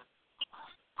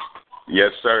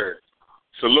 Yes, sir.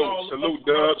 Salute,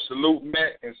 Dub. Salute,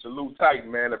 Matt, and salute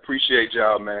Titan, man. Appreciate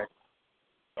y'all, man.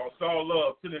 It's all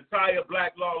love to the entire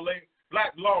Black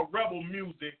Law Rebel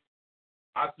Music.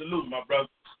 I salute my brother.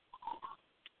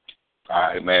 All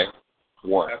right, man.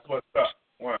 1. That's what's up.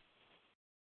 1.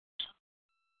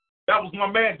 That was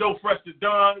my man, Doe Fresh to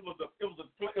Don. It was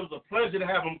a pleasure to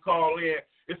have him call in.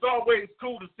 It's always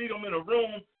cool to see them in a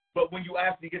room, but when you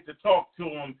actually get to talk to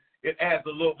them, it adds a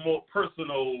little more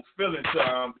personal feeling to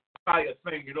the entire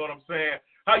thing. You know what I'm saying?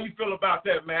 How you feel about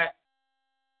that, Matt?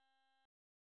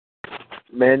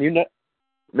 Man, you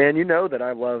know that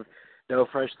I love Doe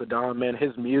Fresh the Don. Man,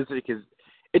 his music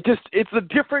it's a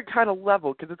different kind of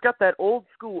level because it's got that old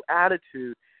school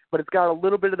attitude, but it's got a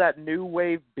little bit of that new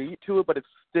wave beat to it, but it's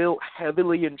still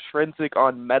heavily intrinsic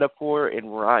on metaphor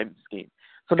and rhyme scheme.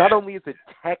 So not only is it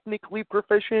technically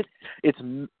proficient,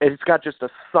 it's got just a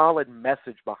solid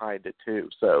message behind it too.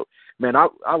 So, man,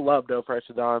 I love Doe Fresh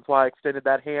to Don. That's why I extended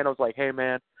that hand. I was like, hey,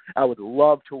 man, I would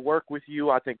love to work with you.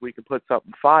 I think we can put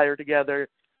something fire together.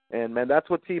 And, man, that's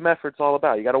what team effort's all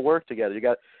about. You got to work together.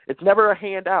 It's never a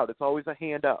hand out. It's always a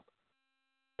hand up.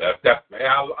 Man,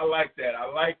 I like that.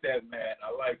 I like that, Matt.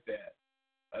 I like that.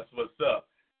 That's what's up.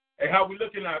 Hey, how we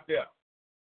looking out there?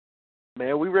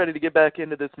 Man, we ready to get back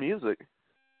into this music.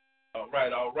 All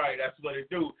right. That's what it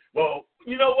do. Well,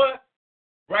 you know what?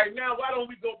 Right now, why don't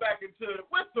we go back into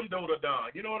with some Doe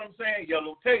Don? You know what I'm saying?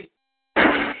 Yellow tape.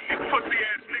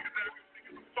 Pussy-ass niggas that are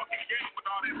some fucking game with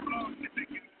all this love shit they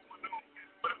get going on.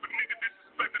 But if a nigga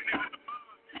disrespect a nigga in the mud,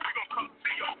 we gonna come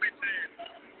see your bitch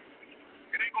ass.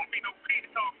 It ain't gonna be no peace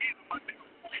talk either, my nigga.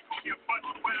 It's gonna be a bunch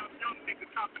of wild young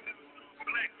niggas hopping in the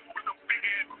black with them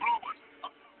big-ass blowers.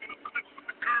 I'm in a clip with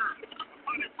the curve.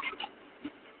 100 people.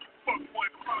 Fuck boy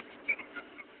across the center.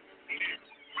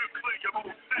 We'll clear your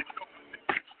whole set,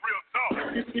 real talk.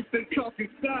 If they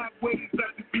talking sideways, I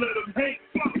just let them hate.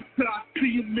 Till I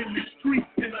see them in the street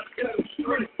and I tell them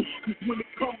straight. Cause when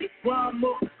it comes to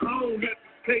drama, I don't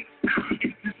hesitate.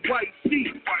 It's just white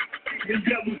sheet and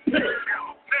yellow tape.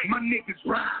 My niggas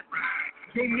ride,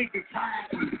 your niggas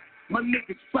hide. My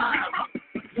niggas fire,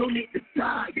 your niggas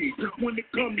die. Cause when it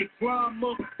comes to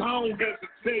drama, I don't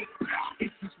hesitate.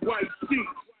 It's just white sheet.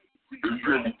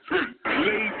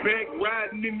 Laid back,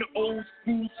 riding in the old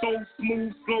school, so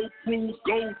smooth, slow cruise,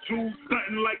 gold jewels,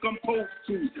 something like I'm supposed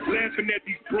to. Laughing at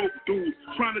these broke dudes,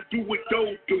 trying to do what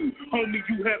those do. Homie,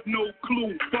 you have no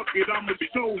clue. Fuck it, I'ma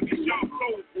show you. Y'all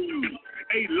so rude.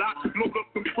 A-Lock, load up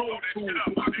some Pro Tools.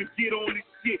 I can get on this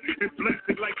shit and bless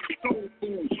it like it's soul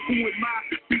food. Who am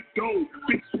I? Big dough,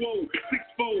 big swole,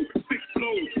 6-fold, 6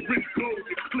 flows, rich clothes,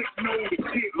 and click nose, and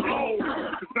get low.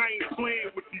 Cause I ain't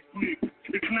playing with these niggas.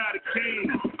 It's not a game.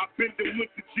 I've been to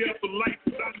went to jail for life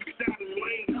without a shadow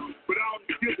lane. But I don't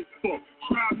give a fuck.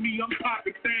 Try me, I'm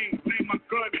popping things. Name my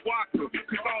gun Walker.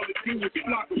 Cause all it do is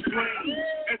flock of flames.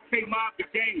 SK mob the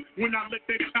game. When I let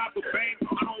that chopper bang,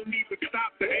 I don't even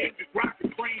stop the aim. Just rock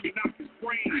the brain and knock the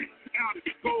brain out of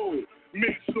the gold.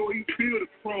 Make sure he feel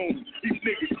the chrome. These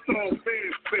niggas saw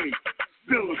fan face.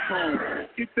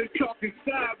 Silicone. If they talking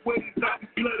sideways, I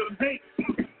just let them hate.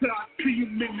 Till I see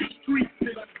them in the streets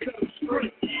and I tell them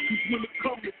straight. Cause when it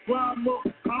comes to drama,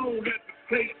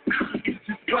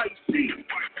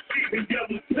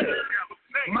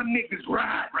 niggas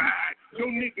ride. Your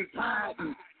niggas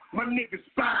hiding. My niggas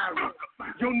firing.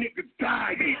 Your niggas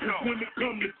dying. When it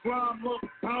come to drama,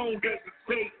 I don't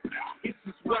hesitate. It's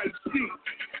just right shit.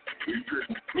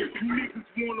 If you niggas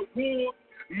want a war,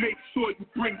 make sure you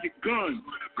bring your guns.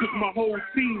 Cause my whole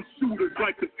team shooters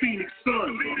like the Phoenix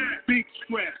Suns. Big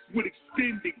straps with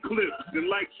extended clips. And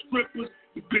like strippers,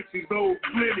 the bitches hold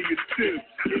plenty of tips.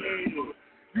 Yeah.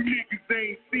 You niggas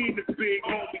ain't seen the big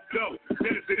homie go.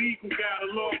 Desert Eagle got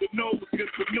a longer nose than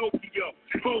Pinocchio.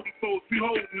 44, we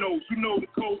holding those. You know the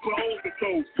code for holding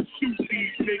those. Shoot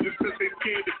these niggas cause they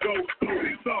scared to go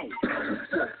so.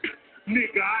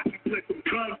 Nigga, I just let them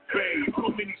guns bang.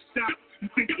 So many shots, you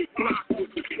think your block was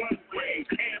a gun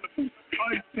range. Animals,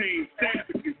 untamed,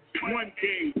 savages. One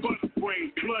game, bust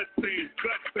brains, blood stains,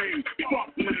 gut stains.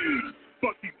 Fuck lanes.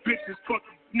 Fuck these bitches, fuck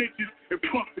these snitches, and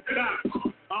fuck the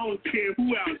cops. I don't care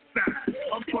who outside.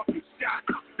 I'm fucking shot.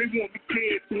 They want me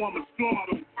dead, so I'ma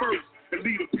slaughter them first. And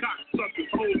leave the cocksuckers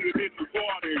holding it in the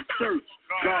water and search.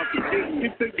 God forbid.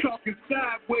 If they talking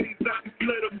sideways, I just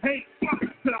let them hate.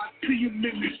 Till I see them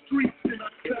in the streets and I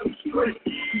tell them straight.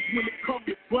 Cause when it comes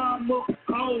to drama,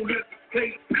 I don't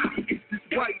hesitate. It's this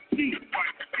white sheet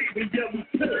and yellow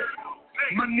tail.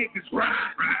 My niggas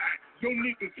ride. Your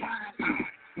niggas hide.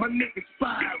 My niggas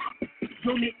fire.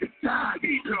 Your niggas die.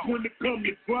 Cause when it comes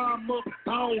to drama,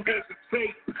 I don't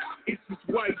hesitate. It's this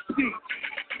white sheet.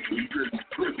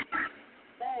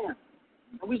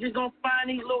 And we just gonna find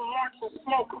these little marks and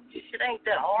smoke them. This shit ain't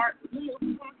that hard. As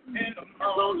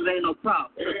long as it ain't no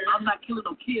problem. I'm not killing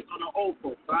no kids or no old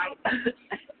folks, right?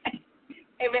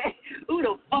 Hey, man, who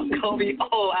the fuck gonna be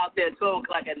old out there 12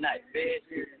 o'clock at night,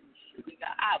 man?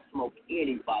 I'll smoke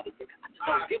anybody. I just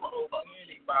don't give a fuck.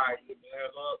 Anybody, man.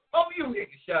 Oh, you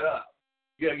niggas, shut up.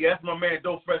 Yeah, that's my man,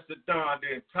 Dope Fresh the Don.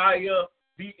 The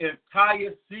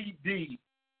entire CD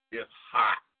is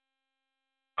hot.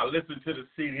 I listen to the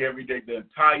CD every day. The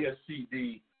entire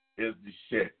CD is the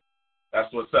shit.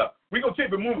 That's what's up. We're going to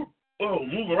keep it moving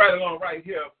right along right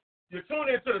here. You're tuned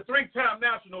into the 3-time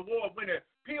national award-winning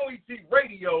P.O.E.T.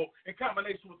 radio in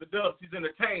combination with the Dubsies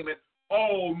Entertainment,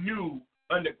 all new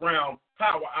underground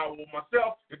power hour with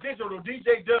myself, the digital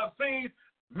DJ Dubsies,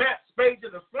 Matt Spade,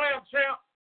 the Slam Champ,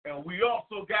 and we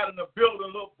also got in the building,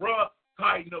 little bruh,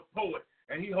 Titan the Poet.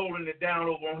 And he holding it down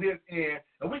over on his end.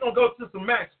 And we're going to go to some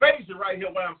Max Spazier right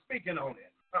here while I'm speaking on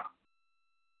it.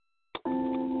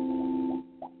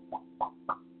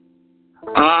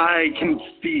 I can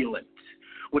feel it.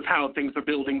 With how things are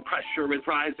building, pressure is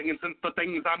rising, and since the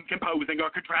things I'm composing are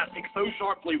contrasting so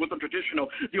sharply with the traditional,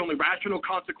 the only rational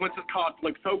consequence is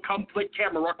conflict. So come flick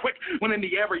camera quick when in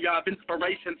the area of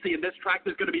inspiration. See, in this track,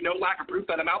 there's going to be no lack of proof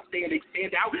that I'm outstanding.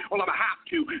 Stand out, well, I'm going to have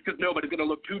to, because nobody's going to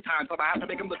look 2 times. I'm going to have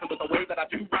to make them listen with the way that I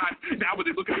do rhyme. Now, when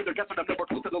they look at me, they're guessing I'm never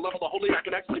close to the level of holy I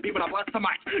can actually be when I bless the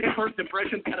mic. In first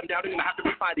impressions, get them doubting, and I have to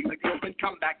be fighting like the open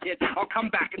comeback kid. I'll come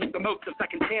back and make the most of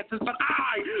second chances, but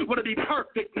I want to be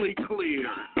perfectly clear.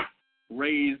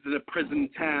 Raised in a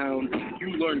prison town,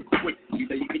 you learn quickly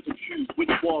that you get to choose which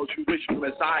walls you wish to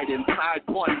reside inside.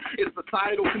 One is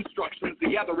societal constructions,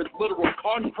 the other is literal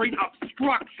concrete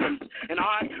obstructions, and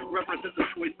I represent the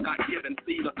choice not given.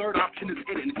 See, the third option is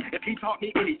hidden. If he taught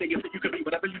me anything, it's that you could be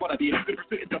whatever you want to be. If you could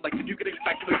pursue intellect, and you could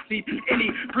expect to exceed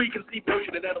any preconceived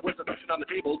notion, and then there was a notion on the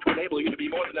table to enable you to be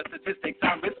more than a statistic.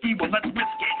 Sound risky? Well, let's risk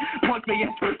it. Plug me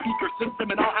into a speaker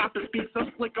system, and I'll have to speak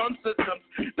so slick on systems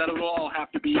that it'll all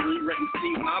have to be rewritten.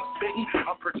 See, when I'm spitting,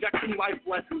 I'm projecting life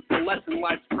lessons to lessen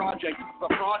life's project. It's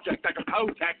a project I can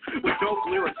protect with dope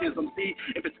lyricism. See,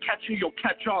 if it's catchy, you'll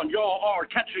catch on. Y'all are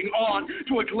catching on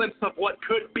to a glimpse of what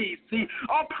could be. See,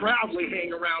 I'll proudly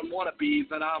hang around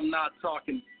wannabes, and I'm not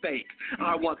talking fake.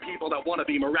 I want people that want to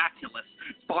be miraculous,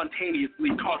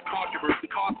 spontaneously, cause controversy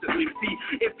constantly. See,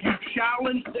 if you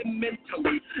challenge them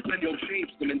mentally, then you'll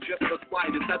change them in just the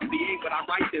slightest. That's the aim. When I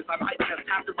write this, I might just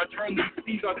have to return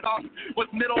these are thumbs with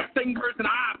middle fingers, and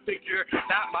I figure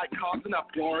that might cause an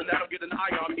uproar, and that'll get an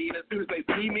eye on me, and as soon as they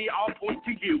see me, I'll point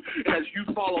to you, and as you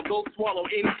follow, they'll swallow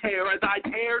in tear as I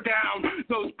tear down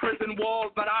those prison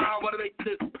walls, but I want to make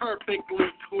this perfectly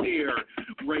clear.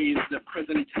 Raised in a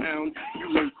prison town, you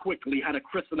learn quickly how to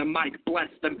christen a mic, bless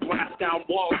them, blast down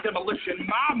walls, demolition,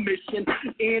 my mission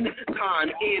in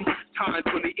times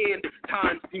when the end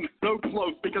time seems so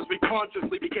close, because we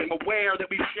consciously became aware that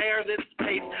we share this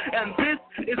space, and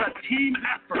this is a team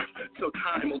effort. So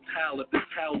time will tell if this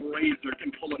hellraiser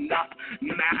can pull enough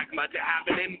magma to have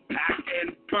an impact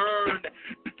and burn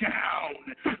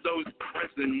down those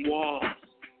prison walls.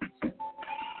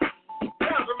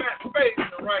 That's a Matt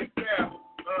Spade right there.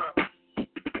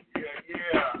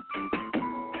 Yeah.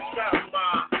 Shout out to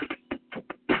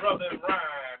my brother in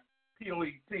rhyme,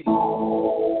 P.O.E.T.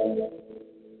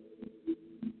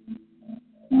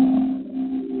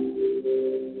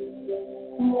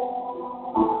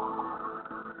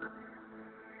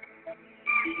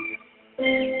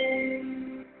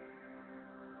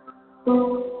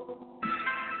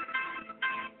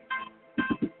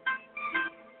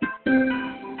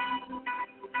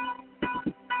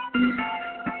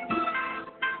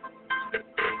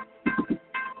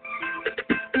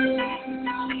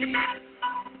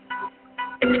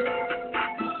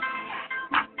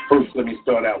 First, let me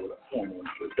start out with a formal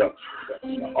introduction.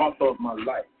 The author of my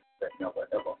life that never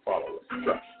ever follow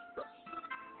instructions.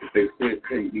 If they say it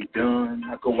can't be done,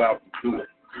 I go out and do it.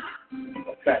 If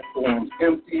a platform's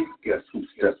empty, guess who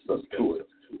steps up to it?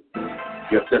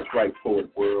 Yes, that's right, poet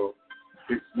world.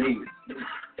 It's me.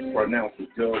 Pronounce it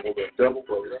double or double,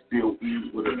 but it still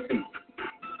ease with a T.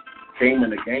 Came in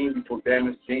the game before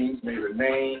damaged jeans made a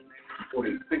name, before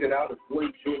they figured out if boy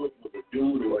George was a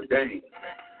dude or a dame.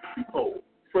 Before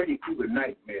Freddie through the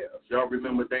nightmares. Y'all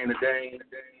remember Dana Dane?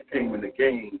 Came in the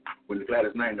game when the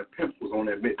Gladys Knight and the Pimps was on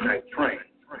that midnight train.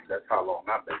 That's how long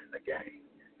I've been in the game.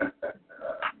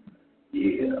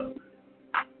 Yeah.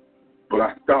 But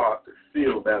I start to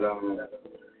feel that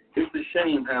it's a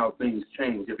shame how things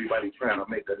change. Everybody trying to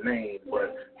make a name,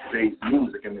 but today's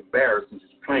music and embarrassing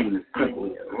just plain and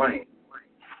simply and lame.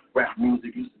 Rap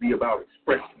music used to be about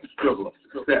expression, struggle, and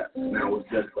success. Now it's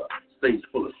just a stage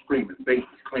full of screaming babies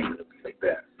claiming to be the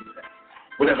best.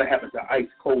 Whatever happened to Ice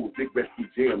Cold, Big Rescue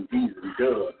JMDs and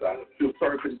Dubs? I feel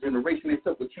sorry for this generation. They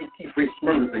took with cheap rich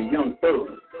murders and young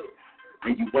thugs.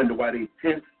 And you wonder why they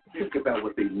tense. Think about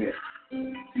what they missed.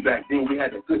 See, back then we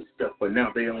had the good stuff, but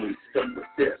now they only stuck with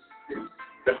this.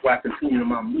 That's why I continue in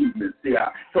my movement. See,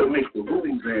 I help make the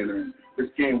rules in this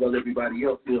game while everybody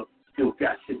else still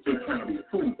got shit they're trying to be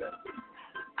proven.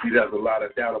 See, there's a lot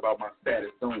of doubt about my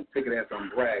status. Don't take it as I'm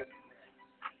bragging.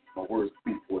 My words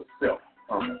speak for itself.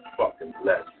 I'm a fucking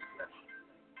legend.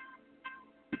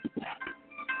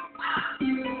 Yeah.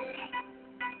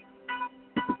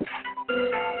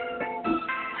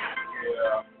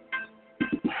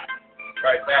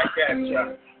 Right back at ya.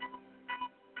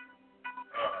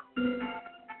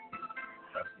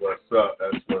 That's what's up.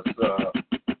 That's what's up.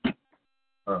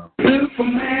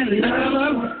 Superman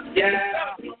lover,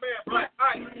 yeah. Superman Black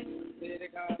Ice.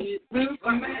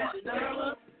 Superman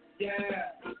lover, yeah.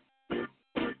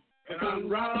 And I'm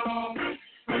wrong.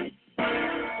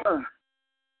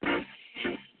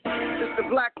 It's the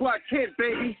Black Clark Kid,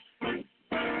 baby.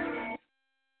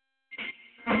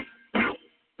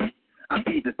 I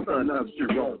be the son of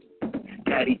Jerome.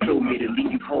 Daddy told me to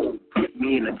leave home, put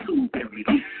me in a tube and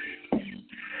release.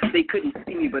 They couldn't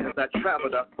see me, but as I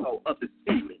traveled, I saw others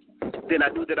see me. Then I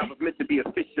knew that I was meant to be a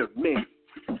fisher of men.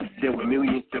 There were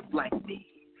millions just like me,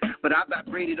 but I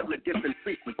vibrated on a different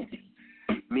frequency.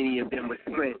 Many of them were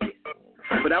stranded,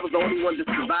 but I was the only one that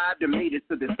survived and made it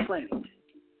to this planet.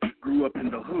 Grew up in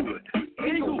the hood,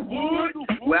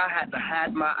 where I had to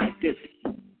hide my identity.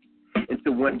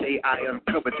 Until one day I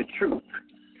uncovered the truth,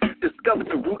 discovered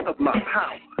the root of my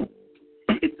power.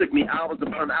 It took me hours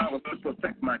upon hours to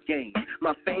perfect my game.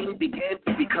 My fame began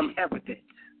to become evident.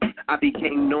 I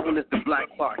became known as the Black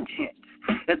Clark Kent.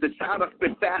 As a child, I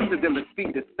spit faster than the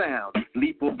speed of sound,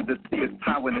 leap over the sea of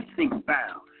power and sing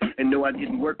bound. And no, I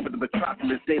didn't work for the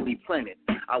Metropolis Daily Planet.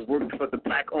 I worked for the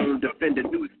black-owned Defender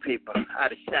newspaper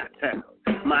out of Chi-Town,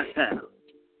 my town.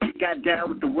 Got down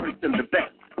with the worst and the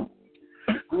best.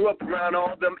 Grew up around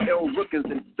all them L. Rookers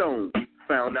and Stones.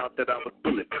 Found out that I was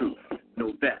bulletproof.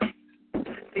 Know that.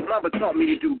 See, Mama taught me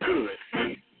to do good.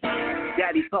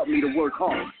 Daddy taught me to work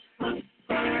hard.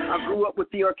 I grew up with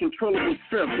the uncontrollable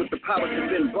strength, with the power to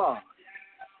bend bars.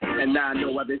 And now I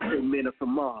know why they say men are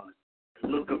from Mars.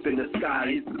 Look up in the sky,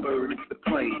 it's the bird, it's the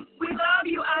plane. We love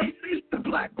you, Ice. It's the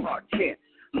Black Clark Kent.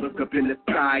 Look up in the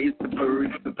sky, it's the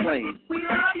bird, it's the plane. We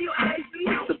love you, Ice.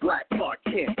 It's the Black Clark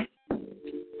Kent.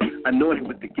 Anointed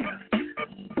with the gift.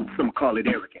 Some call it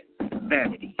arrogance,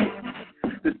 vanity.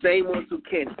 The same ones who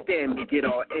can't stand me get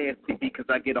all antsy because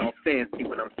I get all fancy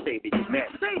when I'm saving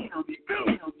humanity.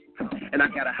 And I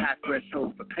got a high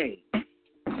threshold for pain.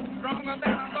 Stronger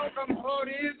than a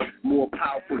locomotive. More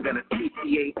powerful than a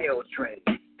TTAL train.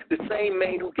 The same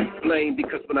man who gets blamed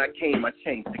because when I came, I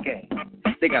changed the game.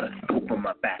 They got a scope on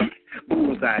my back,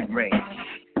 bullseye range,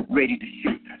 ready to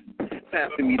shoot. Time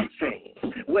for me to change.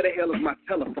 Where the hell is my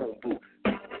telephone booth?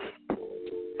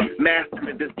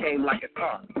 Mastering this game like a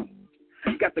car.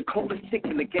 Got the coldest chick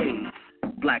in the game,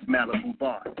 Black Malibu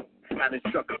bar. I done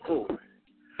struck a chord.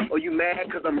 Are you mad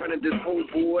because I'm running this whole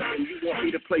board and you want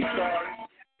me to play stars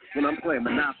when I'm playing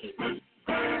Monopoly?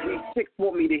 These chicks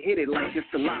want me to hit it like it's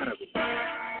the lottery.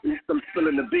 At least I'm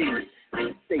spilling the beans.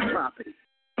 state property.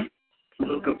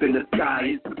 Look up in the sky,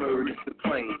 it's the bird, it's the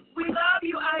plane. We love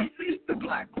you, Icy. It's the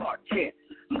Black Clark Kent.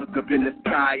 Look up in the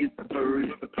sky, it's the bird,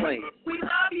 it's the plane. We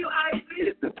love you, Icy.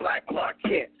 It's the Black Clark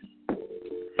Kent.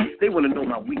 They want to know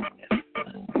my weakness,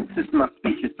 since my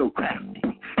speech is so crafty.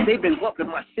 They've been walking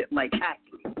my shit like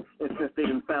acne. And since they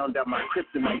done found out my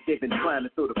kryptonite, they've been trying to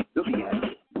throw the Philly at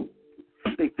me.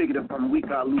 They figured if I'm weak,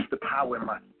 I'll lose the power in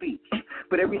my speech.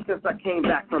 But ever since I came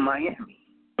back from Miami,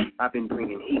 I've been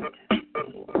bringing heat.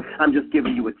 I'm just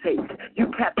giving you a taste.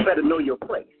 You cats better know your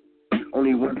place.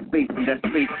 Only one space, and that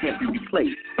space can't be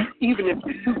replaced. Even if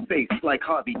you're two-faced like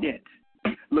Harvey Dent.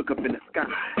 Look up in the sky.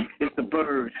 It's the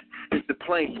bird. It's the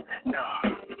plane. Nah.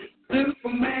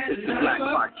 Superman. It's the Black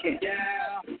Clark Kent.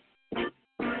 Yeah.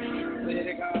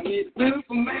 They call me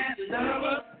Superman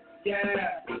lover.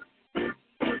 Yeah.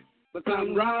 But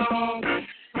I'm wrong.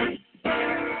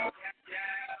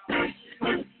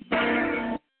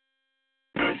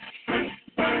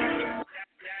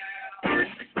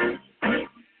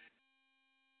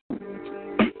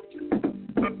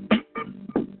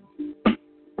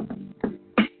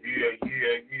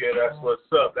 Yeah, that's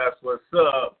what's up. That's what's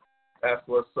up. That's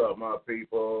what's up, my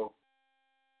people.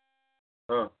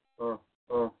 Yeah.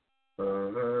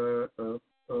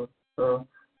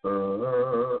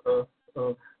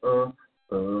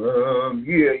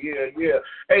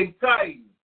 Hey, Titan.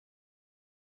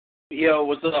 Yo,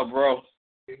 what's up, bro?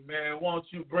 Hey, man, why don't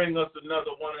you bring us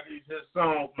another one of these hit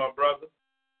songs, my brother?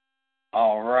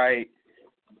 All right.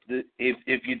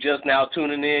 If you're just now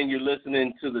tuning in, you're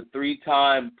listening to the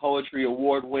 3-time Poetry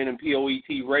Award-winning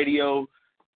P.O.E.T. Radio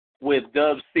with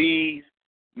Dub C's,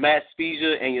 Matt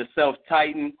Spezia, and yourself,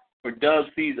 Titan, for Dub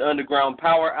C's Underground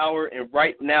Power Hour. And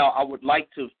right now, I would like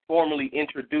to formally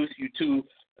introduce you to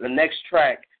the next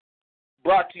track,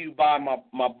 brought to you by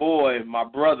my boy, my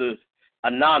brother,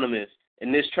 Anonymous.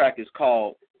 And this track is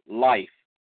called Life.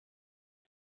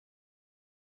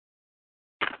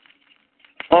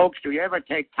 Folks, do you ever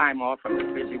take time off from the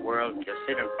busy world and just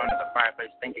sit in front of the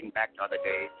fireplace thinking back to other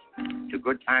days, to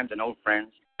good times and old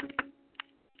friends?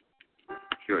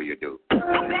 Sure you do. Back,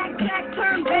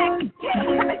 turn back.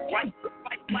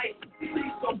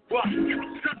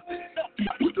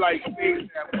 We like things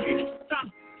that way.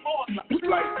 We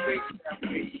like things that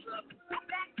way.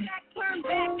 Back, turn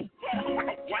back.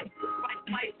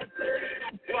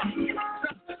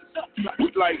 We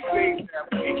like things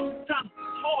that way.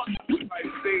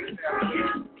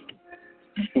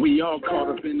 We all caught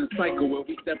up in a cycle where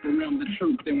we step around the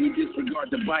truth and we disregard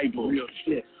the Bible. Real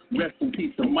shit. Rest in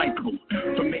peace to Michael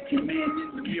for making man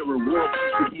in the mirror. World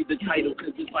should be the title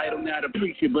because it's vital now to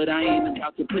preach it. But I ain't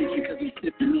about to preach it because I'm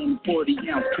sipping on 40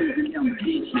 ounce, cruising down the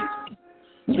beaches.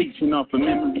 Leeching off of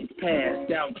memories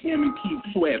past, out camming, keep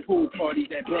sweat, pool parties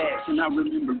at Bash. And I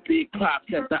remember big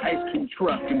pops at the ice cream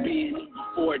truck and being in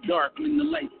before dark when the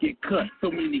lights get cut.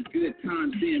 So many good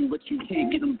times in, but you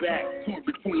can't get them back. Torn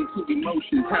between two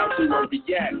emotions, how do I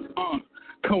react?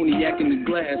 Cognac in the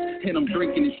glass, and I'm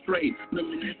drinking it straight.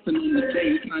 Reminiscing on the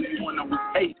days 91 I was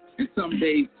 8. And some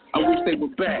days I wish they were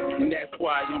back, and that's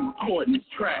why I'm recording this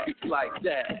track. It's like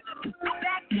that.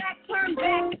 Back, turn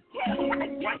back.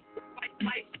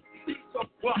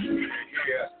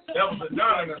 Yeah, that was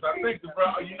Anonymous. I think you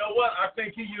know what? I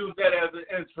think he used that as an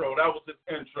intro. That was his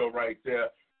intro right there.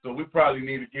 So we probably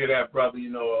need to give that brother,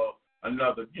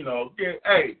 another,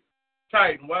 hey,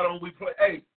 Titan, why don't we play?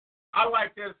 Hey, I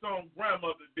like that song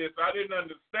Grandmother Did. I didn't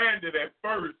understand it at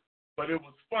first, but it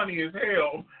was funny as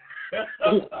hell.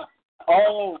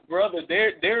 Oh, brother,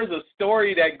 there's a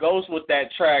story that goes with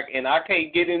that track, and I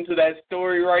can't get into that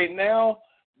story right now.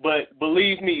 But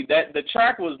believe me, that the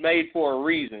track was made for a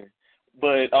reason.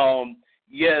 But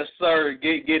yes, sir,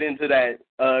 get into that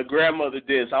grandmother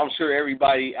diss. I'm sure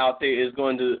everybody out there is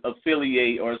going to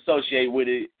affiliate or associate with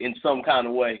it in some kind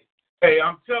of way. Hey,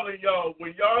 I'm telling y'all,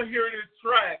 when y'all hear this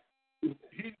track,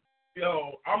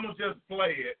 I'm gonna just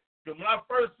play it. Because when I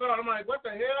first saw it, I'm like, what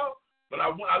the hell? But I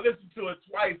listened to it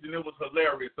twice and it was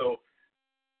hilarious. So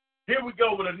here we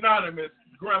go with Anonymous,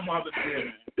 Grandmother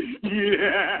Diss.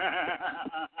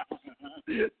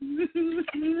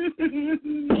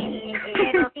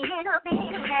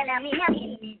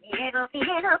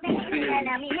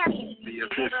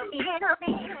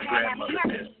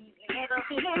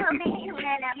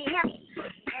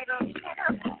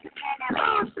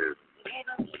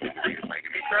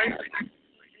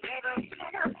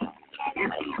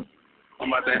 I'm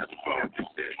about to have to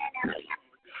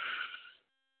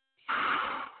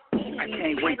I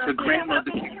can't wait till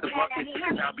grandmother kicks the bucket,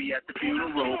 cause I'll be at the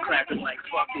funeral, clapping like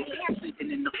fuck it,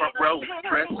 sitting in the front row,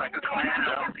 dressed like a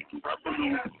clown, thinking about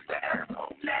balloons,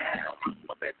 now,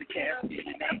 up at the casket,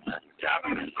 and ain't nothing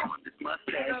Chopping and on this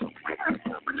mustache.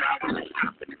 Monopoly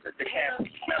shopping into the cafe.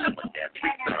 Smelling what that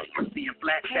freaks up. Seeing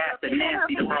flat shaft and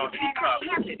Nancy the raw teacup.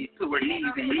 Titties to her knees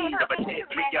in need of a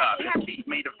test re-up. She's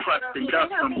made of crust and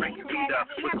dust from breaking feet up.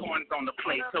 With corns on the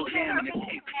plate, so jamming his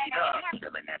cake feet up.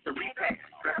 Chilling at the repack.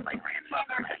 Dressed like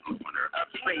grandmother. On her up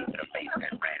straight with a face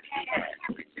that rat she has.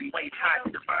 Pitching weight high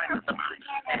to define the mind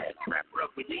she has. Wrap her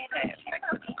up with D-pads. Next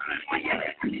to the sign for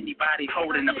yes. Anybody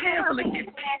holding a pamphlet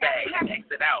gets bag.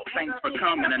 Exit out. Thanks for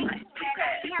coming. A nice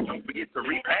repass. Don't forget to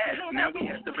repass. Now we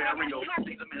have the burial.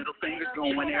 See the middle fingers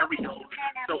going aerial.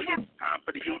 So it's time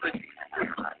for the eulogy.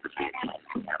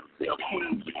 Sell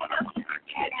kings. I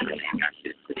can't got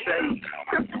shit to say.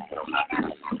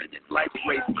 It's life's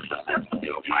race, but I'm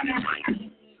still finding life.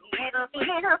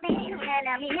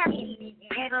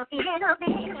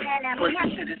 But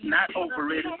this shit is not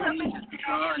over, it is only just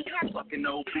begun. Fucking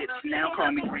old bitch, now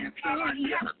call me grandson.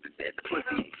 Yeah, husband said the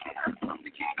pussy from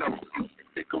the get-go.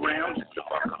 Stick around just to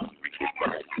fuck up.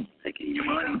 Taking your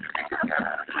money,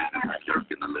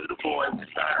 jerking the little boy with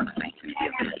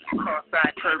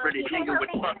cross-eyed perverted nigga with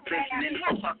fuck vision. And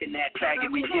for fucking that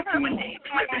faggot, we give you an AIDS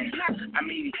ribbon. I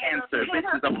mean cancer, this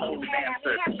is a pole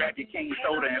dancer. Grab your king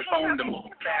soda and phone to move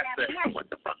faster. What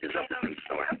the fuck is up with these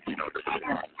stories? You know the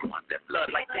blood. You want that blood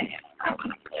like damn.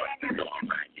 Calling them boys, they're all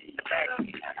right in the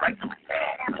backseat, right to my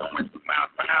tag. Going 2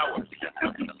 miles per hour, just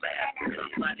up in the lab.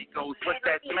 Somebody goes, what's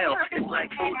that smell? It's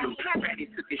like voodoo. Granny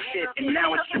took a shit and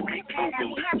now it's your big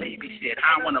boo-boo. Baby shit,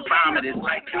 I wanna vomit, it's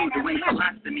like voodoo. Ain't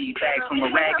colostomy bags from a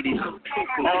raggedy little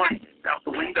cuckoo. Out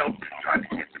the window, trying to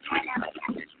hit the tree.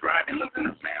 It's driving, looking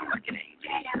around like it ain't me.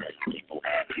 People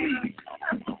ask me,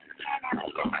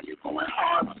 how you going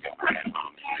hard with your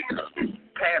grandmom?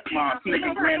 Past mom,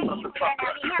 nigga grandmother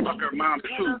fucker. Fucker mom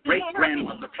too, great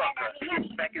grandmother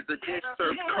fucker. Back as a dish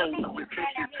served cold with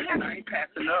fishes. And I ain't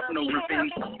passing up no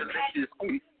revenge. Delicious,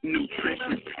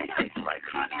 nutritious. Tastes like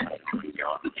honey.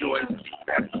 All the joys of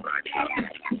satisfied.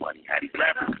 Funny how these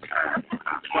rappers turn.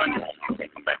 I'm funny.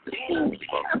 Take them back to school.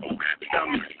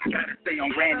 Gotta stay on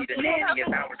Randy. The nanny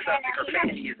is our subject. Her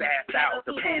fanny is ass out.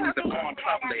 The panties are gone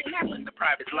public. And the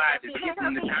private life is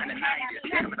getting the China 90s.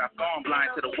 Damn it, I've gone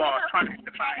blind to the wall trying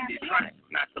to find it. Trying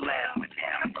not to laugh when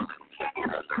down.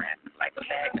 Like a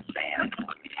bag of sand.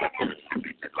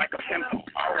 Bitches like a pimple.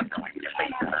 Always going in your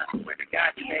face. Where the guy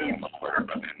today and put her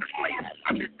up in her place.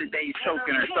 I miss the days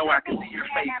choking her so I can see her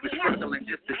face. But struggling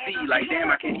just to see. Like damn,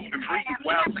 I can't even breathe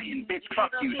while saying bitch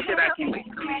fuck you. Shit, I can't wait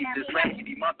to leave this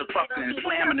raggedy motherfucker and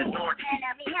slamming the door key.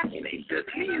 It ain't just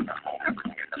me in the home.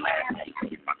 The last day,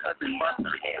 my cousin bust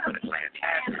her head with a glass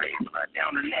ashtray. Blood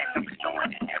down her neck. I'm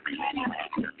showing it every minute.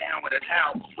 Down with a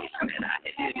towel. Wishing that I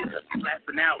had did it.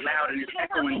 Laughing out loud and it's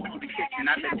echoing through the kitchen.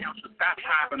 I've been down to stop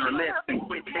popping her lips and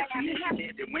quit bitching. And she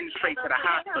did it. Went straight to the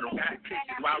hospital. Got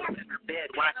pictures while I was in her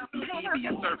bed watching some TV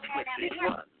and surf switch. It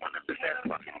was one of the best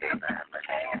fucking days I ever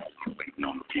had. Waiting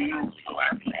on the funeral, so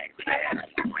I relaxed sad.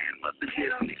 Grandmother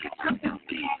did nigga took his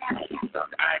teeth.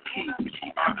 Stuck IP,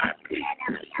 R.I.P.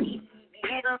 I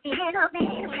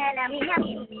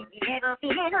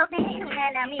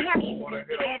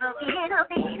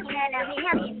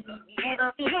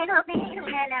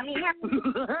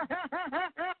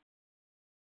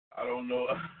don't know.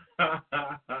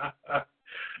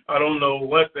 I don't know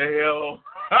what the hell.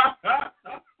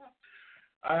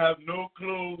 I have no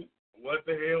clue what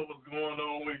the hell was going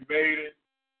on when we made it,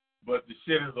 but the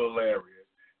shit is hilarious.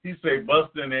 He say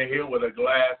busting their head with a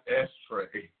glass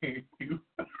ashtray.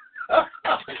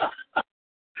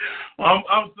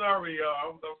 I'm sorry,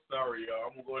 y'all. I'm sorry, y'all.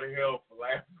 I'm gonna go to hell for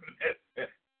laughing at that.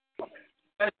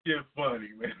 That shit funny,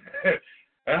 man.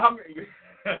 And how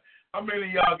many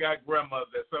of y'all got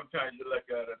grandmothers that sometimes you look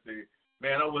at and say,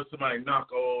 man, I wish somebody knock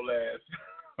her old ass.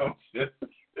 Oh shit.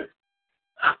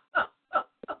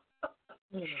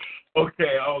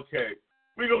 Okay.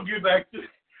 We're gonna get back to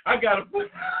I gotta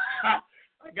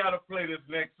play this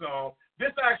next song.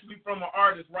 This actually from an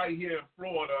artist right here in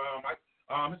Florida.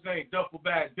 His name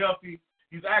Duffelbag Duffy.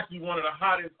 He's actually one of the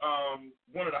hottest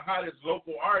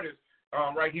local artists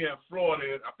right here in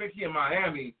Florida. I think he in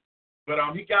Miami. But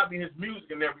he got me his music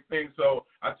and everything, so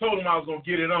I told him I was gonna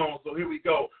get it on. So here we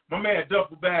go. My man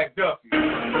Duffelbag Duffy.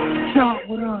 Shop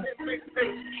with us.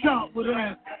 Shop with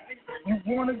us. You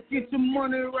wanna get your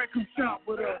money right? Come shop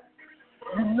with us.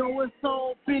 You know it's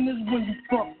all business when you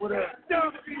fuck with us.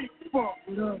 Duffy, fuck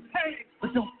with us. Hey,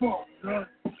 but don't fuck with us.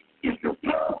 If you're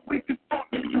proud, we can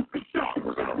fuck with you. Can shop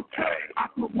with us. Hey, I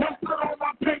put mustard on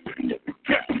my paper. You can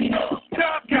catch me up.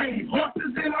 Top game,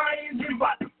 horses in my engine,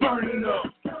 about to burn it up.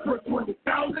 Put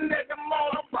 20,000 at the mall,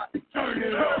 I'm about to turn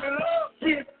it up.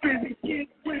 Get busy, get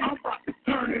with it, I'm about to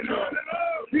turn it up.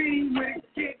 Be with it,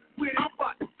 get with it, I'm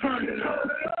about to turn it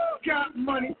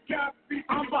money, got beef,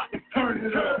 I'm about to turn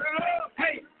it up.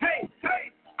 Hey, hey,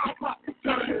 hey, I'm about to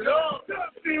turn it up.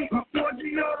 Before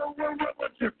the other one,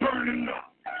 but you're burning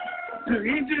up. The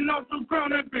engine off the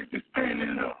ground, that bitch is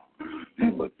standing up. The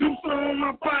Medusa on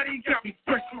my body got me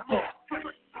fresh as fuck.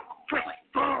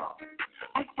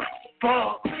 I'm fresh as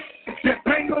fuck. That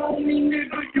banger on me,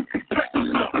 nigga, you can press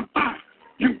it up.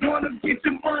 You wanna get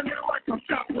your money like I'm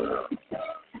shot with us.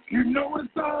 You know it's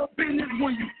all business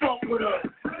when you fuck with us.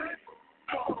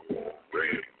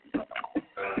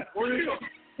 Real.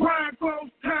 Ryan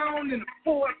goes town in the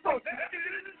Ford Focus.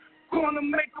 Gonna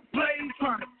make a play,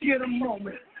 trying to get a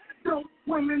moment. Don't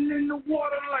swimming in the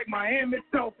water like Miami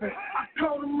Dolphins. I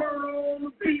told him murder on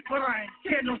the beat, but I ain't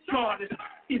get no charges.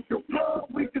 If your blood,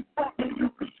 we can fuck and you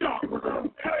can shop with us.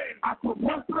 I put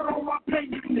mustard on my plate,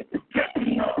 you niggas get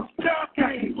me up.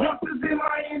 Came horses in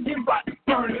my engine, about to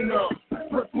burn it up.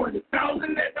 Put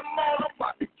 20,000 at the mall, I'm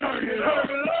about to turn it up.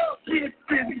 Get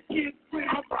busy, get with it,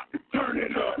 I'm about to turn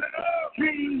it up.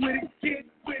 Dream with it, get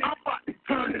with it, I'm about to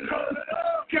turn it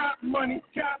up. Got money,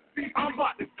 got beef, I'm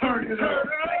about to turn it up.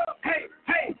 Hey,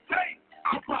 hey, hey,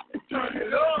 I'm about to turn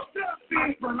it up.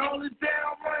 I burn all this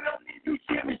down, run up these new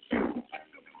shimmy shoes.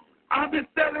 I've been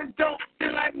selling dope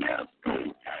till like middle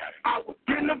school. I was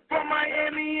getting them from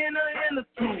Miami in a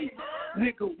tune.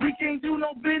 Nigga, we can't do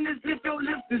no business if your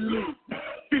lips is loose.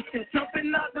 Fish is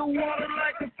jumping out the water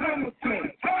like a swimmer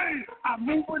tune. I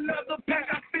move another pack,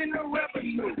 I spin the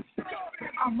revenue.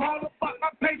 I'm all about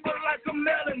my paper like a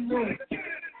melon room.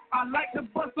 I like to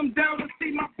bust them down to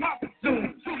see my papa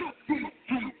soon.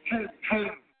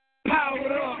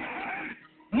 Powered up.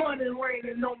 Money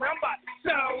raining on me, I'm about to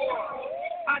shower.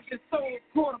 I just sold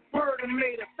a quarter bird and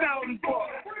made $1,000.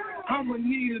 I'ma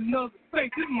need another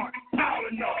steak, this money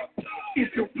piling up.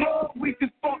 If your blood, we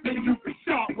can fuck and you can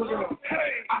shop with us.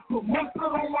 I put mustard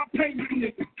on my plate, you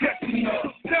niggas catching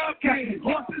up. Got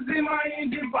horses in my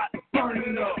engine, about to burn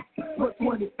it up. Put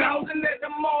 20,000 at the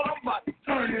mall, I'm about to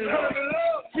turn it up.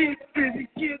 Get busy,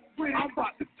 get with it, I'm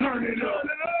about to turn it up.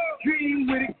 Dream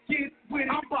with it, get with it,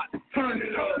 I'm about to turn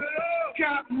it up.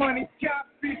 Got money, got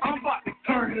beef, I'm about to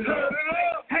turn it up.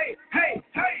 Hey, hey,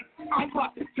 hey, I'm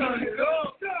about to turn it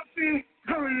up.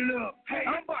 Turn it up. Hey,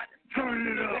 I'm about to turn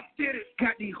it up. Let's get it.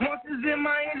 Got these horses in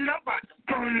my engine, I'm about to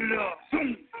burn it up.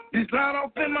 This light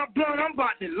off in my blood, I'm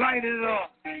about to light it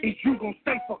up. Is you gonna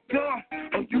stay fucked up,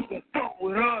 or you gonna fuck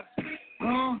with us?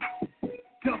 Huh?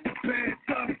 Tough bad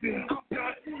something.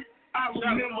 I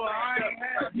remember I ain't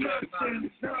had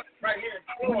nothing. Right here in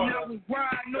Florida.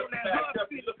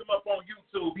 Look him up on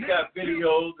YouTube. He got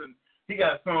videos and he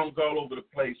got songs all over the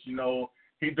place. You know,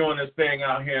 he's doing this thing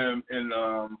out here in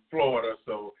Florida.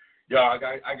 So, y'all, I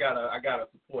gotta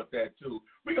support that too.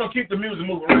 We're gonna keep the music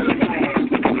moving right along.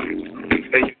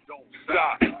 And you don't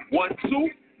stop. 1, 2,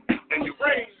 and you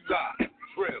won't stop.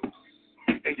 Drills.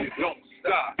 And you don't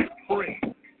stop. Free.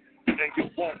 And you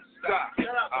won't stop.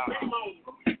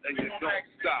 And you don't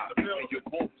stop. And you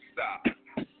won't stop.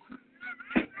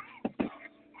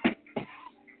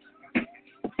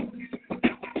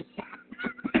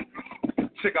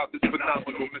 Check out this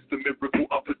phenomenal Mr. Miracle,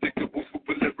 unpredictable,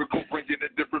 super lyrical, bringing a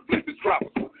different flavors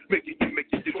tropical, making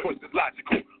your choices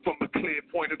logical. From a clear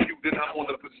point of view, then I'm on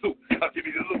the pursuit. I'll give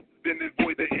you the loop, then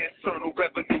avoid the internal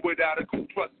revenue without a clue.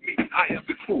 Trust me, I am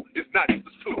the truth. It's not just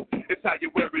a suit. It's how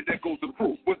you wear it that goes to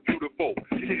prove what's beautiful.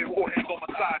 You hear 4 hands on my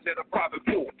side at a private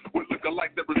pool with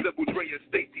lookalike that resemble Dre and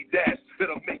Stacey Dash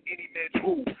that'll make any man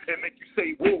drool and make you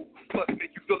say woo. Plus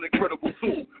make you feel incredible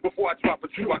too. Before I drop a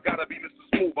true, I gotta be Mr.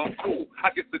 Smooth. I'm cool.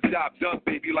 I get the job done,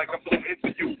 baby, like I'm so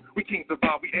into you. We kings of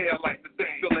vibe, we air like the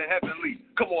thing, feeling heavenly.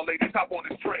 Come on, ladies, hop on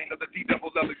this train of the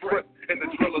D-double-L Express and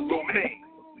the drillers domain.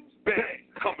 Bang,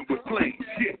 coming with planes,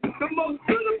 shit. The most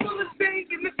beautiful thing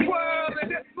in this world,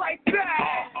 and it's like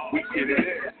that. We get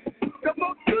it. The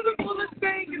most beautiful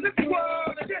thing in this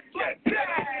world, and it's like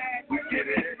that. We get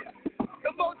it.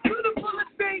 The most beautiful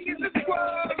thing in this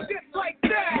world, and it's like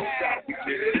that. We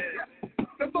get it.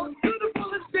 The most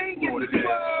beautiful thing in this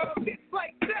world, it's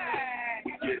like that.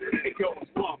 We get it. It goes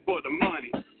 1 for the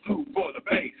money, 2 for the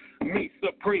base. Me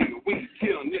supreme, we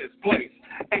kill this place.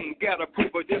 Ain't gotta prove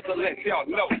it just to let y'all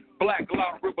know. Black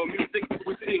Law River music,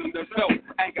 we sing the show.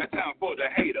 Ain't got time for the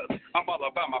haters. I'm all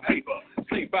about my paper.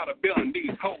 Sleep out of building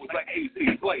these hoes like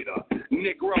AC Slater.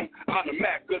 Negro, I'm the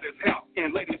Mac of this house.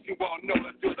 And ladies, you all know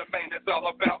that you're the man that's all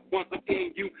about. Once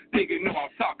again, you think you know I'm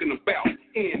talking about.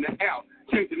 In and out,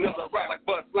 change another ride like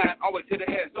bus line. Always hit the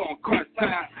heads on crunch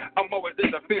time. I'm always in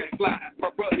the finish line.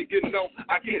 My brother, you know,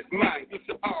 I get mine. You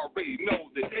should already know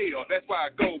the deal. That's why I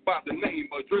go by the name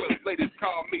of Drill. Ladies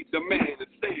call me the man that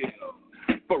still.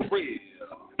 For real.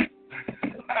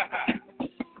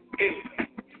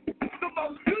 The most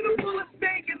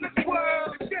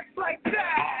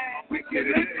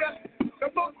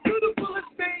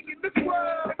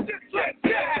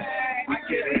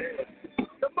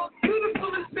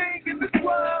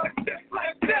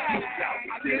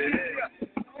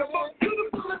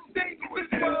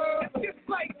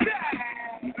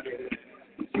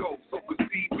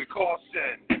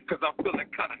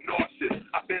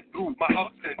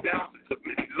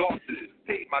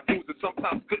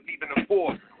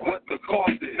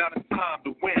Now it's time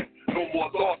to win. No more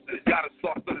losses. Got a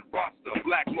star-studded roster.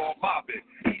 Black law mobbing.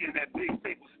 Eating that big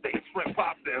table steak, shrimp,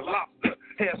 pasta, and lobster.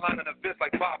 Headlining events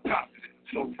like Bob Costas.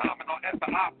 Showtime and at the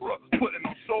opera. Putting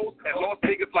on shows at Las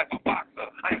Vegas like a boxer.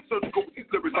 I am surgical with these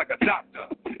lyrics like a doctor.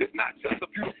 It's not just a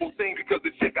beautiful thing because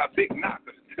the chick got big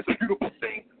knockers. It's a beautiful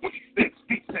thing when she sticks,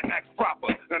 speaks, and acts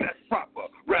proper. Now that's proper.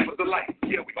 Rappers alike.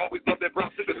 Yeah, we always love that brown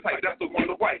sugar type. That's the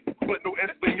one to white. But no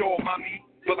Espanol, mommy.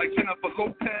 But like Jennifer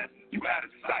Lopez, you out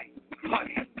of sight.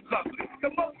 Honey, lovely.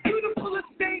 The most beautiful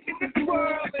estate in this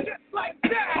world. And just like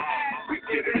that. We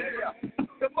get it.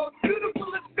 The most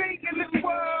beautiful estate in this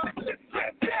world. Just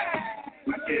like that.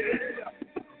 We get it.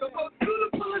 The most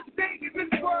beautiful estate in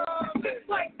this world. Just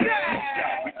like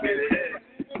that. We get it.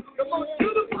 The most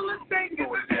beautiful estate in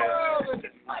this world.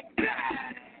 Just like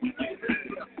that. We get it.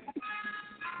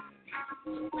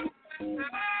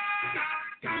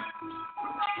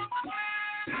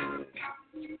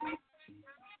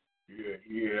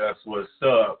 Yeah, that's what's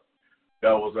up.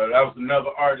 That was another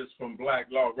artist from Black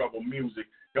Law Rebel Music.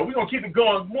 Yo, we're gonna keep it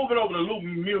going. Moving over to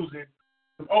Luby Music,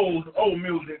 some old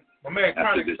music. My man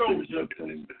Chronic Soldier.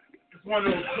 It's one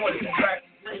of those joints from back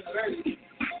in the day.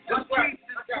 That's right.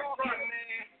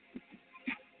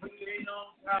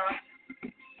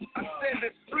 I said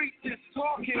the street is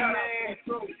talking, man.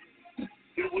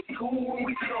 It was cool when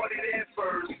we started at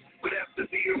first, but after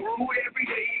being rude every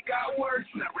day, it got worse.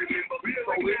 Now remember,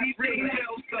 before anything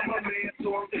else, I'm a man,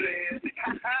 so I'm glad.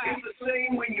 It's the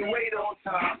same when you wait on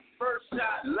top. First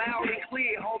shot, loud and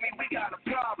clear, homie, we got a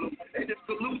problem. And the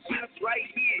solution's right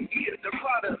here, the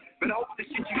product. But I hope the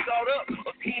shit you thought up,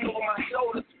 a team over my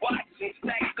shoulders, watching,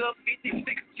 stacked up 56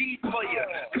 G's for you.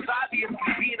 Cause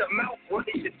obviously being a mouth one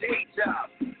is your day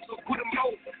job. So put them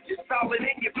both, you're solid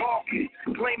in your pocket.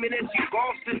 Claiming that you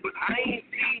bossing, but I ain't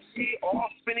seen shit. All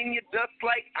spinning your dust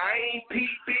like I ain't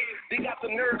peeping. They got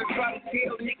the nerve to try to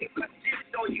tell niggas put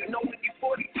shit on you. Know when you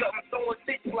 40-something, throwing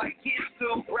shit like kids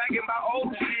still bragging about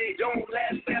old shit. Don't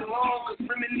last that long, cause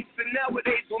reminiscing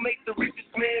nowadays will make the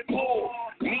richest man poor.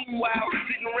 Meanwhile,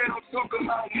 sitting around talking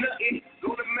about nothing,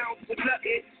 don't amount to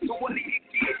nothing. So what do you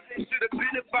get? It should have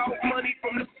been about money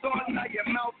from the start. Now your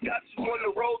mouth got you on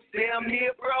the road, damn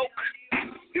near broke.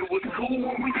 It was cool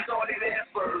when we started at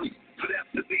first, but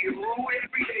after being rude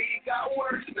every day, it got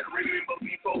worse. Now remember,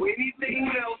 before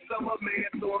anything else, I'm a man,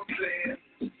 so I'm saying.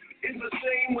 It's the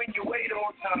same when you wait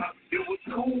on top. It was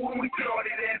cool when we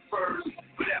started at first,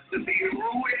 but after being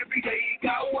rude every day, it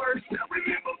got worse. Now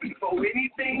remember, before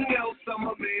anything else,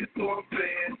 I'm a man, so I'm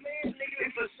saying.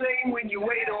 It's the same when you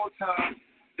wait on top.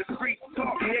 The streets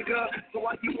talk, nigga, so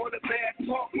why you want a bad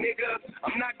talk, nigga?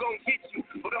 I'm not gonna get you,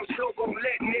 but I'm still gonna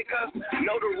let nigga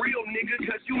know the real nigga,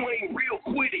 cause you ain't real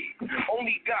quitty.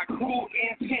 Only got cruel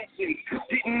intentions.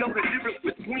 Didn't know the difference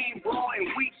between raw and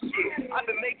weak shit. I've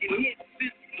been making hits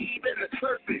since Eve and the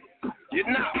serpent. You're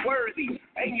not worthy,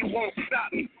 and you won't stop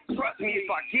me. Trust me,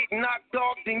 if I get knocked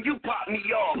off, then you pop me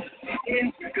off.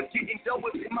 And cause getting dough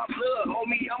is in my blood,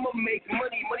 homie, I'ma make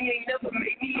money. Money ain't never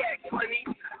made me act funny.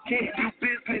 Can't do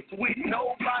business with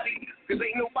nobody, cause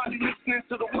ain't nobody listening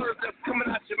to the words that's coming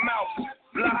out your mouth.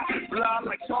 Blah, blah,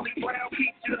 like Charlie Brown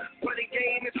teacher, running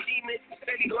game and scheming,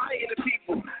 steady lying to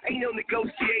people. Ain't no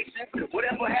negotiation.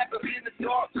 Whatever happens in the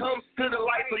dark comes to the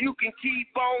light, so you can keep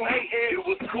on hating. It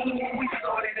was cool when we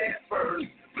started at first,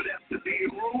 but after being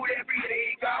rude every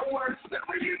day, it got worse. Now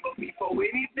remember, before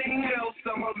anything else,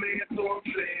 I'm a man, so I'm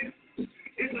saying.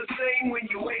 It's the same when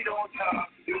you wait on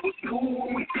top. It was cool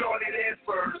when we started at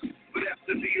first, but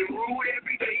after being rude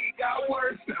every day, it got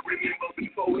worse. Now remember,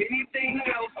 before anything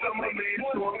else, I'm a man,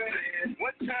 so I'm saying.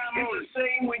 What time it's the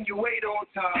same when you wait on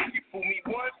top. You fool me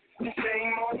once,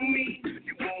 shame on me.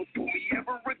 You won't fool me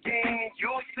ever again, and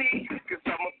you'll see. Cause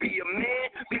I'ma be a man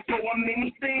before I'm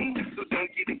anything. So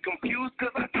don't get it confused,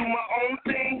 cause I do my own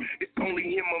thing. It's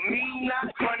only him or me,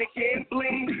 not Chronic and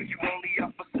Bling. You only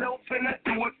out for self, and I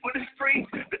do it for the streets.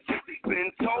 The truth has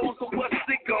been told, so what's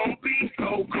it gonna be?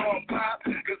 So-called pop,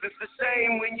 cause it's the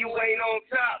same when you ain't on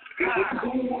top. It was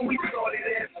cool when we started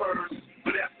at first,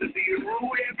 but after being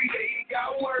rude every day, it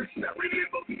got worse. Now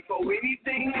remember, before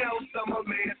anything else, I'm a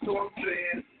man, so I'm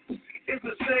saying. It's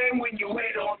the same when you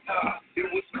wait on top. It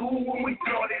was cool when we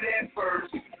started at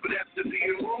first, but after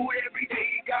being rude every day,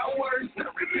 it got worse.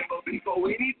 Now remember, before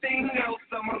anything else,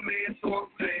 I'm a man, so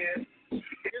I'm saying.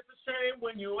 It's a shame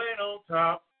when you ain't on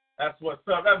top. That's what's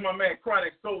up. That's my man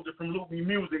Chronic Soldier from Luby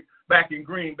Music back in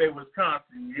Green Bay,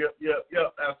 Wisconsin. Yep.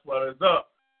 That's what is up.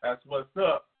 That's what's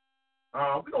up.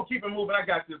 We're going to keep it moving. I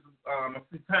got this a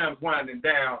few times winding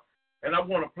down, and I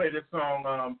want to play this song.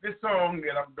 This song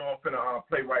that I'm going to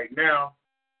play right now.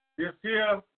 This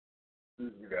here.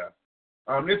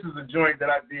 This is a joint that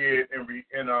I did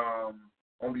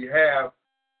on behalf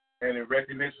and in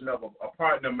recognition of a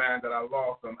partner of mine that I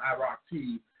lost,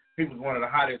 hour-EPISODE. He was one of the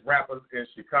hottest rappers in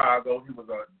Chicago. He was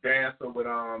a dancer with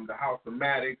the House of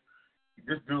Maddox.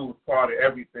 This dude was part of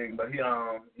everything, but he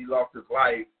lost his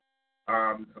life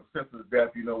from senseless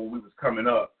death, when we was coming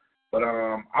up. But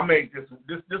I made this.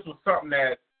 This was something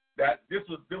that this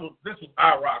was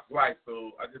hour-Rock's life.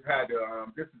 So I just had to.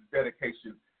 This is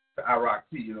dedication to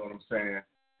hour-EPISODE. You know what I'm saying?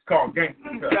 It's called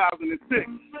Gangsta. 2006.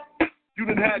 You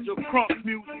done had your crunk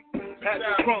music. Try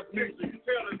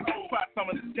some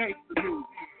of this gangsta music.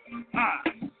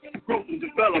 Growth and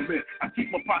development. I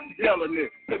keep my posse yelling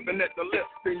it. Sipping at the lips,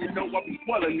 then I be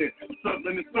swelling it.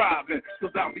 Serving and thriving,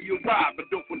 cause I'll be arriving.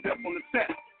 Dope and death on the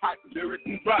set. Hype lyrics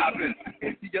and driving.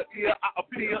 Into your ear, I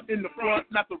appear in the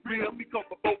front, not the rear, because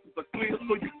the vocals are clear,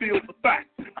 so you feel the fact.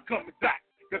 I come exact.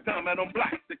 Cause I'm at on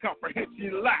black, the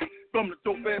comprehension lack from the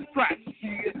dope ass track.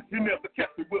 Shit, you never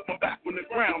kept me with my back on the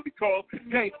ground because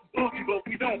gangsters boogie, but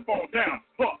we don't fall down.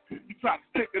 Fuck, you try to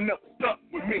stick and never stuck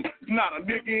with me. You're not a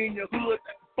nigga in your hood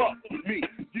that can fuck with me.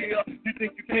 Yeah, you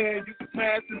think you can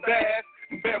smash and bash,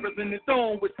 embarrassing his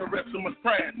own with the rest of my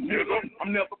trash. Nigga,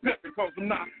 I'm never pimping because I'm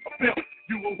not a pimp.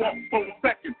 You will walk for a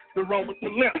second, the run with the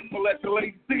limp, so let the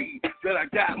lady see that I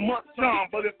got much charm.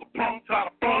 But if a punk try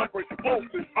to front, break both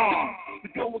his arms. To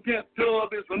go against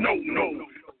Dub is a no-no,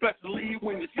 especially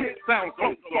when your shit sounds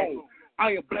so.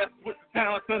 I am blessed with the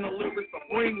talent and the lyrics I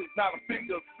bring. It's not a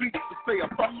figure of speech to say a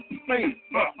fucking thing.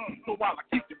 So while I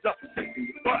keep it up and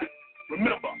shaking your butt,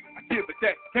 remember, I give it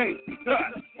that gangsta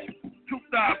touch.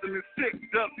 2006,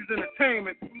 Dubsy's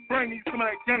Entertainment, bring you some of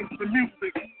that gangsta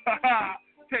music.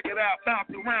 Check it out,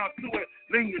 bounce around to it,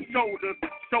 lean your shoulders,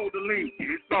 shoulder lean.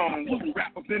 It's on woo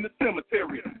rappers in the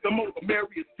cemetery. The more the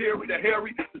merrier, scary, the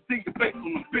hairy, to see your face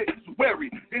on the bitch, wary.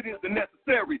 It isn't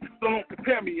necessary, so don't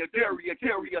compare me a dairy, I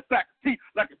carry a sack of tea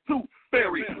like a tooth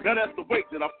fairy. Now that's the weight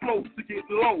that I flow to get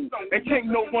low. And can't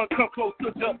no one come close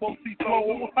to Jump OC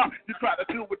flow. You try to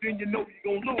do it, then you know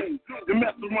you're gonna lose. You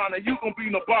mess around and you gonna be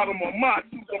in the bottom of my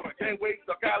shoes. I can't wait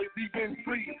till Cali's even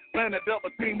free. Plan a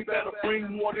double team, you better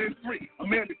bring more than three. A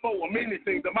man before a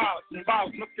anything, demolishing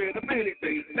violence, look at of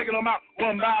anything. Taking them out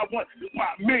one by one, just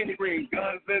why many green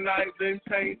guns and knives and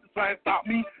chains to try and stop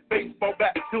me. Baseball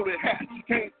bat to the hat, you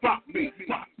can't stop me.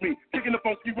 Kicking the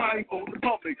funky rhyme for the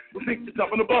public. You think you're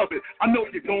jumping above it, I know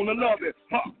you're gonna love it.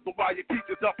 So while you keep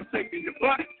it up and shaking your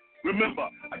butt, remember,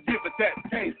 I give it that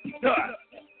gangsta touch.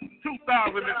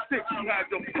 2006, you had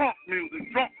your drunk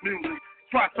music.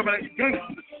 Try some of that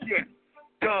gangsta shit.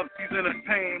 Dubsy's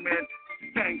Entertainment,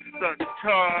 gangsta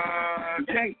touch.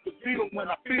 Gangsta feel when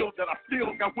I feel that I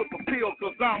still got whip appeal,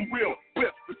 cause I'm real.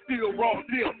 Whip the steel raw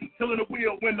deal, killing the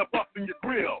wheel when the bust in your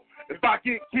grill. If I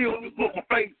get killed, just put my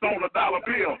face on $1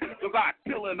 bill. Cause I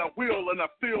kill and I will and I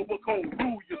still will go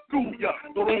rule you, school ya.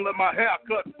 So don't let my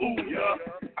haircut fool ya.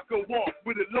 I could walk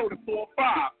with it loaded 4 or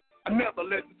 5. I never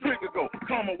let the trigger go.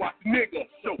 Come and watch the nigga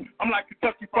show. I'm like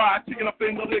Kentucky Fried Chicken. I'm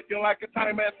finger licking like a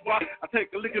time ass watch. I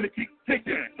take a lick and keep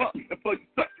ticking. And for you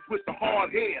suck with the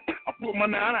hard head, I pull my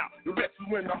 9 out. The rest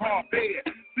you in the hard bed.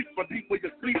 Sleep for deep where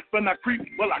you sleep when I creep.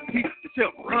 Well, I keep the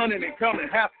shelf running and coming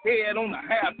half head on the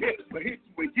half head. But hit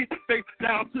you and get your face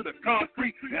down to the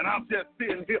concrete. And I'm just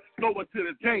sitting here going to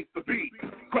the gangsta beat.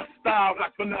 Crush style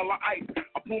like vanilla ice.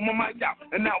 I pull my mic out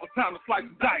and now it's time to slice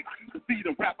and dice. To see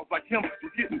the rappers like him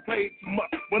were getting played too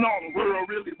much when all the world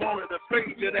really wanted to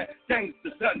face you that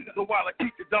gangsta touch. So while I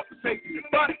keep it up and shaking your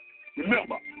butt,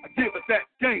 remember, I give it that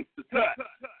gangsta touch.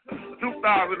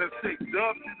 2006,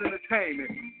 Dubsy's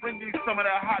Entertainment. Bring you some of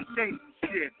that hot gangsta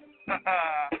shit.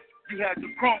 You had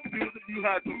some crunk music, you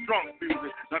had some drunk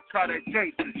music. Now try that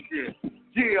gangsta shit.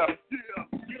 Yeah,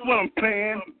 you know what I'm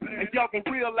saying? And y'all can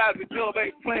realize that Dub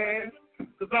ain't playing,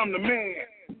 cause I'm the man.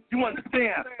 You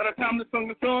understand? By the time the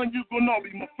song is done, you gon' all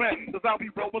be my friend. Cause I'll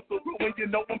be rolling so good when you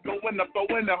know I'm going. I'm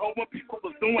throwing the whole what people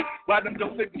was doing. Why them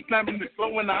don't they be slamming and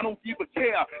slowing? I don't give a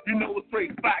care. You know it's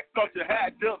straight facts. Thought you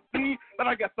had just seen, but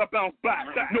I guess I bounce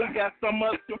back. No gas, so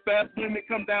much too fast when it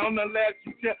come down the last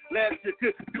you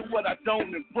could do what I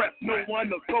don't impress no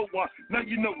one or go one. Now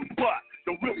you know what?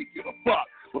 Don't really give a fuck.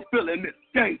 We're feeling this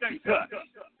gangsta touch.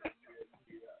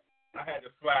 I had to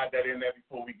slide that in there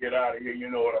before we get out of here.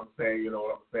 You know what I'm saying?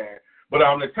 But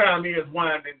the time is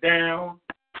winding down,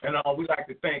 and we like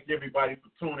to thank everybody for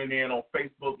tuning in on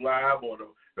Facebook Live or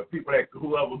the people that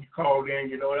whoever we called in.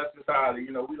 You know, that's just how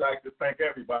we like to thank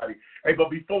everybody. Hey, but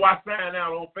before I sign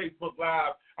out on Facebook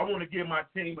Live, I want to give my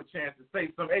team a chance to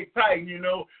say something. Hey, Titan,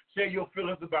 share your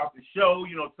feelings about the show.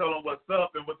 Tell them what's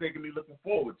up and what they can be looking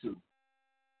forward to.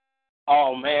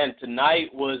 Oh man, tonight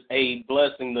was a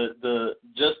blessing. The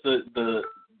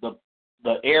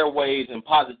the airwaves and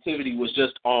positivity was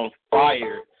just on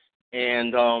fire.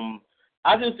 And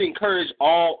I just encourage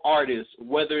all artists,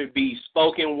 whether it be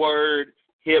spoken word,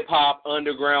 hip-hop,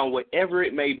 underground, whatever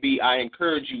it may be, I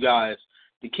encourage you guys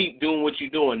to keep doing what you're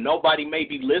doing. Nobody may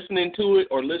be listening to it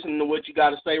or listening to what you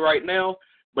got to say right now,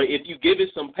 but if you give it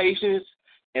some patience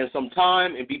and some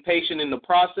time and be patient in the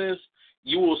process,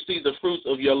 you will see the fruits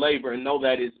of your labor and know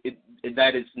that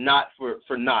it's not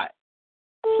for naught.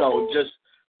 So just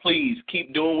please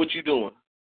keep doing what you're doing,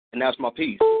 and that's my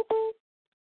piece.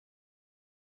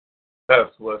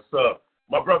 That's what's up.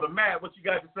 My brother Matt, what you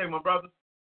got to say, my brother?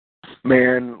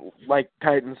 Man, like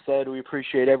Titan said, we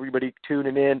appreciate everybody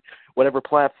tuning in. Whatever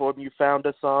platform you found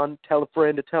us on, tell a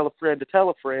friend to tell a friend to tell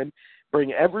a friend.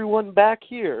 Bring everyone back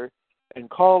here and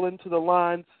call into the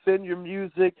lines. Send your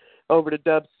music over to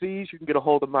Dub C's. You can get a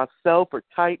hold of myself or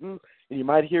Titan, and you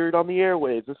might hear it on the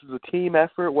airwaves. This is a team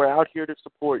effort. We're out here to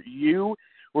support you.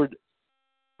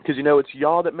 Because, it's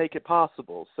y'all that make it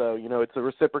possible. So, it's a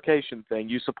reciprocation thing.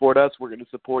 You support us, we're going to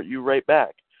support you right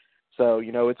back. So,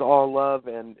 it's all love,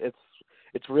 and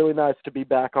it's really nice to be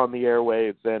back on the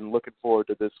airwaves and looking forward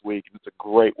to this week. It's a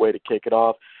great way to kick it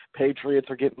off. Patriots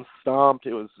are getting stomped.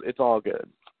 It's all good.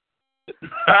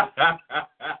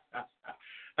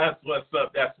 That's what's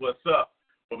up. That's what's up.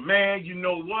 But, man, you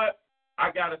know what?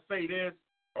 I got to say this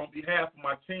on behalf of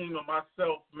my team and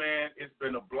myself, man. It's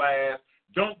been a blast.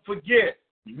 Don't forget,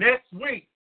 next week,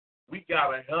 we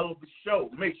got a hell of a show.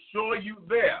 Make sure you're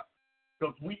there,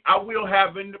 because I will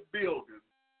have in the building,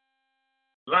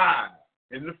 live,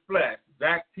 in the flesh,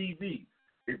 Zach TV.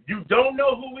 If you don't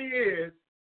know who he is,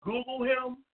 Google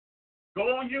him,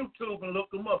 go on YouTube and look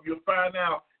him up. You'll find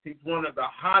out he's one of the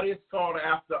hottest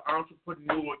sought-after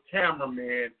entrepreneur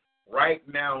cameramen right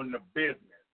now in the business.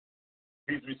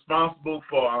 He's responsible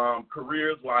for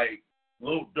careers like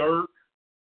Lil Durk,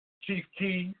 Chief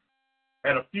Keef,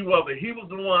 and a few other. He was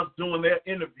the ones doing their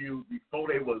interviews before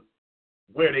they was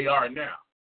where they are now.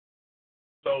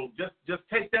 So just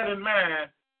take that in mind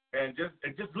and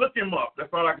just look him up.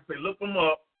 That's all I can say. Look him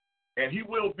up, and he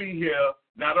will be here.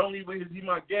 Not only is he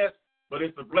my guest, but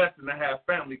it's a blessing to have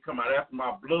family come out. That's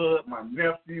my blood, my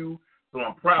nephew. So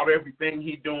I'm proud of everything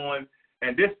he's doing.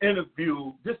 And this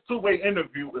interview, this two-way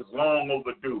interview is long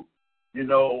overdue.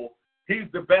 He's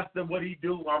the best at what he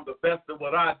do. I'm the best at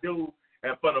what I do.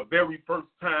 And for the very first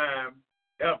time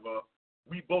ever,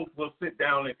 we both will sit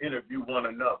down and interview one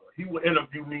another. He will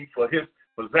interview me for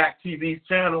Zach TV's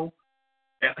channel,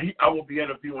 and I will be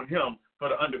interviewing him for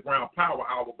the Underground Power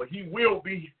Hour. But he will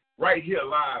be right here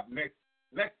live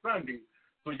next Sunday.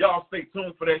 So y'all stay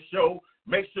tuned for that show.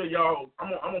 Make sure y'all,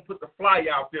 I'm gonna put the flyer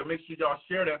out there. Make sure y'all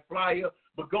share that flyer.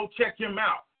 But go check him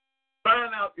out.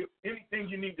 Find out if anything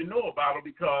you need to know about him,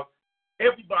 because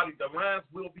everybody, the lines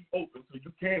will be open, so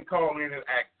you can call in and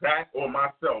ask Zach or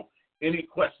myself any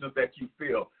questions that you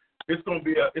feel. It's gonna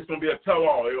be a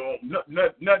tell-all.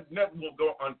 Nothing will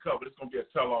go uncovered. It's gonna be a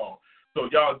tell-all. So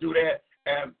y'all do that.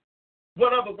 And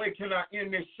what other way can I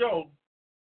end this show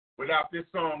without this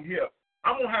song here?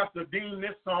 I'm gonna have to deem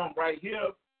this song right here.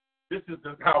 This is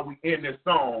how we end this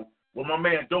song with my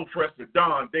man Dope Fresh the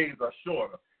Don. Days Are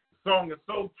Shorter. The song is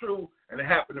so true, and it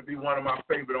happened to be one of my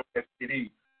favorite on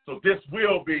STD. So this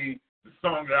will be the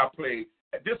song that I played.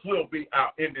 This will be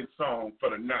our ending song for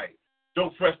the night.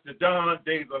 Dope Fresh the Don,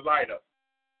 Days Are Lighter.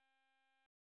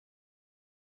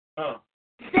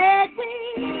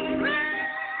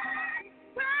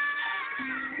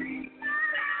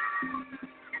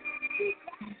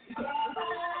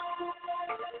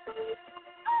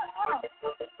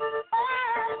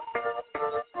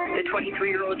 The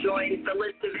 23-year-old joins the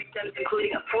list of victims,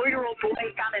 including a 4-year-old boy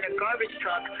found in a garbage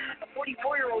truck, a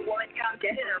 44-year-old woman found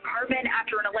dead in her apartment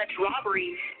after an alleged robbery,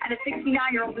 and a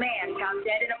 69-year-old man found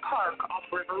dead in a park off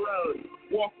River Road.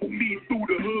 Walk with me through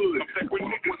the hood, like when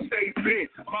niggas stay bent.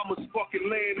 Mama's fucking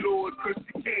landlord, cause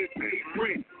she can't pay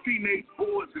rent. Teenage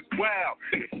boys is wild,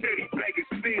 and steady begging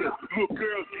still. Little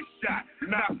girls get shot,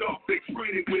 knocked off, they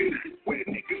treated with it. Where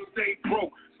niggas stay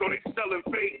broke, so they selling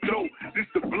fake dope. This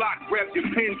the block, grab your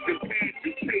pens and pads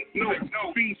and take notes.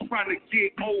 Fiends trying to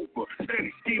get over,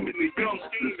 steady scheming and dumb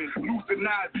scheming. Losing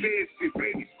ideas, shit,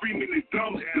 baby screaming and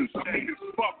dumpsters. Niggas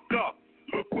fucked up.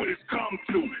 Look what it's come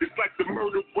to. It's like the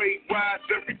murder rate rise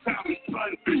every time the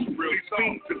sun do. These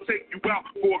fiends to take you out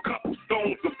for a couple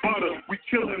stones of butter. We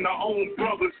killing our own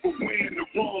brothers for wearing the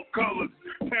wrong colors.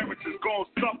 Parents is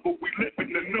gonna suffer. We live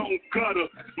in the known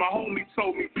gutter. My homie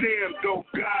told me, damn, though,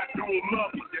 God don't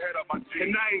love us.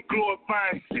 And I ain't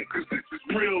glorifying shit, cause this is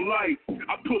real life.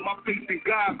 I put my faith in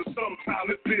God, but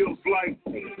sometimes it feels like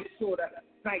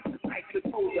night to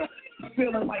told ya,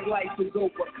 feeling like life is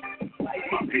over.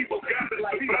 My people got to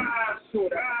life eyes to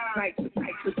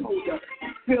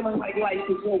feeling like life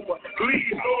is over.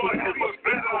 Please, Lord, help us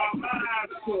better our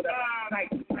lives.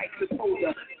 Night is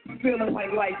over. Feeling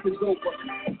like life is over.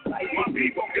 My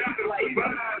people got to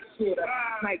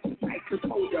survive. Night is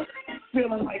over.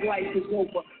 Feeling like life is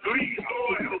over. Please,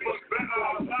 Lord, help us better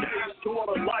our lives.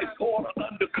 Order, life order,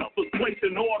 undercovers,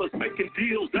 placing orders, making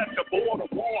deals at the border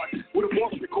war. With a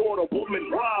voice recorder, woman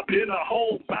robbed in a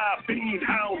home by a fiend,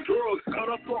 hound, drugs,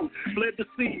 cut her throat, fled the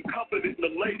scene, covered in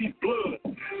the lady's blood.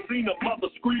 Seen a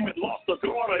mother screaming, lost her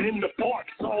daughter in the park,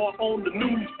 saw her on the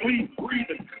news, please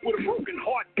breathing. With a broken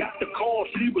heart, got the call,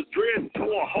 she was dreading, tore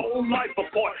her whole life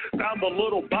apart. Found the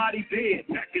little body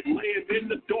dead, naked, laying in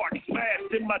the dark,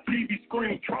 smashed in my TV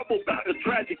screen, troubled by the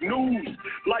tragic news.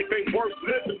 Life ain't worth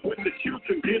living when the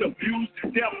children get abused.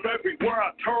 Death everywhere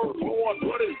I turn, Lord,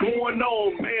 what is going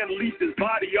on? Man leaves his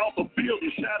body off a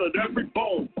building, shattered every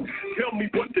bone. Tell me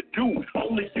what to do,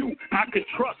 only you I can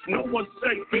trust. No one's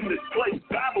safe in this place,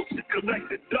 battles to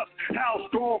collected dust. How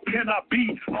strong can I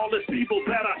be? All this evil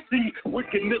that I see,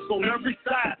 wickedness on every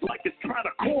side, like it's trying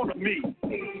to corner me.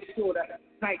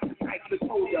 Night is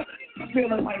over.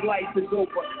 Feeling like life is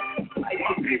over. My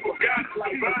people got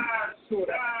to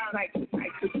survive. Night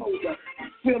is over.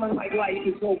 Feeling like life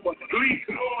is over. Please,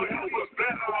 Lord, help us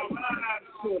better our lives.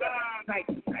 Night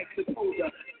is over.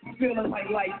 Feeling like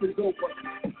life is over.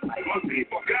 My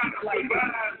people got to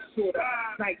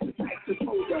survive. Night is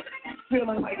over.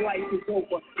 Feeling like life is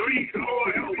over. Please,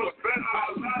 Lord, help us better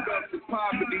our lives.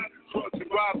 Poverty, drugs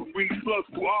and robbery, slugs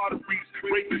through arteries,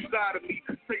 rape inside of me,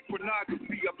 fake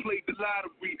pornography. I played the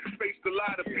lottery, faced a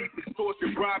lot of beef,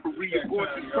 extortion, robbery,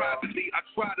 abortion privately. I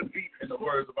try to be. In the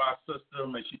words of our sister,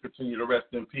 may she continue to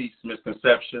rest in peace.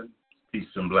 Misconception,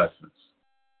 peace and blessings.